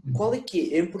qual é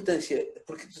que é a importância,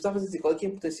 porque tu estavas a dizer qual é que é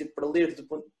a importância para ler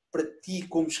para ti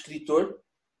como escritor,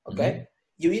 ok?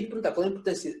 E eu ia te perguntar qual é a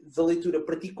importância da leitura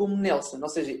para ti como Nelson, ou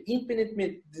seja,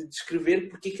 independentemente de escrever,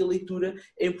 porque é que a leitura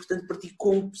é importante para ti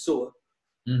como pessoa.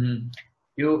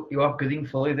 Eu há bocadinho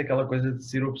falei daquela coisa de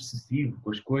ser obsessivo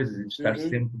com as coisas e de estar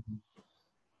sempre...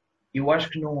 Eu acho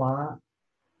que não há...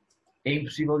 É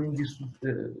impossível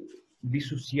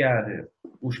dissociar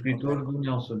o escritor do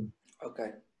Nelson. Ok.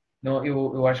 Não,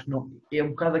 eu acho que não... É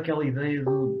um bocado aquela ideia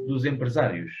dos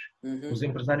empresários. Os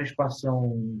empresários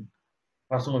passam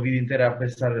a vida inteira a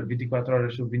pensar 24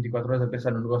 horas sobre 24 horas a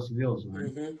pensar no negócio deles. Não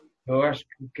é? Eu acho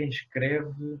que quem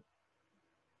escreve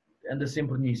anda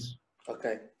sempre nisso. Ok.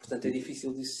 Portanto, é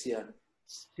difícil dissociar.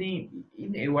 Sim,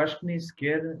 eu acho que nem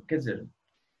sequer... Quer dizer...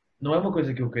 Não é uma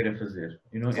coisa que eu queira fazer.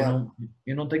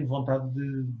 Eu não tenho vontade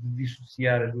de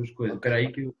dissociar as duas coisas. Espera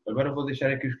aí que agora vou deixar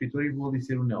aqui o escritor e vou ali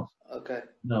ser o Nelson. Ok.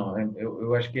 Não,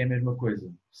 eu acho que é a mesma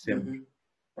coisa. Sempre.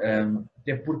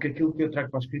 Até porque aquilo que eu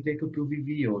trago para a escrita é aquilo que eu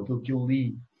vivi ou aquilo que eu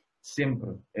li sempre.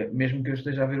 Mesmo que eu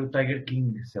esteja a ver o Tiger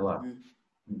King, sei lá.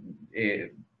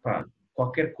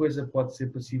 Qualquer coisa pode ser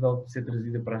passível de ser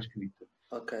trazida para a escrita.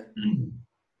 Ok.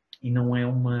 E não é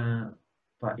uma...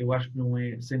 eu acho que não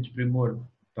é sem desprimor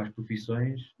para as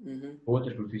profissões,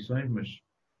 outras profissões, mas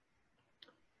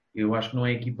eu acho que não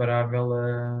é equiparável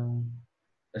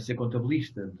a ser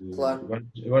contabilista. Claro.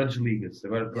 Agora desliga-se.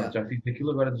 Agora, pronto, já fiz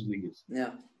aquilo, agora desliga-se.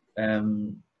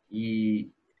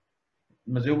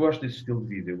 Mas eu gosto desse estilo de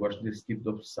vida, eu gosto desse tipo de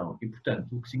obsessão. E, portanto,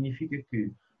 o que significa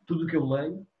que tudo o que eu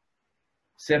leio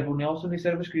serve o Nelson e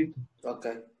serve a escrita.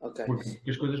 Ok. Porque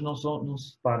as coisas não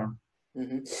se separam.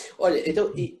 Olha,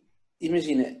 então...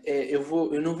 Imagina,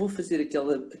 eu não vou fazer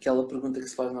aquela pergunta que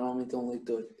se faz normalmente a um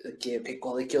leitor, que é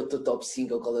qual é que é o teu top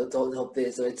 5 ou qual é o teu top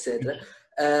 10 ou etc.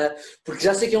 Porque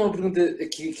já sei que é uma pergunta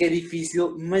que é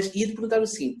difícil, mas ia-te perguntar o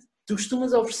seguinte: tu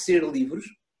costumas oferecer livros?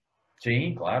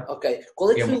 Sim, claro. Ok.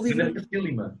 Qual é que foi o livro? É uma prenda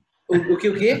facílima. O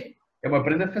quê? É uma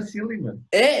prenda facílima.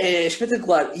 É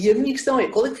espetacular. E a minha questão é,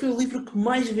 qual é que foi o livro que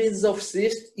mais vezes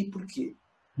ofereceste e porquê?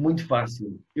 Muito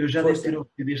fácil. Eu já devo ter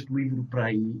oferecido este livro para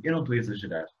aí, eu não estou a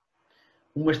exagerar,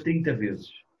 umas 30 vezes.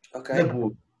 Ok.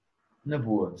 Na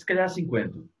boa. Se calhar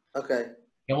 50. Ok.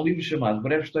 É um livro chamado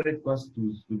Breve História de Quase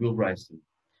Tudo, do Bill Bryson.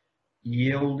 E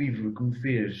é o livro que me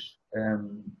fez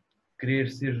querer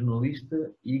ser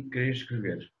jornalista e querer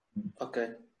escrever.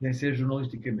 Ok. Nem ser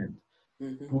jornalisticamente.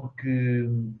 Porque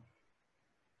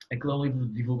aquele é um livro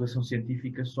de divulgação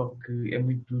científica, só que é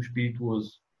muito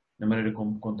espirituoso na maneira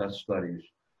como conta as histórias.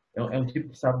 É um tipo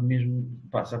que sabe mesmo,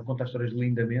 sabe contar histórias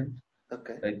lindamente.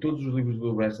 Okay. Todos os livros do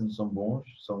Bill Bryson são bons,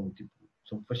 são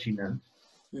fascinantes.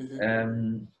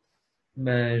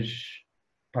 Mas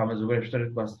o Breve História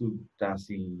de Quase Tudo está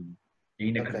assim, é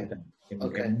inacreditável.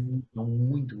 É um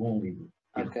muito bom livro.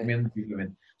 Eu recomendo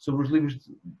vivamente. Sobre os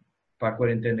livros para a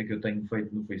quarentena que eu tenho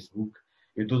feito no Facebook,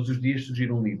 eu todos os dias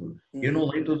sugiro um livro. Eu não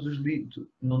leio todos os livros,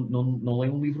 não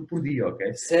leio um livro por dia,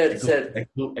 ok? Certo.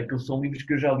 Aquilo são livros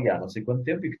que eu já li há não sei quanto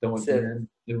tempo e que estão aqui na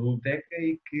biblioteca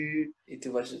e que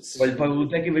tu vais... olho para a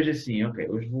biblioteca e vejo assim, ok,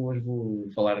 hoje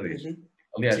vou falar deste.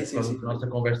 Aliás, por causa da nossa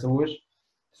conversa hoje,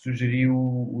 sugeri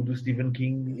o do Stephen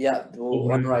King, do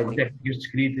One Writing, técnicas de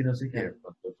escrita e não sei o quê.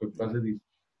 Foi por causa disso.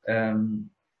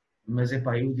 Mas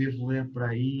eu devo ler por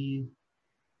aí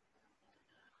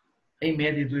em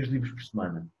média 2 livros por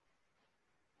semana.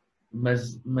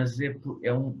 Mas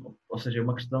ou seja, é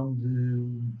uma questão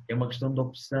de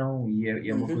opção e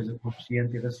é uma coisa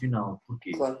consciente e racional.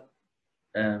 Porquê? Claro.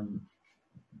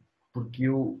 Porque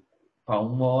eu,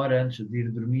 1 hora antes de ir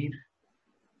dormir,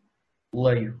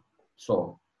 leio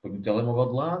só. Ponho o telemóvel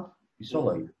de lado e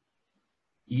só leio.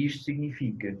 E isto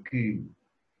significa que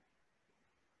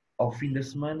ao fim da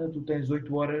semana tu tens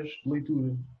 8 horas de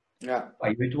leitura.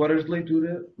 E 8 horas de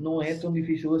leitura não é tão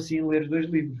difícil assim ler 2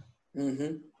 livros.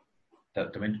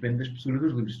 Também depende da espessura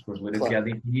dos livros. Se fores ler a Piada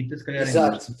Infinita, se calhar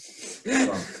se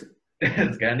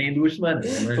calhar nem em 2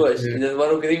 semanas. Mas, pois, ainda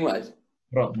demora um bocadinho mais.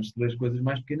 Pronto, mas se lês coisas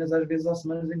mais pequenas, às vezes há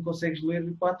semanas em que consegues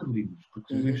ler 4 livros,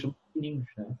 porque os livros são muito fininhos,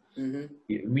 não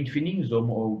é? Muito fininhos,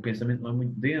 ou o pensamento não é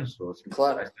muito denso. Ou assim,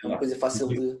 claro, é uma coisa fácil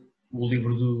de... Um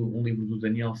livro do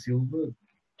Daniel Silva,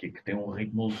 que tem um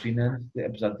ritmo alucinante,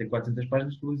 apesar de ter 400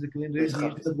 páginas, tu lês aquilo em 2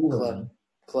 dias da boa.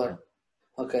 Claro.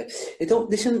 Ok. Então,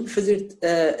 deixa-me fazer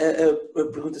a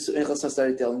pergunta em relação ao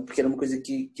storytelling, porque era uma coisa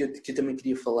que eu também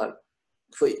queria falar.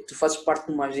 que foi, tu fazes parte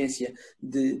de uma agência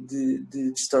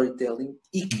de storytelling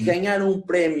e que ganharam um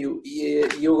prémio e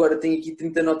eu agora tenho aqui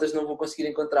 30 notas, não vou conseguir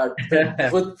encontrar, portanto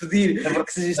vou-te pedir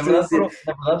que sejas tu a dizer.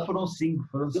 Na verdade foram 5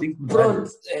 Pronto,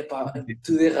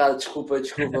 tudo errado, desculpa,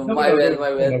 my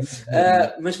bad.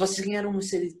 Mas vocês ganharam uma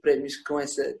série de prémios com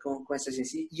essa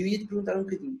agência e eu ia te perguntar um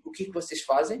bocadinho o que é que vocês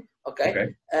fazem,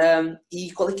 ok?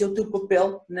 E qual é que é o teu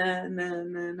papel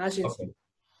na agência? Okay.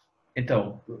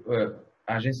 Então,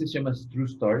 a agência chama-se True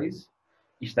Stories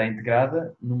e está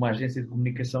integrada numa agência de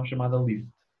comunicação chamada Lift,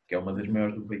 que é uma das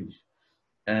maiores do país.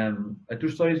 A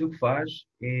True Stories o que faz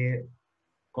é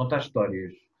contar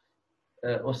histórias.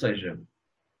 Ou seja,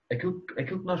 aquilo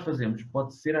que nós fazemos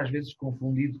pode ser às vezes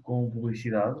confundido com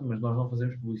publicidade, mas nós não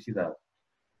fazemos publicidade.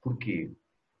 Porquê?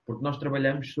 Porque nós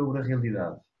trabalhamos sobre a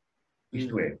realidade.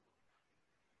 Isto é,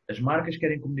 as marcas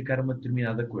querem comunicar uma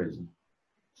determinada coisa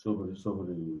sobre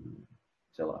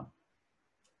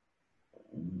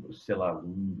sei lá,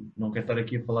 não quero estar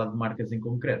aqui a falar de marcas em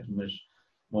concreto, mas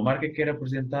uma marca quer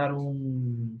apresentar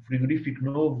um frigorífico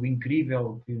novo,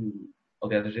 incrível, que,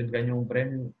 aliás, a gente ganhou um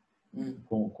prémio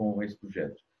com esse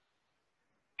projeto.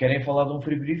 Querem falar de um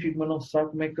frigorífico, mas não se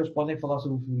sabe como é que eles podem falar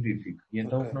sobre o frigorífico. E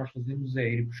então o que nós fazemos é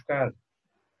ir buscar,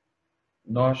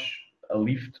 a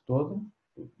Lift toda,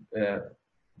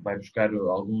 vai buscar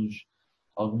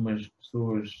algumas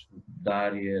pessoas da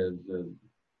área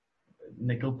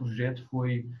naquele projeto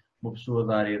foi uma pessoa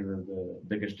da área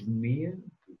da gastronomia,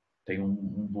 que tem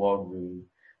um blog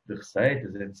de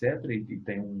receitas, etc. E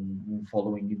tem um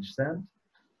following interessante.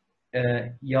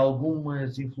 E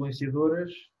algumas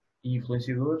influenciadoras e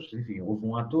influenciadores, enfim, houve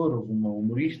um ator, houve uma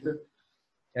humorista,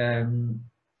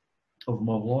 houve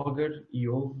uma blogger e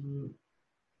houve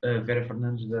a Vera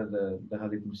Fernandes da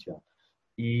Rádio Comercial.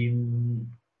 E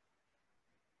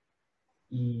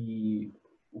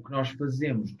o que nós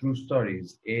fazemos, True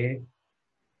Stories, é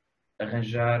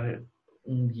arranjar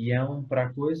um guião para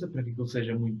a coisa, para que aquilo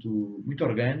seja muito, muito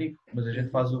orgânico, mas a gente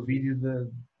faz o vídeo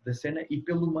da cena e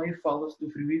pelo meio fala-se do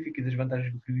frigorífico e das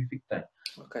vantagens que o frigorífico tem.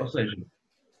 Ou seja,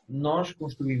 nós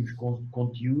construímos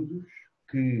conteúdos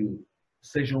que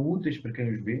sejam úteis para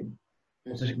quem os vê,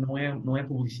 ou seja, que não é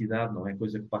publicidade, não é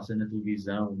coisa que passa na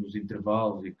televisão, nos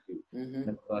intervalos e que,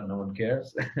 na verdade, no one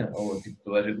cares, ou tipo,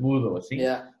 toda a gente muda, ou assim.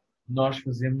 Nós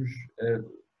fazemos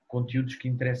conteúdos que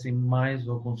interessem mais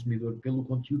ao consumidor pelo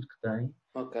conteúdo que tem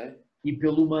e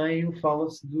pelo meio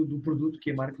fala-se do produto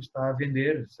que a marca está a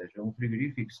vender, seja um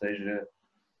frigorífico, seja,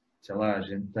 sei lá, a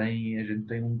gente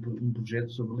tem um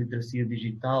projeto sobre literacia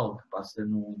digital que passa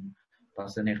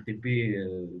na RTP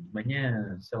de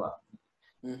manhã, sei lá.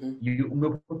 E o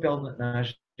meu papel na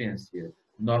agência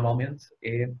normalmente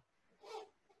é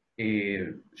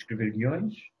escrever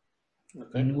guiões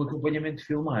e no acompanhamento de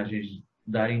filmagens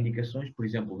dar indicações, por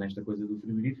exemplo, nesta coisa do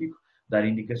frigorífico, dar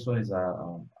indicações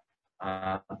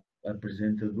à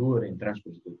apresentadora, entre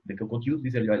aspas, daquele conteúdo,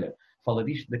 dizer-lhe, olha, fala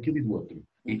disto, daquilo e do outro.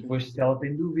 E depois, se ela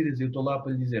tem dúvidas, eu estou lá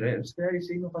para lhe dizer, se calhar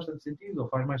isso aí não faz tanto sentido, ou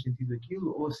faz mais sentido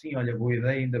aquilo, ou assim, olha, boa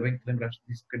ideia, ainda bem que te lembraste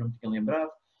disso porque eu não me tinha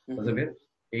lembrado. Estás a ver?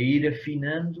 É ir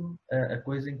afinando a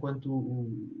coisa enquanto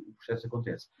o processo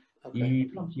acontece. E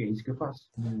pronto, é isso que eu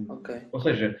faço. Ou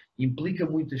seja, implica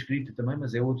muito a escrita também,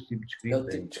 mas é outro tipo de escrita. É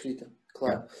outro tipo de escrita,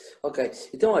 claro. Ok,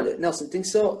 então olha, Nelson, tenho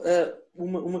só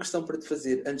uma questão para te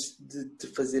fazer, antes de te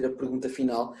fazer a pergunta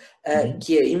final,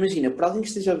 que é, imagina, para alguém que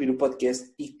esteja a ouvir o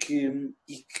podcast e que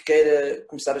queira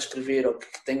começar a escrever ou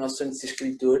que tenha o sonho de ser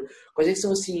escritor, quais é que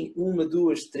são assim, 1,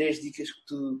 2, 3 dicas que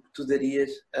tu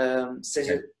darias,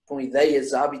 seja com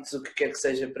ideias, hábitos, o que quer que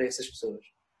seja para essas pessoas?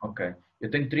 Ok. Eu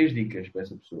tenho 3 dicas para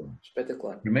essa pessoa.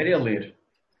 Espetacular. Primeiro é ler.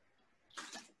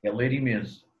 É ler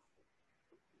imenso.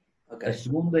 A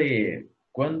segunda é,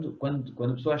 quando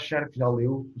a pessoa achar que já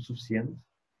leu o suficiente,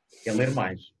 é ler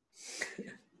mais.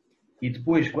 E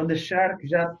depois, quando achar que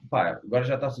já, agora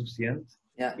já está suficiente,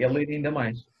 é ler ainda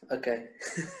mais. Ok.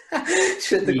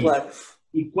 Espetacular.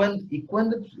 E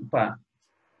quando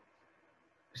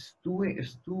se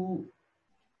tu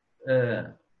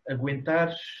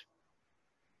aguentares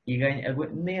e ganha,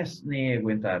 nem é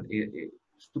aguentar,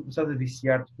 se tu começares a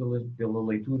viciar-te pela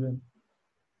leitura,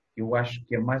 eu acho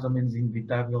que é mais ou menos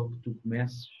inevitável que tu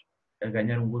comeces a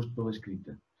ganhar um gosto pela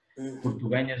escrita. Porque tu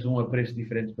ganhas um apreço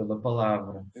diferente pela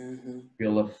palavra,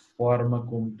 pela forma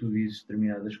como tu dizes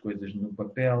determinadas coisas no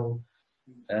papel,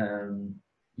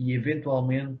 e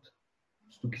eventualmente,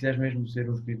 se tu quiseres mesmo ser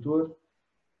um escritor,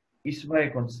 isso vai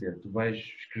acontecer, tu vais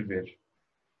escrever.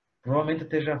 Provavelmente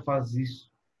até já fazes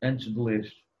isso antes de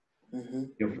ler.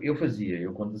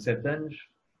 Eu com 17 anos,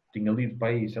 tinha lido para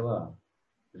aí, sei lá,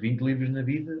 20 livros na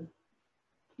vida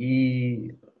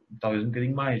e talvez um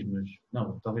bocadinho mais, mas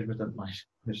não, talvez bastante mais.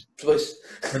 Pois.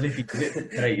 Mas enfim,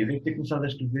 peraí, eu devo ter começado a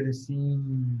escrever assim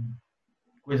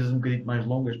coisas um bocadinho mais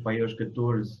longas, para aí aos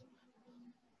 14.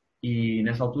 E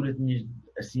nessa altura tinha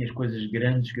assim as coisas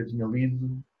grandes que eu tinha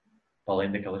lido, para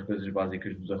além daquelas coisas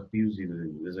básicas dos arrepios e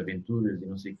das aventuras e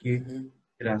não sei o quê,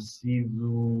 terá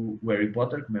sido o Harry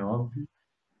Potter, como é óbvio,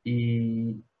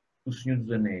 e o Senhor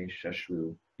dos Anéis, acho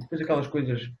eu. E depois aquelas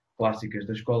coisas clássicas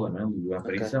da escola, não é? A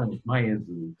aparição, os Maias,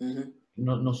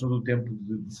 não sou do tempo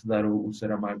de se dar o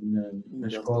Saramago na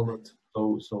escola,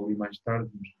 só li mais tarde,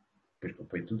 mas depois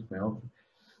papei tudo, como é óbvio.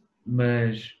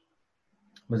 Mas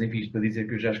enfim, isto para dizer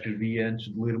que eu já escrevia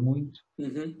antes de ler muito,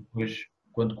 depois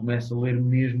quando começo a ler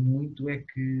mesmo muito é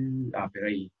que, espera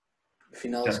aí,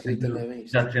 Afinal, a escrita não é bem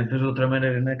isto. já te sentas de outra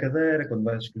maneira na cadeira, quando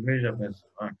vais escrever já pensas,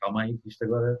 calma aí, que isto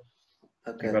agora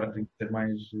tem que ser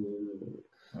mais,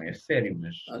 não é sério,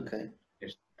 mas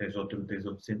tens outro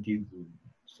sentido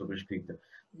sobre a escrita.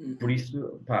 Por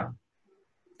isso, pá.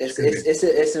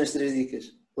 Essas são as 3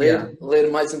 dicas. Ler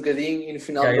mais um bocadinho e no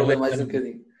final ler mais um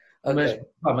bocadinho.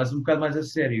 Mas um bocado mais a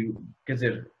sério, quer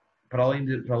dizer, para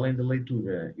além da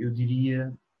leitura, eu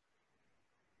diria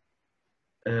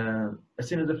a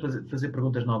cena de fazer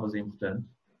perguntas novas é importante.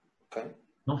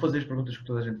 Não fazer as perguntas que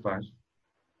toda a gente faz,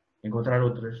 encontrar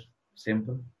outras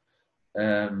sempre,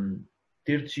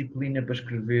 ter disciplina para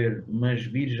escrever, mas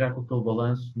vir já com aquele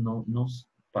balanço, não se,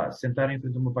 sentar em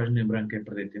frente a uma página em branco é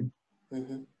perder tempo,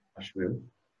 acho eu.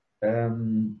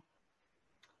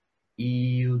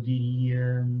 E eu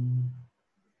diria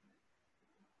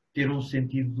ter um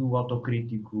sentido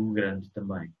autocrítico grande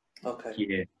também.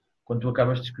 Que é, quando tu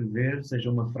acabas de escrever, seja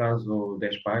uma frase ou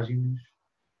 10 páginas,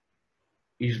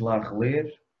 ires lá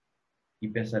reler e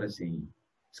pensar assim,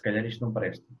 se calhar isto não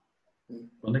presta.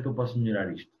 Onde é que eu posso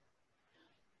melhorar isto?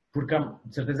 Porque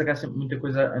de certeza que há sempre muita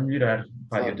coisa a melhorar.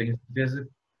 Eu tenho certeza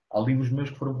que há livros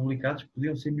meus que foram publicados que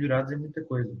podiam ser melhorados em muita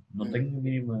coisa. Não tenho a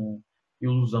mínima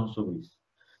ilusão sobre isso.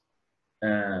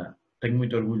 Tenho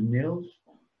muito orgulho neles,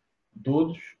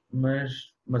 todos,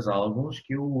 mas há alguns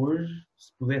que eu hoje,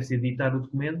 se pudesse editar o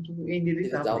documento, ainda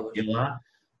editava.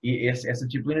 E essa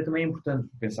disciplina também é importante.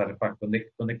 Pensar, quando é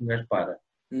que um gajo para?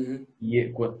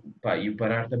 E o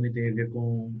parar também tem a ver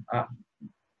com... a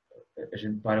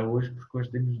gente para hoje porque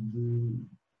hoje temos de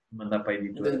mandar para a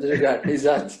editora.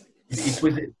 Exato.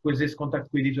 E depois esse contacto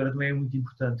com a editora também é muito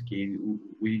importante, que é,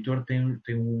 o editor tem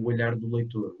o olhar do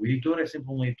leitor. O editor é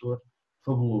sempre um leitor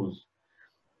fabuloso.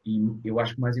 E eu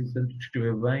acho que o mais importante do que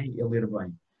escrever bem é ler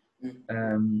bem.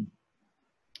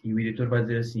 E o editor vai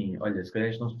dizer assim, olha, se calhar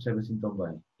isto não se percebe assim tão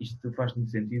bem. Isto faz muito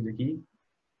sentido aqui?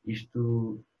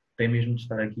 Isto tem mesmo de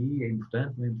estar aqui? É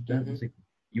importante? Não é importante? Não sei o quê.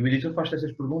 E o editor faz-te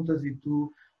essas perguntas e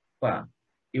tu,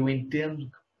 eu entendo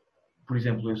que, por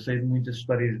exemplo, eu sei de muitas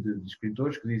histórias de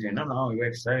escritores que dizem, não, eu é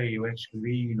que sei, eu é que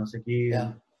escrevi, não sei o quê.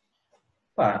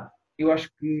 Eu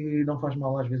acho que não faz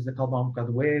mal às vezes acalmar um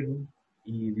bocado o ego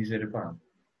e dizer,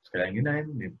 se calhar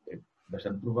enganei-me, é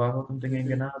bastante provável que me tenha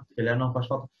enganado, se calhar não faz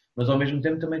falta, mas ao mesmo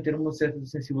tempo também ter uma certa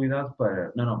sensibilidade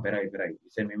para, não, espera aí,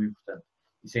 isso é mesmo importante.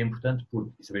 Isso é importante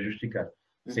porque, e saber justificar,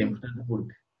 isso é importante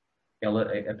porque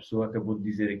a pessoa acabou de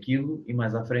dizer aquilo e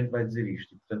mais à frente vai dizer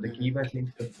isto. E, portanto, aqui vai ser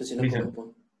importante.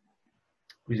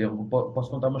 Por exemplo, posso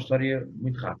contar uma história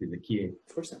muito rápida, que é,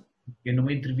 eu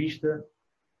numa entrevista,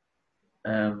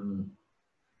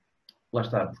 lá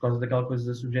está, por causa daquela coisa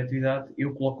da subjetividade,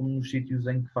 eu coloco-me nos sítios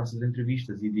em que faço as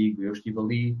entrevistas e digo, eu estive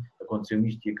ali, aconteceu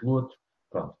isto e aquilo outro,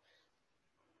 pronto.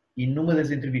 E numa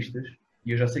das entrevistas,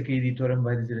 e eu já sei que a editora me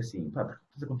vai dizer assim, porque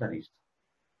estás a contar isto?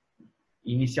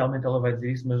 E inicialmente ela vai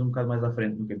dizer isso, mas um bocado mais à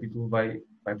frente no capítulo vai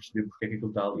perceber porque é que aquilo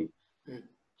está ali.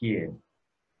 Que é,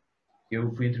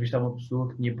 eu fui entrevistar uma pessoa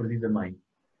que tinha perdido a mãe.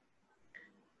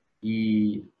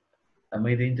 E a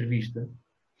meio da entrevista,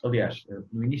 aliás,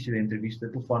 no início da entrevista,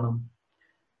 telefonam-me.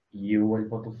 E eu olho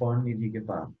para o telefone e digo,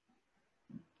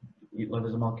 e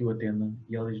levas a mal que eu atenda.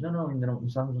 E ela diz, não, ainda não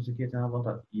começámos, não sei o que, tenho à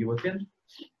vontade. E eu atendo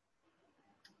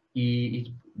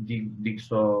e digo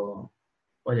só,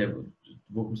 olha,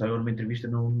 vou começar agora uma entrevista,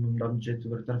 não me dá muito jeito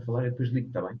de estar a falar, e depois ligo,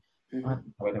 está bem? Está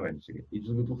bem, não sei o quê. E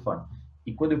desligo o telefone.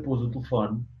 E quando eu pus o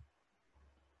telefone,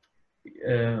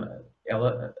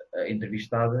 a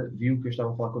entrevistada viu que eu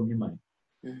estava a falar com a minha mãe.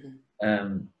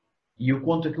 E eu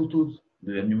conto aquilo tudo.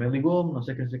 A minha mãe ligou-me, não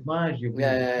sei o que mais. E eu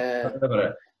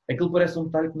agora, aquilo parece um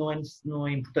detalhe que não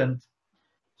é importante.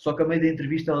 Só que a meio da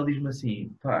entrevista ela diz-me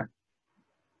assim,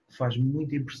 faz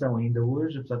muita impressão ainda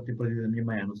hoje, apesar de ter perdido a minha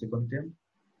mãe há não sei quanto tempo,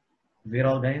 ver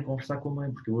alguém a conversar com a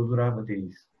mãe, porque eu adorava ter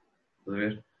isso. Estás a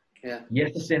ver? E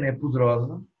esta cena é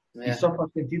poderosa e só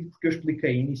faz sentido porque eu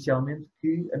expliquei inicialmente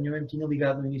que a minha mãe me tinha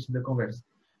ligado no início da conversa.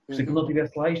 Se aquilo não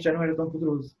estivesse lá, isto já não era tão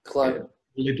poderoso. Claro.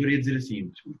 O leitor ia dizer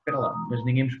assim, espera lá, mas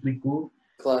ninguém me explicou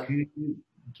Claro. que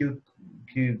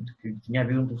tinha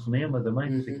havido um telefonema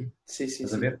também, não sei o quê. Sim.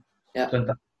 Estás a ver? Yeah.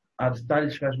 Portanto, há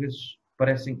detalhes que às vezes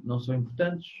parecem que não são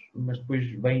importantes, mas depois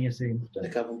vêm a ser importantes.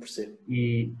 Acabam por ser.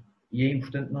 E é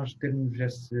importante nós termos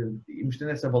irmos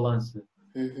tendo essa balança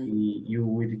e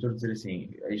o editor dizer assim,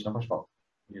 isto não faz falta.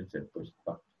 E eu dizer depois,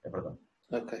 pá, é verdade.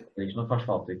 Ok. Isto não faz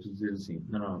falta. E tu dizer assim,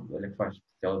 não, olha que faz.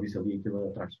 Ela disse ali aquilo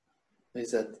atrás.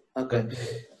 Exato. Ok.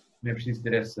 Não é preciso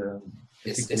ter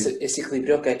esse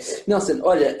equilíbrio, ok. Nelson,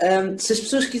 olha, se as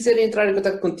pessoas quiserem entrar em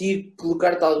contato contigo,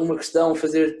 colocar-te alguma questão,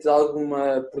 fazer-te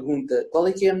alguma pergunta, qual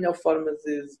é que é a melhor forma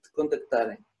de te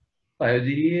contactarem? Eu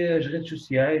diria as redes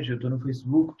sociais. Eu estou no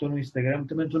Facebook, estou no Instagram,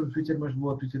 também estou no Twitter, mas vou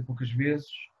ao Twitter poucas vezes.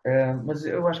 Mas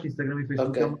eu acho que Instagram e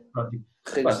Facebook é muito prático.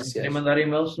 Se quiserem mandar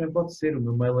e-mails também pode ser. O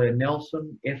meu mail é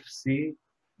nelsonfc,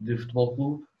 de Futebol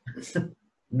Clube,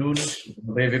 Nunes,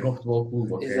 não tem a ver com Futebol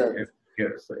Clube, ok?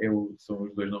 São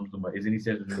os dois nomes do meio, as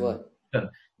iniciais do nome. Claro.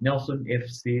 Portanto,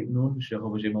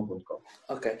 nelsonfcnunes@gmail.com.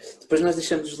 Ok. Depois nós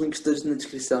deixamos os links todos na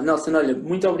descrição. Nelson, olha,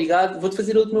 muito obrigado. Vou-te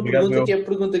fazer a última pergunta, que é a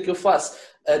pergunta que eu faço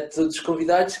a todos os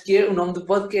convidados, que é o nome do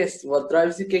podcast, What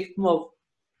Drives e o que é que te move?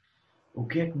 O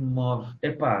que é que me move?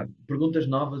 Perguntas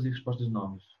novas e respostas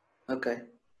novas. Ok.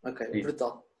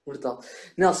 Brutal.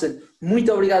 Nelson,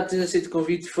 muito obrigado por teres aceito o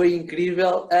convite, foi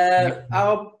incrível.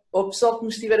 Ao pessoal que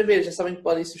nos estiver a ver, já sabem que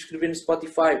podem subscrever no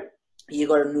Spotify e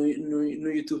agora no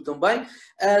YouTube também.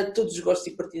 Todos os gostos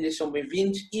e partilhas são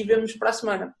bem-vindos e vemo-nos para a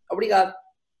semana. Obrigado.